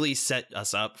like really set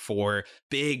us up for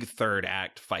big third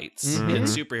act fights in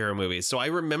superhero movies. So I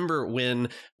remember when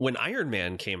Iron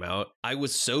Man came out, I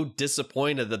was so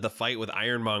disappointed that the fight with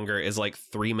Ironmonger is like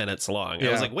 3 minutes long.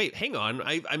 I was like, wait, hang on.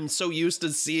 I'm so used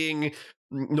to seeing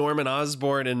Norman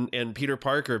Osborn and Peter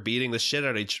Parker beating the shit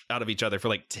out of each other for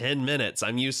like 10 minutes.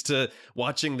 I'm used to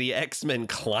watching the X-Men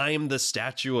climb the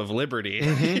Statue of Liberty.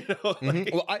 You know,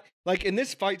 Well, like in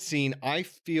this fight scene, I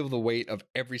feel the weight of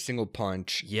every single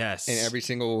punch. Yes. And every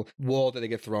single wall that they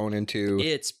get thrown into.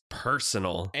 It's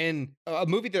personal. And a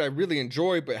movie that I really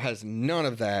enjoy but has none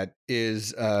of that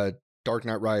is Dark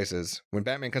Knight Rises. When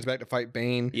Batman comes back to fight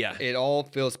Bane, it all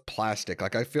feels plastic.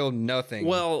 Like I feel nothing.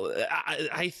 Well,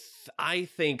 I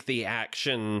think the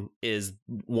action is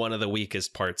one of the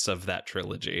weakest parts of that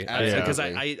trilogy. Because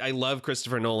I love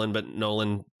Christopher Nolan, but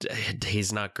Nolan,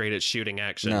 he's not great at shooting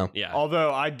action. No. Yeah.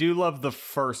 Although I do love the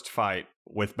first fight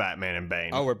with Batman and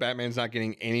Bane. Oh, where Batman's not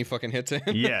getting any fucking hits in?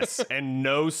 Yes, and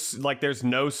there's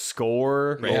no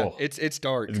score. Right. Yeah, it's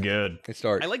dark. It's good. It's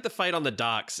dark. I like the fight on the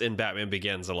docks in Batman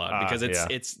Begins a lot because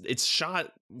it's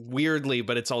shot weirdly,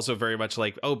 but it's also very much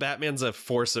like, oh, Batman's a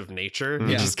force of nature.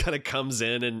 He just kind of comes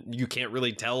in and you can't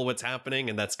really tell what's happening,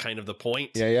 and that's kind of the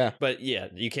point. Yeah. But yeah,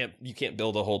 you can't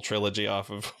build a whole trilogy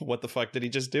off of what the fuck did he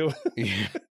just do?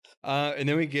 And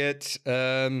then we get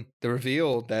the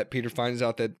reveal that Peter finds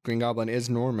out that Green Goblin is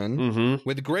Norman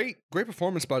with a great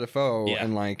performance by Dafoe.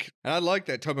 And I like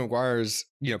that Tobey Maguire's,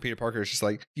 Peter Parker is just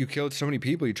like, you killed so many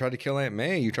people. You tried to kill Aunt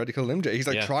May. You tried to kill MJ. He's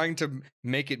like trying to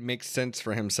make it make sense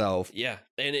for himself. Yeah.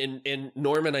 And in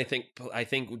Norman, I think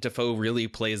Dafoe really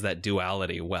plays that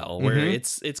duality well, where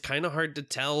it's kind of hard to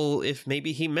tell if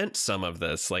maybe he meant some of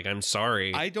this. Like, I'm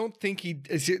sorry. I don't think he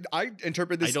is. I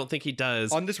interpret this. I don't think he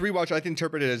does. On this rewatch, I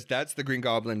interpret it as that's the Green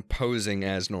Goblin posing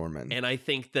as Norman. And I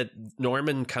think that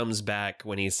Norman comes back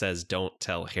when he says, "Don't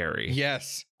tell Harry."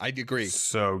 Yes. I agree.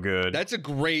 So good. That's a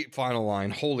great final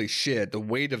line. Holy shit, the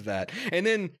weight of that. And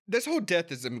then this whole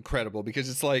death is incredible because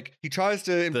it's like he tries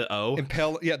to the O.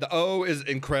 Impel. Yeah, the O is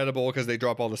incredible because they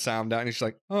drop all the sound down. And he's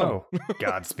like, oh.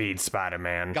 Godspeed,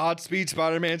 Spider-Man. Godspeed,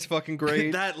 Spider-Man's fucking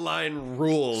great. That line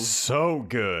rules. So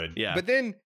good. Yeah. But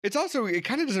then It's also, it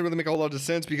kind of doesn't really make a whole lot of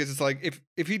sense because it's like,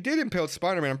 if he did impale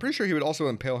Spider-Man, I'm pretty sure he would also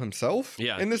impale himself.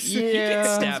 Yeah. In this He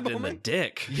gets stabbed in the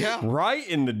dick. Yeah. Right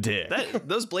in the dick.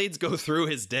 Those blades go through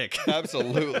his dick.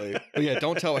 Absolutely. But yeah,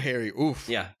 don't tell Harry. Oof.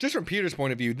 Yeah. Just from Peter's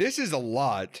point of view, this is a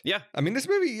lot. Yeah. I mean, this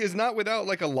movie is not without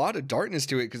like a lot of darkness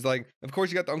to it because, like, of course,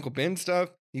 you got the Uncle Ben stuff.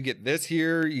 You get this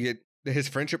here. You get his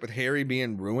friendship with Harry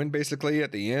being ruined basically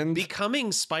at the end.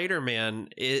 Becoming Spider-Man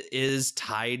is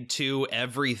tied to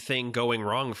everything going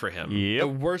wrong for him. The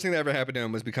worst thing that ever happened to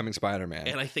him was becoming Spider-Man.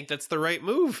 And I think that's the right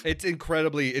move. It's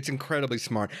incredibly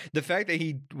smart. The fact that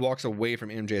he walks away from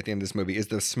MJ at the end of this movie is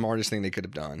the smartest thing they could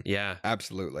have done. Yeah.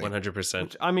 Absolutely.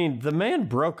 100%. I mean, the man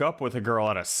broke up with a girl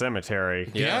at a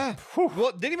cemetery. Yeah.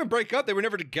 Well, they didn't even break up. They were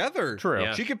never together. True.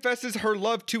 Yeah. She confesses her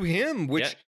love to him,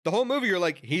 which the whole movie you're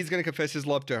like, he's going to confess his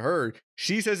love to her.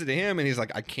 She says it to him and he's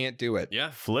like, I can't do it.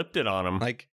 Yeah. Flipped it on him.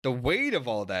 Like the weight of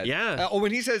all that. Yeah.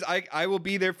 When he says, I will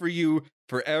be there for you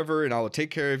forever and I will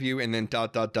take care of you and then ...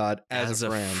 as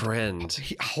a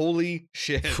friend. Holy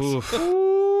shit.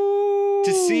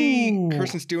 To see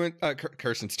Kirsten Stewart,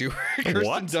 Kirsten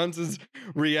Dunst's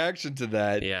reaction to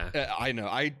that, I know,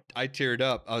 I teared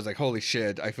up. I was like, "Holy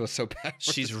shit!" I feel so bad.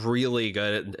 She's really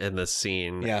good in this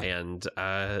scene, and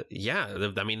I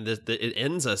mean, it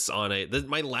ends us on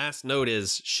my last note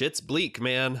is shit's bleak,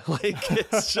 man. Like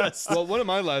it's just. Well, one of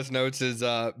my last notes is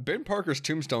Ben Parker's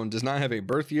tombstone does not have a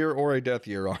birth year or a death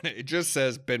year on it. It just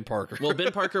says Ben Parker. Well,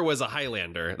 Ben Parker was a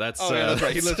Highlander. That's that's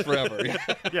right. He lives forever.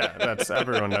 Yeah, that's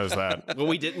everyone knows that. What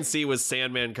we didn't see was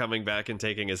Sandman coming back and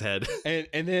taking his head.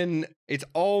 And then it's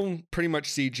all pretty much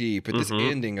CG, but this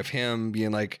ending of him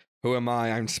being like, who am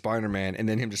I? I'm Spider-Man. And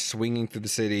then him just swinging through the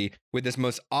city with this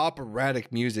most operatic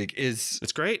music it's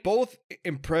great. Both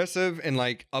impressive and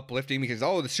like uplifting because, the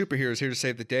superhero's here to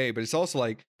save the day. But it's also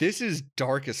like, this is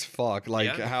dark as fuck.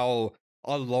 Like how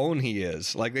alone he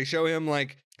is. Like they show him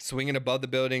like swinging above the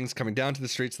buildings, coming down to the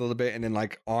streets a little bit, and then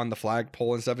like on the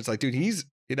flagpole and stuff. It's like, dude,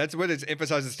 that's what it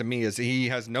emphasizes to me is he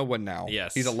has no one now.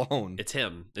 Yes. He's alone. It's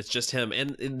him. It's just him.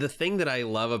 And the thing that I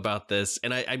love about this,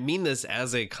 and I mean this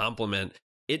as a compliment,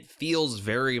 it feels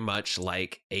very much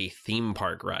like a theme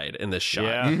park ride in this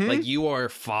shot. Yeah. Like you are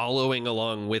following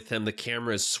along with him. The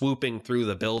camera is swooping through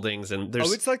the buildings and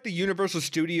there's... it's like the Universal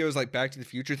Studios, like Back to the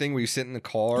Future thing where you sit in the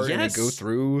car and you go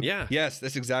through. Yeah. Yes,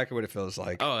 that's exactly what it feels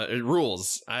like. Oh, it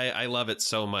rules. I love it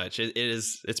so much.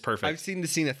 It's perfect. I've seen the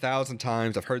scene 1,000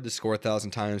 times. I've heard the score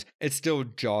 1,000 times. It's still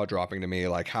jaw-dropping to me,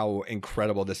 like how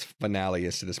incredible this finale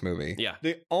is to this movie. Yeah.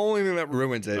 The only thing that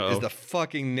ruins it is the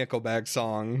fucking Nickelback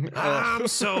song. I'm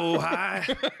so high.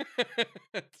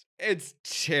 It's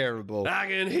terrible. I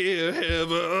can hear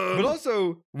heaven. But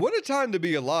also, what a time to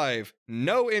be alive.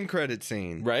 No end credit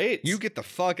scene. Right? You get the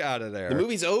fuck out of there. The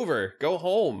movie's over. Go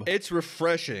home. It's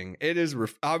refreshing. It is.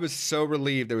 I was so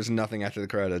relieved there was nothing after the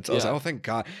credits. I was like, oh, thank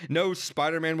God. No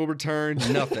Spider-Man will return.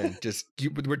 Nothing. Just,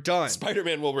 we're done.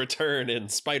 Spider-Man will return in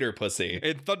Spider Pussy.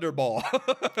 In Thunderball.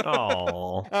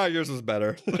 Oh. Yours was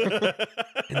better.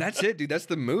 And that's it, dude. That's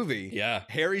the movie. Yeah.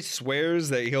 Harry swears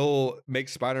that he'll make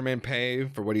Spider-Man pay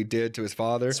for what he did to his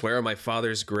father. Swear on my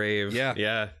father's grave. Yeah.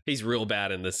 Yeah. He's real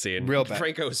bad in this scene. Real bad.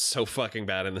 Franco is so fucking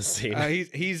bad in this scene.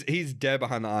 He's dead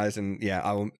behind the eyes, and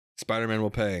Spider-Man will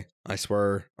pay. I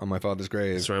swear on my father's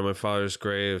grave. I swear on my father's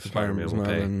grave. Spider-Man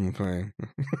will pay.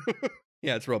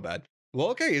 Yeah, it's real bad. Well,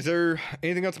 okay. Is there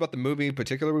anything else about the movie in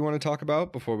particular we want to talk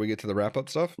about before we get to the wrap-up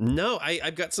stuff? No,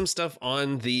 I've got some stuff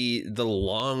on the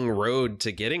long road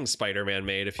to getting Spider-Man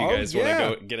made. If you guys want to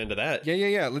go get into that,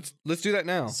 yeah. Let's do that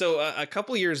now. So a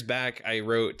couple years back, I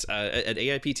wrote at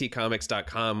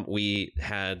AIPTcomics.com. We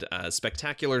had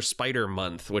Spectacular Spider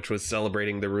Month, which was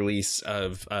celebrating the release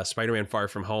of Spider-Man: Far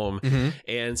From Home,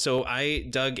 and so I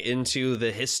dug into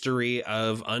the history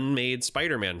of unmade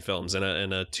Spider-Man films in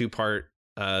a two-part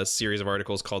series of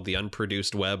articles called The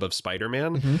Unproduced Web of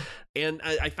Spider-Man. And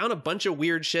I found a bunch of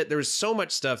weird shit. There was so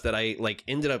much stuff that I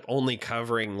ended up only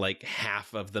covering like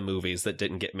half of the movies that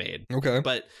didn't get made. Okay.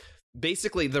 But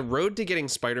basically the road to getting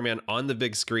Spider-Man on the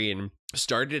big screen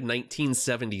started in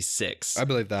 1976. I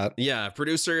believe that. Yeah, a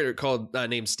producer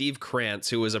named Steve Krantz,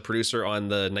 who was a producer on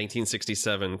the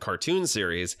 1967 cartoon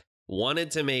series,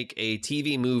 wanted to make a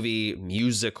TV movie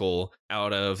musical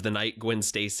out of the night Gwen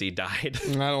Stacy died.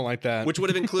 I don't like that. Which would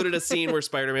have included a scene where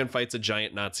Spider-Man fights a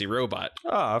giant Nazi robot.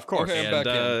 Oh, of course. Okay, I'm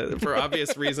back in. For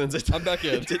obvious reasons, I'm back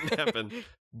in. It didn't happen.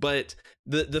 But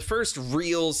the first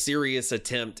real serious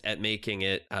attempt at making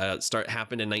it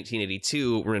happened in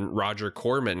 1982 when Roger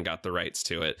Corman got the rights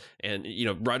to it. And, you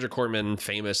know, Roger Corman,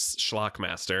 famous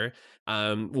schlockmaster,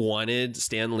 wanted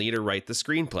Stan Lee to write the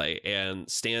screenplay, and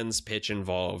Stan's pitch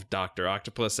involved Dr.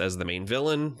 Octopus as the main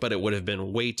villain, but it would have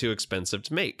been way too expensive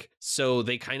to make. So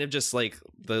they kind of just like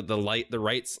the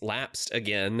rights lapsed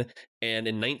again. And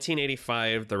in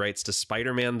 1985, the rights to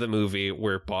Spider-Man the movie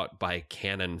were bought by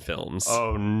Cannon Films.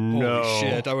 Oh no. Holy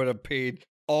shit, I would have paid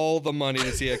all the money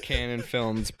to see a Cannon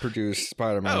Films produce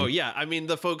Spider-Man. Oh yeah, I mean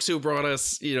the folks who brought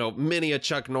us, you know, many a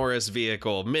Chuck Norris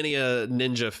vehicle, many a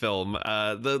ninja film,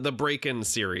 the Break-In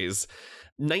series.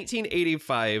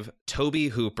 1985, Toby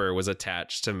Hooper was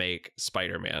attached to make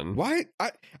Spider-Man. Why?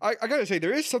 I gotta say,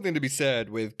 there is something to be said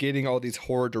with getting all these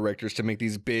horror directors to make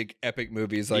these big epic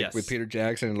movies, like with Peter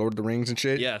Jackson and Lord of the Rings and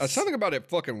shit. Yes. Something about it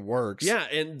fucking works. Yeah,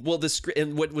 and well,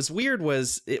 and what was weird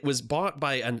was it was bought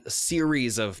by a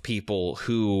series of people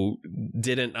who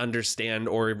didn't understand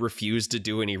or refused to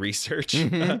do any research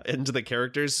into the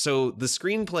characters. So the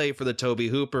screenplay for the Toby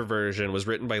Hooper version was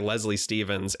written by Leslie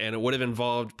Stevens, and it would have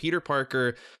involved Peter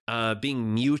Parker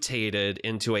being mutated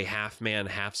into a half-man,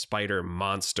 half-spider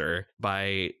monster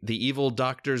by the evil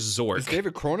Dr. Zork. Is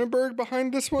David Cronenberg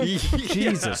behind this one?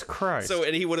 Jesus Christ. So,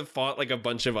 and he would have fought like a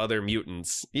bunch of other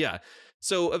mutants. Yeah.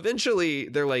 So eventually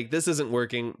they're like, this isn't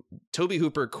working. Toby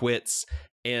Hooper quits,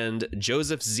 and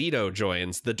Joseph Zito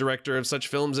joins, the director of such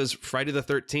films as Friday the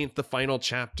 13th, The Final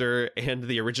Chapter, and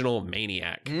the original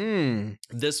Maniac.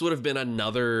 This would have been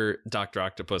another Dr.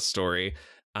 Octopus story.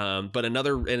 But and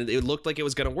it looked like it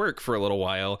was going to work for a little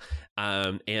while.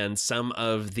 And some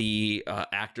of the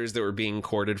actors that were being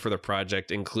courted for the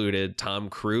project included Tom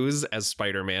Cruise as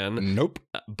Spider-Man. Nope.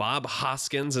 Bob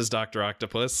Hoskins as Dr.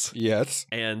 Octopus. Yes.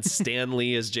 And Stan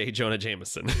Lee as J. Jonah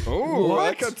Jameson. Oh,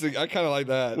 I kind of like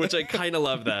that. Which I kind of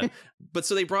love that. But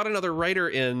so they brought another writer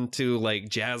in to like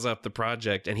jazz up the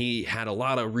project, and he had a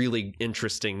lot of really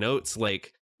interesting notes,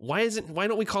 like, why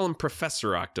don't we call him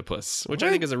Professor Octopus, which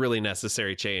I think is a really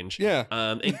necessary change. Yeah.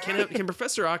 And can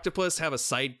Professor Octopus have a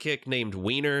sidekick named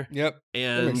Wiener? Yep.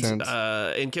 And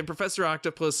can Professor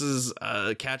Octopus's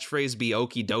catchphrase be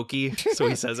okie dokie? So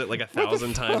he says it like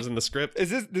 1,000 times in the script. Is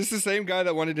this the same guy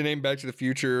that wanted to name Back to the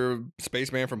Future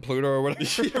Spaceman from Pluto or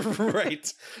whatever?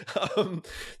 Right.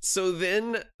 So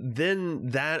then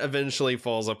that eventually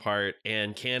falls apart,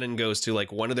 and Cannon goes to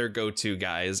like one of their go-to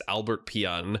guys, Albert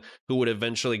Pion, who would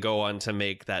eventually go on to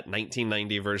make that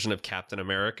 1990 version of Captain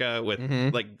America with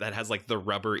like that has like the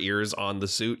rubber ears on the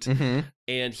suit.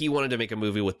 And he wanted to make a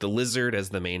movie with the Lizard as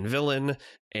the main villain,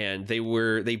 and they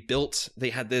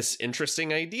had this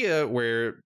interesting idea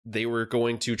where they were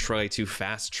going to try to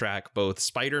fast track both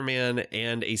Spider-Man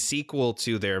and a sequel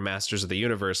to their Masters of the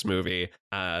Universe movie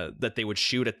that they would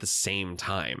shoot at the same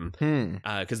time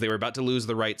because they were about to lose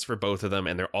the rights for both of them,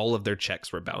 and all of their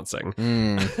checks were bouncing.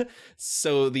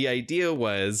 So the idea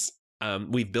was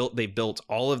they built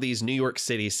all of these New York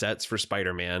City sets for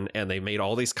Spider-Man, and they made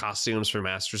all these costumes for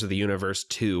Masters of the Universe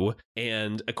 2.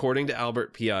 And according to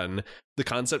Albert Pion, the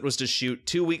concept was to shoot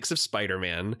 2 weeks of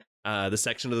Spider-Man, the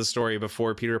section of the story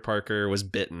before Peter Parker was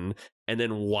bitten, and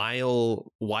then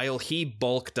while he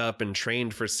bulked up and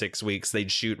trained for 6 weeks,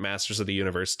 they'd shoot Masters of the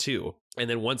Universe 2. And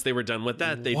then once they were done with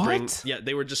that, they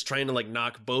were just trying to like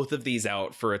knock both of these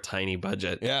out for a tiny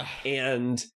budget. Yeah.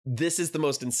 And this is the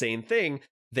most insane thing.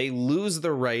 They lose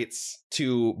the rights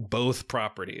to both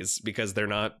properties because they're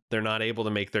not able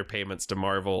to make their payments to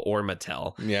Marvel or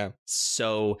Mattel. Yeah.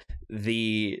 So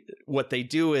what they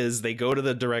do is they go to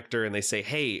the director and they say,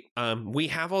 hey, we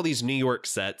have all these New York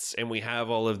sets and we have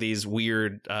all of these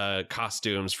weird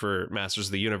costumes for Masters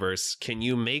of the Universe. Can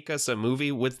you make us a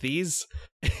movie with these?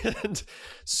 And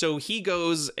so he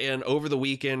goes and over the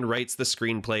weekend writes the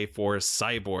screenplay for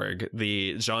Cyborg,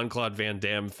 the Jean-Claude Van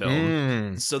Damme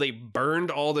film. So they burned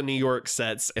all the New York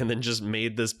sets and then just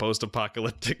made this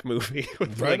post-apocalyptic movie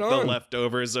with the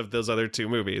leftovers of those other two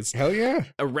movies. Hell yeah.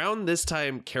 Around this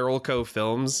time, Carolco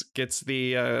Films gets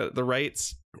the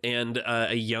rights, and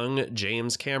a young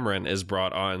James Cameron is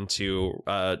brought on to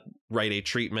write a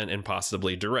treatment and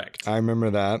possibly direct. I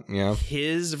remember that, yeah.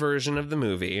 His version of the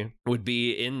movie would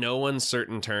be, in no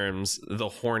uncertain terms, the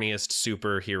horniest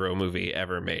superhero movie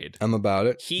ever made. I'm about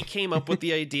it. He came up with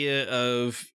the idea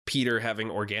of Peter having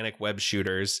organic web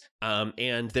shooters,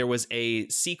 and there was a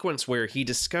sequence where he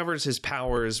discovers his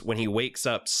powers when he wakes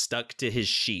up stuck to his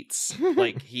sheets.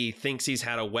 Like he thinks he's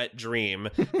had a wet dream.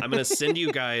 I'm gonna send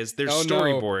you guys, there's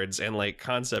storyboards and like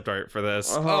concept art for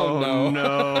this. Oh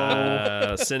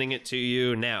no. Sending it it to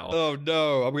you now. Oh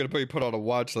no, I'm gonna put on a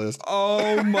watch list.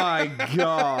 Oh my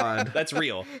god. That's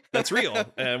real. That's real.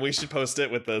 And we should post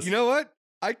it with this. You know what?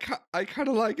 I kind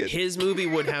of like it. His movie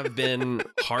would have been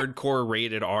hardcore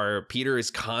rated R. Peter is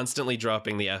constantly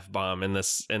dropping the F-bomb in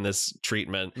this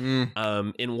treatment.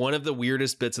 In one of the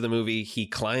weirdest bits of the movie, he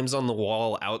climbs on the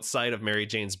wall outside of Mary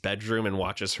Jane's bedroom and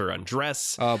watches her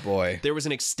undress. Oh boy. There was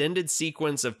an extended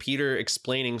sequence of Peter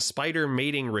explaining spider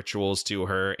mating rituals to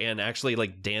her and actually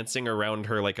like dancing around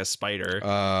her like a spider.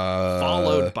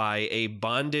 Followed by a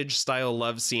bondage style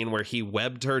love scene where he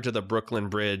webbed her to the Brooklyn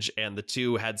Bridge and the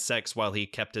two had sex while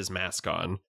he kept his mask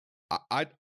on.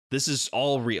 This is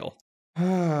all real.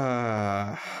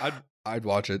 I'd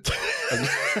watch it.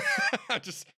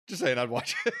 just saying, I'd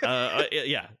watch it.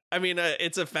 Yeah, I mean,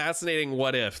 it's a fascinating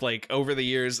what if. Like over the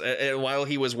years, while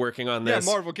he was working on this,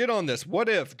 yeah, Marvel, get on this. What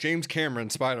if James Cameron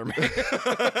Spider-Man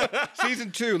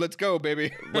season 2? Let's go,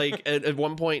 baby. Like at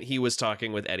one point, he was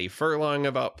talking with Eddie Furlong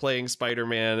about playing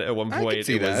Spider-Man. At one point,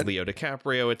 it was Leo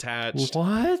DiCaprio attached.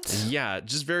 What? Yeah,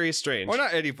 just very strange. Why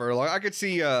not Eddie Furlong? I could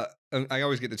see. I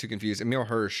always get the two confused. Emil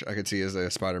Hirsch, I could see as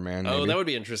a Spider-Man. Oh, that would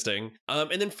be interesting.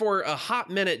 And then for a hot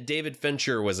minute, David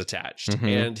Fincher was attached,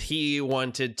 and he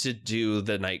wanted to do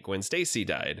The Night Gwen Stacy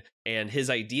Died. And his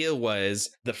idea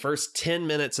was the first 10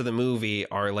 minutes of the movie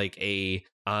are like a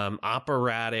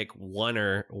operatic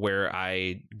oneer where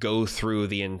I go through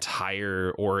the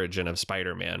entire origin of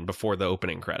Spider-Man before the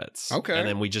opening credits. Okay. And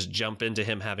then we just jump into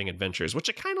him having adventures, which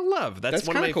I kind of love. That's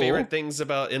one of my cool. favorite things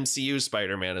about MCU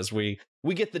Spider-Man is we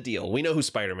get the deal. We know who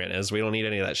Spider-Man is. We don't need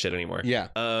any of that shit anymore. Yeah.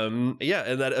 Yeah,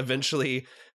 and that eventually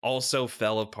also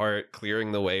fell apart,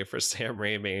 clearing the way for Sam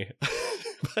Raimi.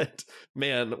 But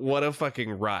man, what a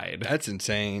fucking ride. That's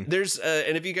insane. There's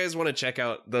and if you guys want to check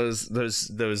out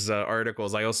those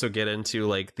articles, I also get into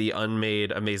like the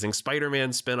unmade Amazing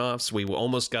Spider-Man spinoffs. We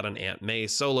almost got an Aunt May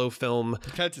solo film.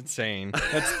 That's insane.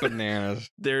 That's bananas.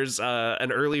 There's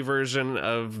an early version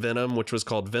of Venom, which was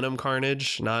called Venom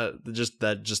Carnage. Not just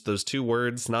those two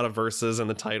words, not a verses in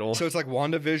the title. So it's like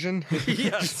WandaVision?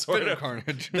 Yeah, sort Venom of.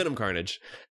 Carnage. Venom Carnage.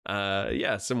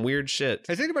 Yeah, some weird shit.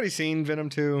 Has anybody seen Venom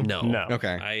 2? No.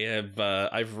 Okay.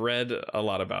 I've read a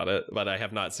lot about it, but I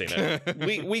have not seen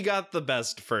it. we got the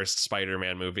best first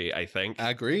Spider-Man movie, I think.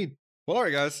 Agreed. Well, all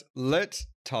right, guys, let's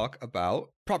talk about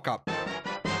Prop Cop.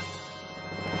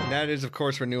 That is, of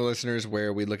course, for new listeners,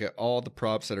 where we look at all the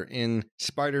props that are in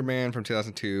Spider-Man from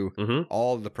 2002,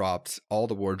 all of the props, all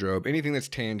the wardrobe, anything that's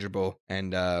tangible,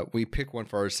 and we pick one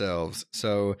for ourselves.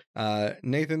 So,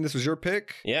 Nathan, this was your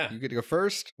pick. Yeah. You get to go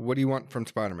first. What do you want from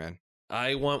Spider-Man?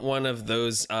 I want one of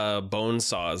those bone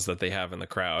saws that they have in the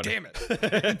crowd. Damn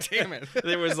it. Damn it.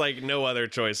 There was like no other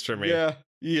choice for me.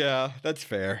 Yeah, that's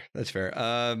fair. That's fair.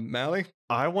 Mallie?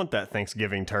 I want that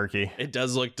Thanksgiving turkey. It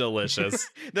does look delicious.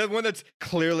 That one that's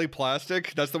clearly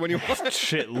plastic, that's the one you want? That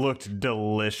shit looked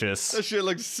delicious. That shit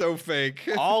looks so fake.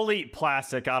 I'll eat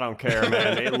plastic. I don't care,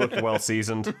 man. It looked well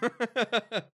seasoned.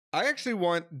 I actually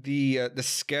want the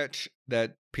sketch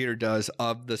that Peter does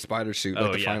of the spider suit,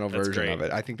 like the final version of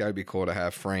it. I think that would be cool to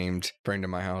have framed in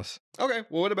my house. Okay,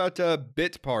 well, what about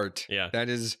bit part? Yeah. That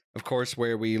is, of course,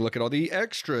 where we look at all the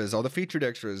extras, all the featured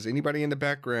extras, anybody in the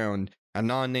background, a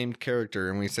non-named character,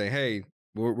 and we say, hey,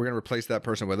 we're going to replace that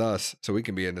person with us so we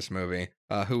can be in this movie.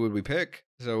 Who would we pick?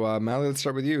 So, Mallie, let's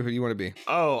start with you. Who do you want to be?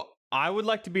 Oh, I would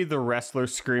like to be the wrestler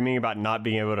screaming about not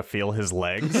being able to feel his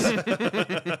legs.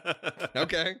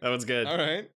 Okay. That was good. All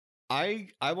right.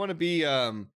 I want to be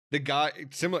the guy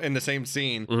similar in the same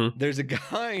scene. There's a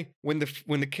guy when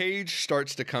the cage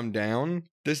starts to come down,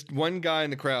 this one guy in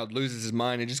the crowd loses his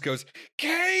mind and just goes,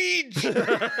 "Cage!"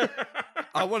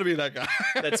 I want to be that guy.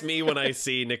 That's me when I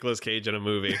see Nicolas Cage in a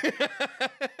movie.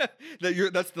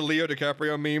 That's the Leo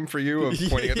DiCaprio meme for you of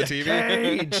pointing at the TV.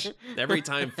 Cage. Every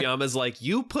time Fiamma's like,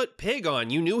 "You put Pig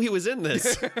on. You knew he was in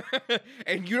this."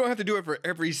 And you don't have to do it for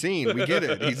every scene. We get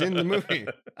it. He's in the movie.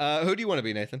 Who do you want to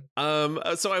be, Nathan?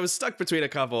 So I was stuck between a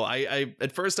couple. I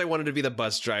at first I wanted to be the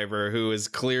bus driver who is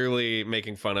clearly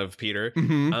making fun of Peter.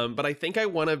 But I think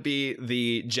I want to be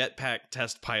the jetpack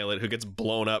test pilot who gets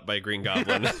blown up by Green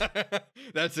Goblin.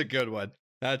 That's a good one.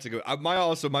 That's a good.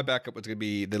 My backup was gonna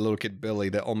be the little kid Billy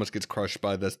that almost gets crushed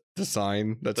by the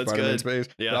sign that Spider-Man's face.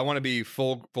 Yeah, but I want to be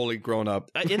fully grown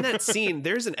up. In that scene,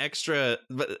 there's an extra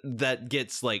that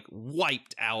gets like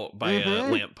wiped out by a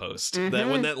lamppost. That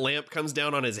when that lamp comes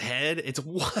down on his head, it's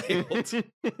wild.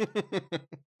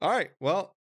 All right,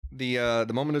 well, the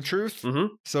moment of truth,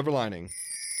 silver lining.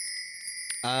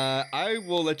 I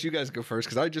will let you guys go first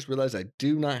because I just realized I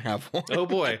do not have one. Oh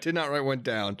boy, I did not write one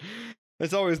down.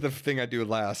 That's always the thing I do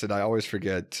last, and I always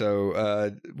forget.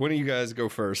 So, when do you guys go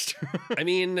first? I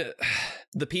mean,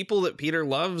 the people that Peter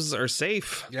loves are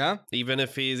safe. Yeah. Even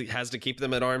if he has to keep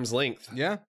them at arm's length.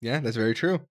 Yeah. Yeah, that's very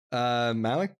true.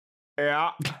 Mallie?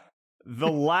 Yeah. The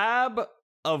lab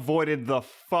avoided the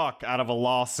fuck out of a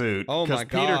lawsuit. Oh my God.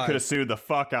 Because Peter could have sued the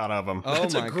fuck out of him. Oh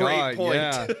That's my a great God. point.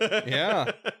 Yeah.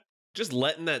 Yeah. Just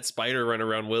letting that spider run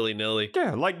around willy-nilly.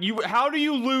 Yeah, like how do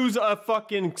you lose a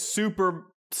fucking super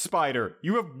spider?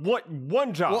 You have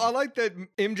one job. Well, I like that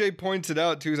MJ points it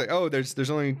out too. He's like, "Oh, there's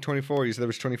only 24. You said there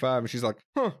was 25," and she's like,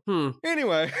 "Huh."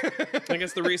 Anyway, I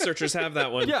guess the researchers have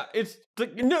that one. Yeah, it's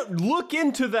no, look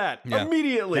into that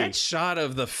immediately. That shot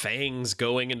of the fangs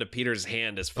going into Peter's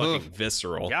hand is fucking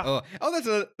visceral. Yeah.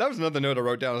 that was another note I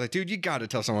wrote down. I was like, "Dude, you got to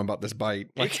tell someone about this bite."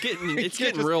 Like, It's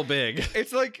getting real big.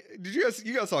 It's like, you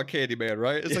guys saw Candyman,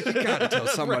 right? It's like you got to tell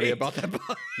somebody Right. about that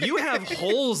bite. You have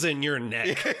holes in your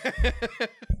neck.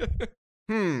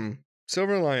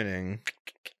 Silver lining.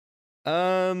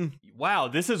 Wow,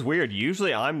 this is weird.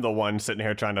 Usually I'm the one sitting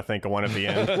here trying to think of one at the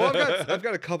end. Well, I've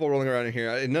got a couple rolling around in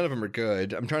here. None of them are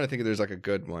good. I'm trying to think if there's like a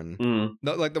good one.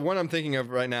 Like the one I'm thinking of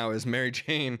right now is Mary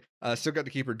Jane still got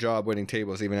to keep her job waiting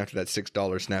tables even after that $6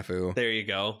 snafu. There you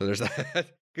go. So there's that.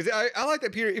 Because I like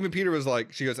that Peter was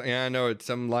like, she goes, "Yeah, I know it's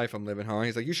some life I'm living, huh?"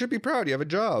 He's like, "You should be proud. You have a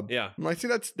job." Yeah. I'm like, see,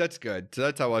 that's good. So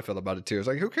that's how I feel about it too. It's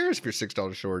like, who cares if you're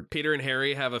 $6 short? Peter and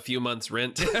Harry have a few months'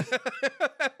 rent.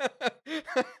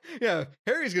 Yeah,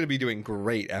 Harry's gonna be doing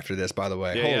great after this. By the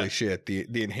way, Yeah, holy shit,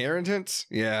 the inheritance.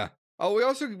 Yeah. Oh,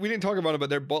 we didn't talk about it, but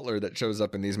their butler that shows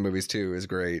up in these movies too is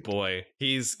great. Boy,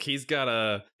 he's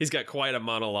got quite a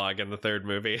monologue in the third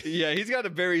movie. Yeah, he's got a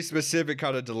very specific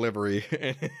kind of delivery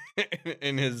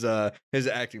in his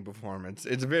acting performance.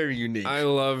 It's very unique. I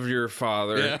love your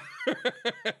father.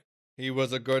 Yeah. He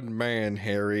was a good man,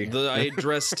 Harry. I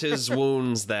dressed his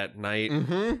wounds that night.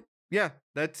 Yeah,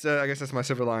 that's I guess that's my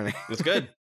silver lining. That's good.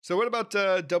 So what about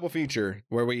double feature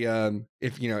where we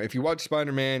if you watch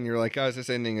Spider-Man, you're like, guys, this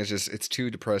ending is just it's too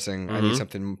depressing. I need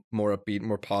something more upbeat,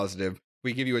 more positive.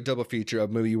 We give you a double feature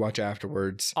of movie you watch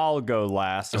afterwards. I'll go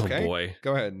last. Okay? Oh boy.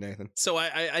 Go ahead, Nathan. So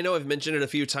I know I've mentioned it a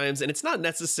few times, and it's not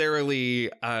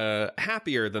necessarily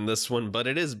happier than this one, but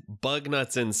it is bug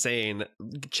nuts insane.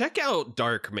 Check out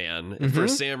Darkman for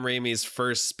Sam Raimi's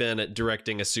first spin at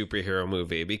directing a superhero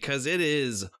movie, because it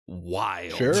is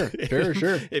wild. Sure.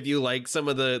 If you like some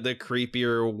of the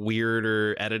creepier,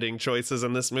 weirder editing choices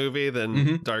in this movie,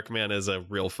 then Darkman is a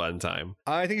real fun time.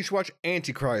 I think you should watch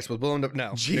Antichrist with blown up.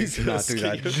 No, Jesus. do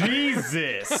that.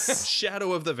 Jesus.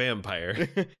 Shadow of the Vampire.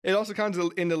 It also comes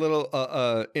in a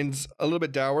little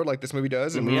bit dour like this movie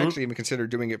does, and we actually even considered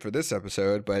doing it for this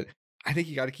episode, but I think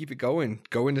you got to keep it going.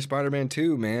 Go into Spider-Man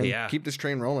 2, man. Yeah. Keep this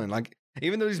train rolling. Like,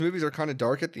 even though these movies are kind of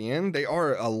dark at the end, they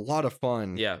are a lot of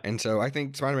fun. Yeah. And so I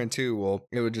think Spider-Man 2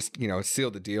 would just,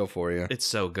 seal the deal for you. It's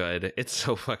so good. It's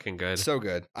so fucking good. So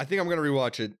good. I think I'm going to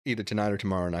rewatch it either tonight or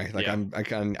tomorrow night. Like,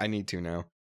 I need to now.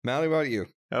 Mallie, what about you?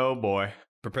 Oh boy.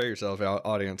 Prepare yourself,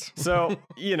 audience. So,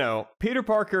 Peter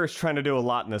Parker is trying to do a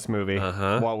lot in this movie.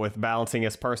 What with balancing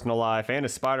his personal life and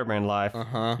his Spider-Man life.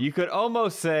 You could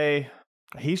almost say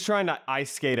he's trying to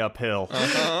ice skate uphill.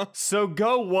 So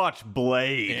go watch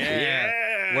Blade. Yeah.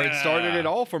 Where it started it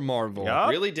all for Marvel. Yup.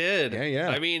 Really did. Yeah.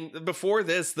 I mean, before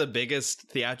this, the biggest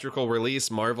theatrical release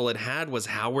Marvel had was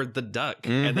Howard the Duck.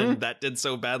 And then that did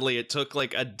so badly, it took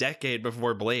like a decade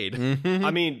before Blade.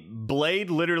 I mean, Blade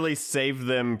literally saved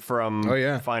them from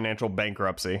financial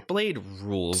bankruptcy. Blade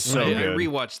rules. So I good.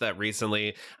 rewatched that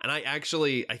recently, and I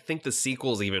think the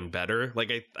sequel's even better. Like,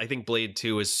 I think Blade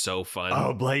 2 is so fun.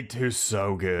 Oh, Blade 2 is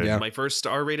so good. Yeah. My first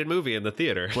R-rated movie in the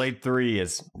theater. Blade 3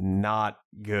 is not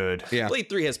good. Yeah. Blade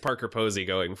 3 has Parker Posey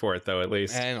going for it, though, at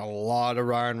least. And a lot of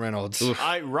Ryan Reynolds.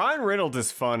 Ryan Reynolds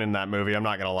is fun in that movie, I'm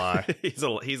not going to lie. He's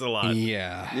a lot.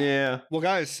 Yeah. Well,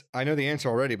 guys, I know the answer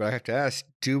already, but I have to ask,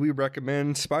 do we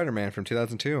recommend Spider-Man from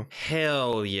 2002?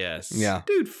 Hell yes. Yeah.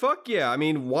 Dude, fuck yeah. I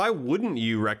mean, why wouldn't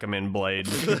you recommend Blade?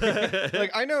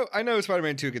 Like, I know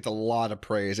Spider-Man 2 gets a lot of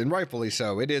praise, and rightfully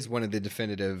so. It is one of the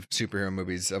definitive superhero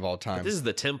movies of all time. But this is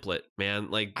the template, man.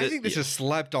 Like, I think this is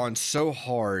slept on so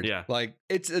hard. Yeah. Like,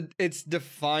 it's a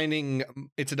defining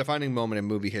moment in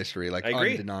movie history. Like,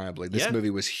 undeniably. This movie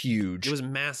was huge. It was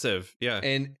massive. Yeah.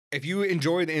 And if you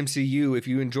enjoy the MCU, if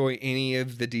you enjoy any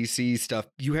of the DC stuff,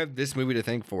 you have this movie to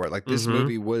thank for it. Like, this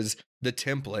movie was the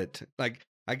template. Like,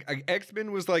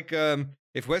 X-Men was like,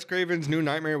 if Wes Craven's New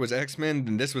Nightmare was X-Men,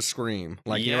 then this was Scream.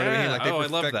 Like, you know what I mean? Like, they I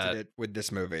love perfected that. it with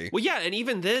this movie. Well, yeah, and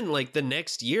even then, like, the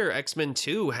next year, X-Men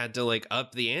 2 had to, like,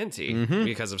 up the ante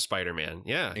because of Spider-Man.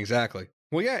 Yeah. Exactly.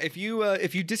 Well, yeah, if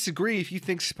you disagree, if you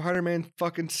think Spider-Man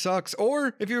fucking sucks,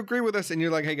 or if you agree with us and you're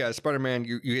like, hey guys, Spider-Man,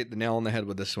 you hit the nail on the head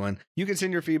with this one, you can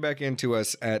send your feedback in to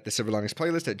us at the Silver Linings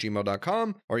Playlist at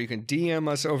gmail.com, or you can DM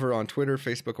us over on Twitter,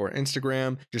 Facebook, or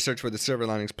Instagram. Just search for the Silver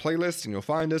Linings Playlist and you'll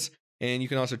find us. And you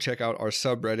can also check out our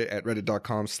subreddit at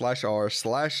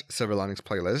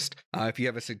reddit.com/r/silverliningsplaylist. If you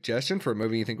have a suggestion for a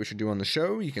movie you think we should do on the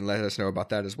show, you can let us know about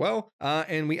that as well.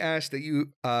 And we ask that you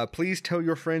please tell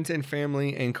your friends and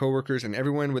family and coworkers and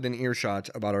everyone within earshot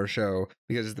about our show,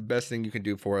 because the best thing you can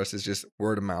do for us is just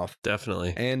word of mouth.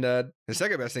 Definitely. And the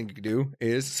second best thing you can do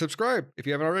is subscribe if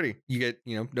you haven't already. You get,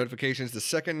 notifications the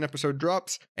second an episode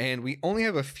drops, and we only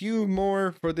have a few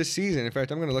more for this season. In fact,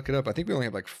 I'm going to look it up. I think we only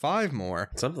have like 5 more.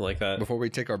 Something like that. Before we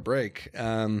take our break.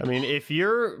 I mean, if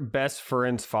your best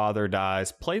friend's father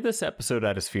dies, play this episode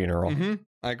at his funeral.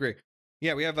 I agree.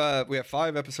 Yeah, we have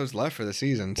 5 episodes left for the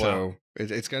season, so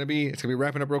it's gonna be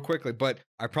wrapping up real quickly. But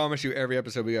I promise you, every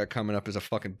episode we got coming up is a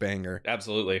fucking banger.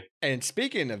 Absolutely. And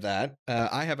speaking of that,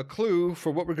 I have a clue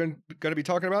for what we're going to be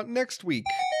talking about next week.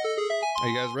 Are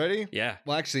you guys ready? Yeah.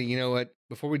 Well, actually, you know what?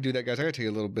 Before we do that, guys, I gotta tell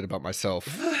you a little bit about myself.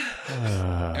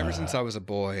 Ever since I was a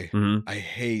boy, I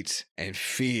hate and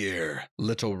fear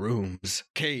little rooms,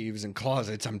 caves, and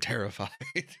closets. I'm terrified.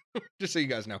 Just so you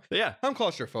guys know. Yeah. I'm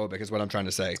claustrophobic is what I'm trying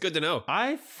to say. It's good to know.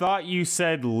 I thought you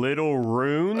said little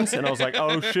runes, and I was like,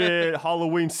 oh shit,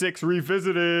 Halloween 6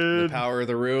 revisited. The power of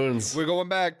the runes. We're going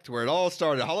back to where it all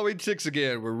started. Halloween 6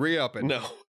 again. We're re-upping. No,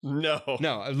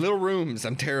 little rooms.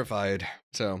 I'm terrified.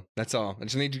 So that's all. I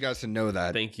just need you guys to know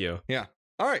that. Thank you. Yeah.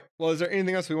 All right. Well, is there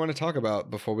anything else we want to talk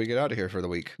about before we get out of here for the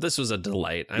week? This was a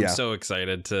delight. I'm so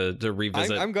excited to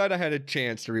revisit. I'm glad I had a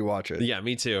chance to rewatch it. Yeah,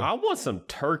 me too. I want some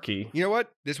turkey. You know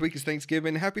what? This week is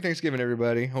Thanksgiving. Happy Thanksgiving,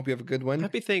 everybody. Hope you have a good one.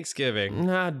 Happy Thanksgiving.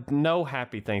 No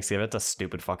happy Thanksgiving. It's a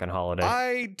stupid fucking holiday.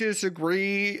 I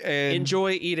disagree. And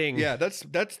enjoy eating. Yeah, that's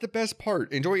the best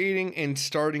part. Enjoy eating and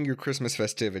starting your Christmas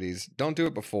festivities. Don't do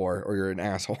it before or you're an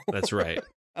asshole. That's right.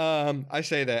 I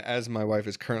say that as my wife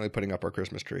is currently putting up our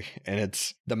Christmas tree, and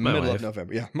it's the middle of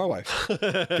November. Yeah, my wife.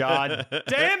 God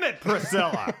damn it,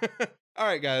 Priscilla. All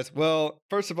right, guys. Well,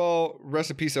 first of all,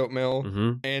 rest in peace,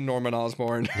 Oatmeal and Norman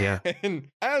Osborn. Yeah. And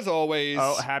as always,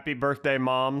 happy birthday,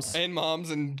 moms. And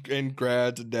moms and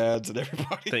grads and dads and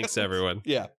everybody. Thanks, everyone.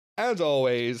 Yeah. As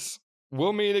always,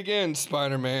 we'll meet again,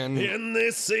 Spider-Man. And they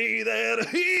say that a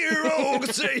hero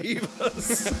can save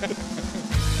us.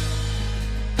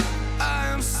 I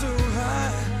am so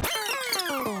high.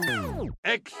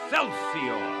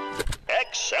 Excelsior!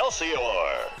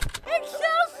 Excelsior!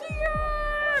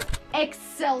 Excelsior!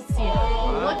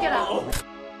 Excelsior! Look it up.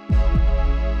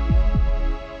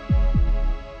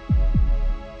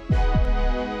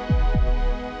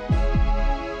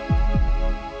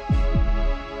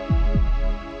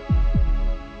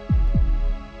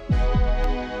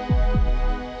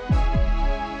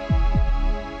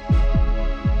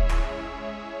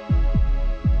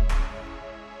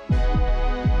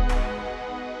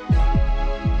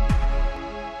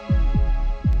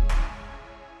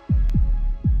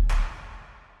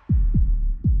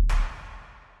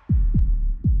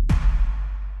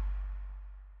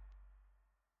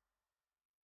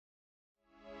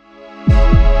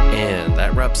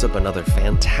 Wraps up another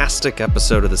fantastic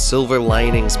episode of the Silver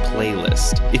Linings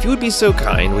Playlist. If you would be so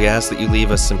kind, we ask that you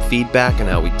leave us some feedback on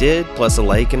how we did, plus a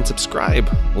like and subscribe.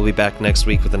 We'll be back next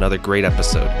week with another great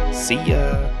episode. See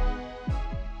ya!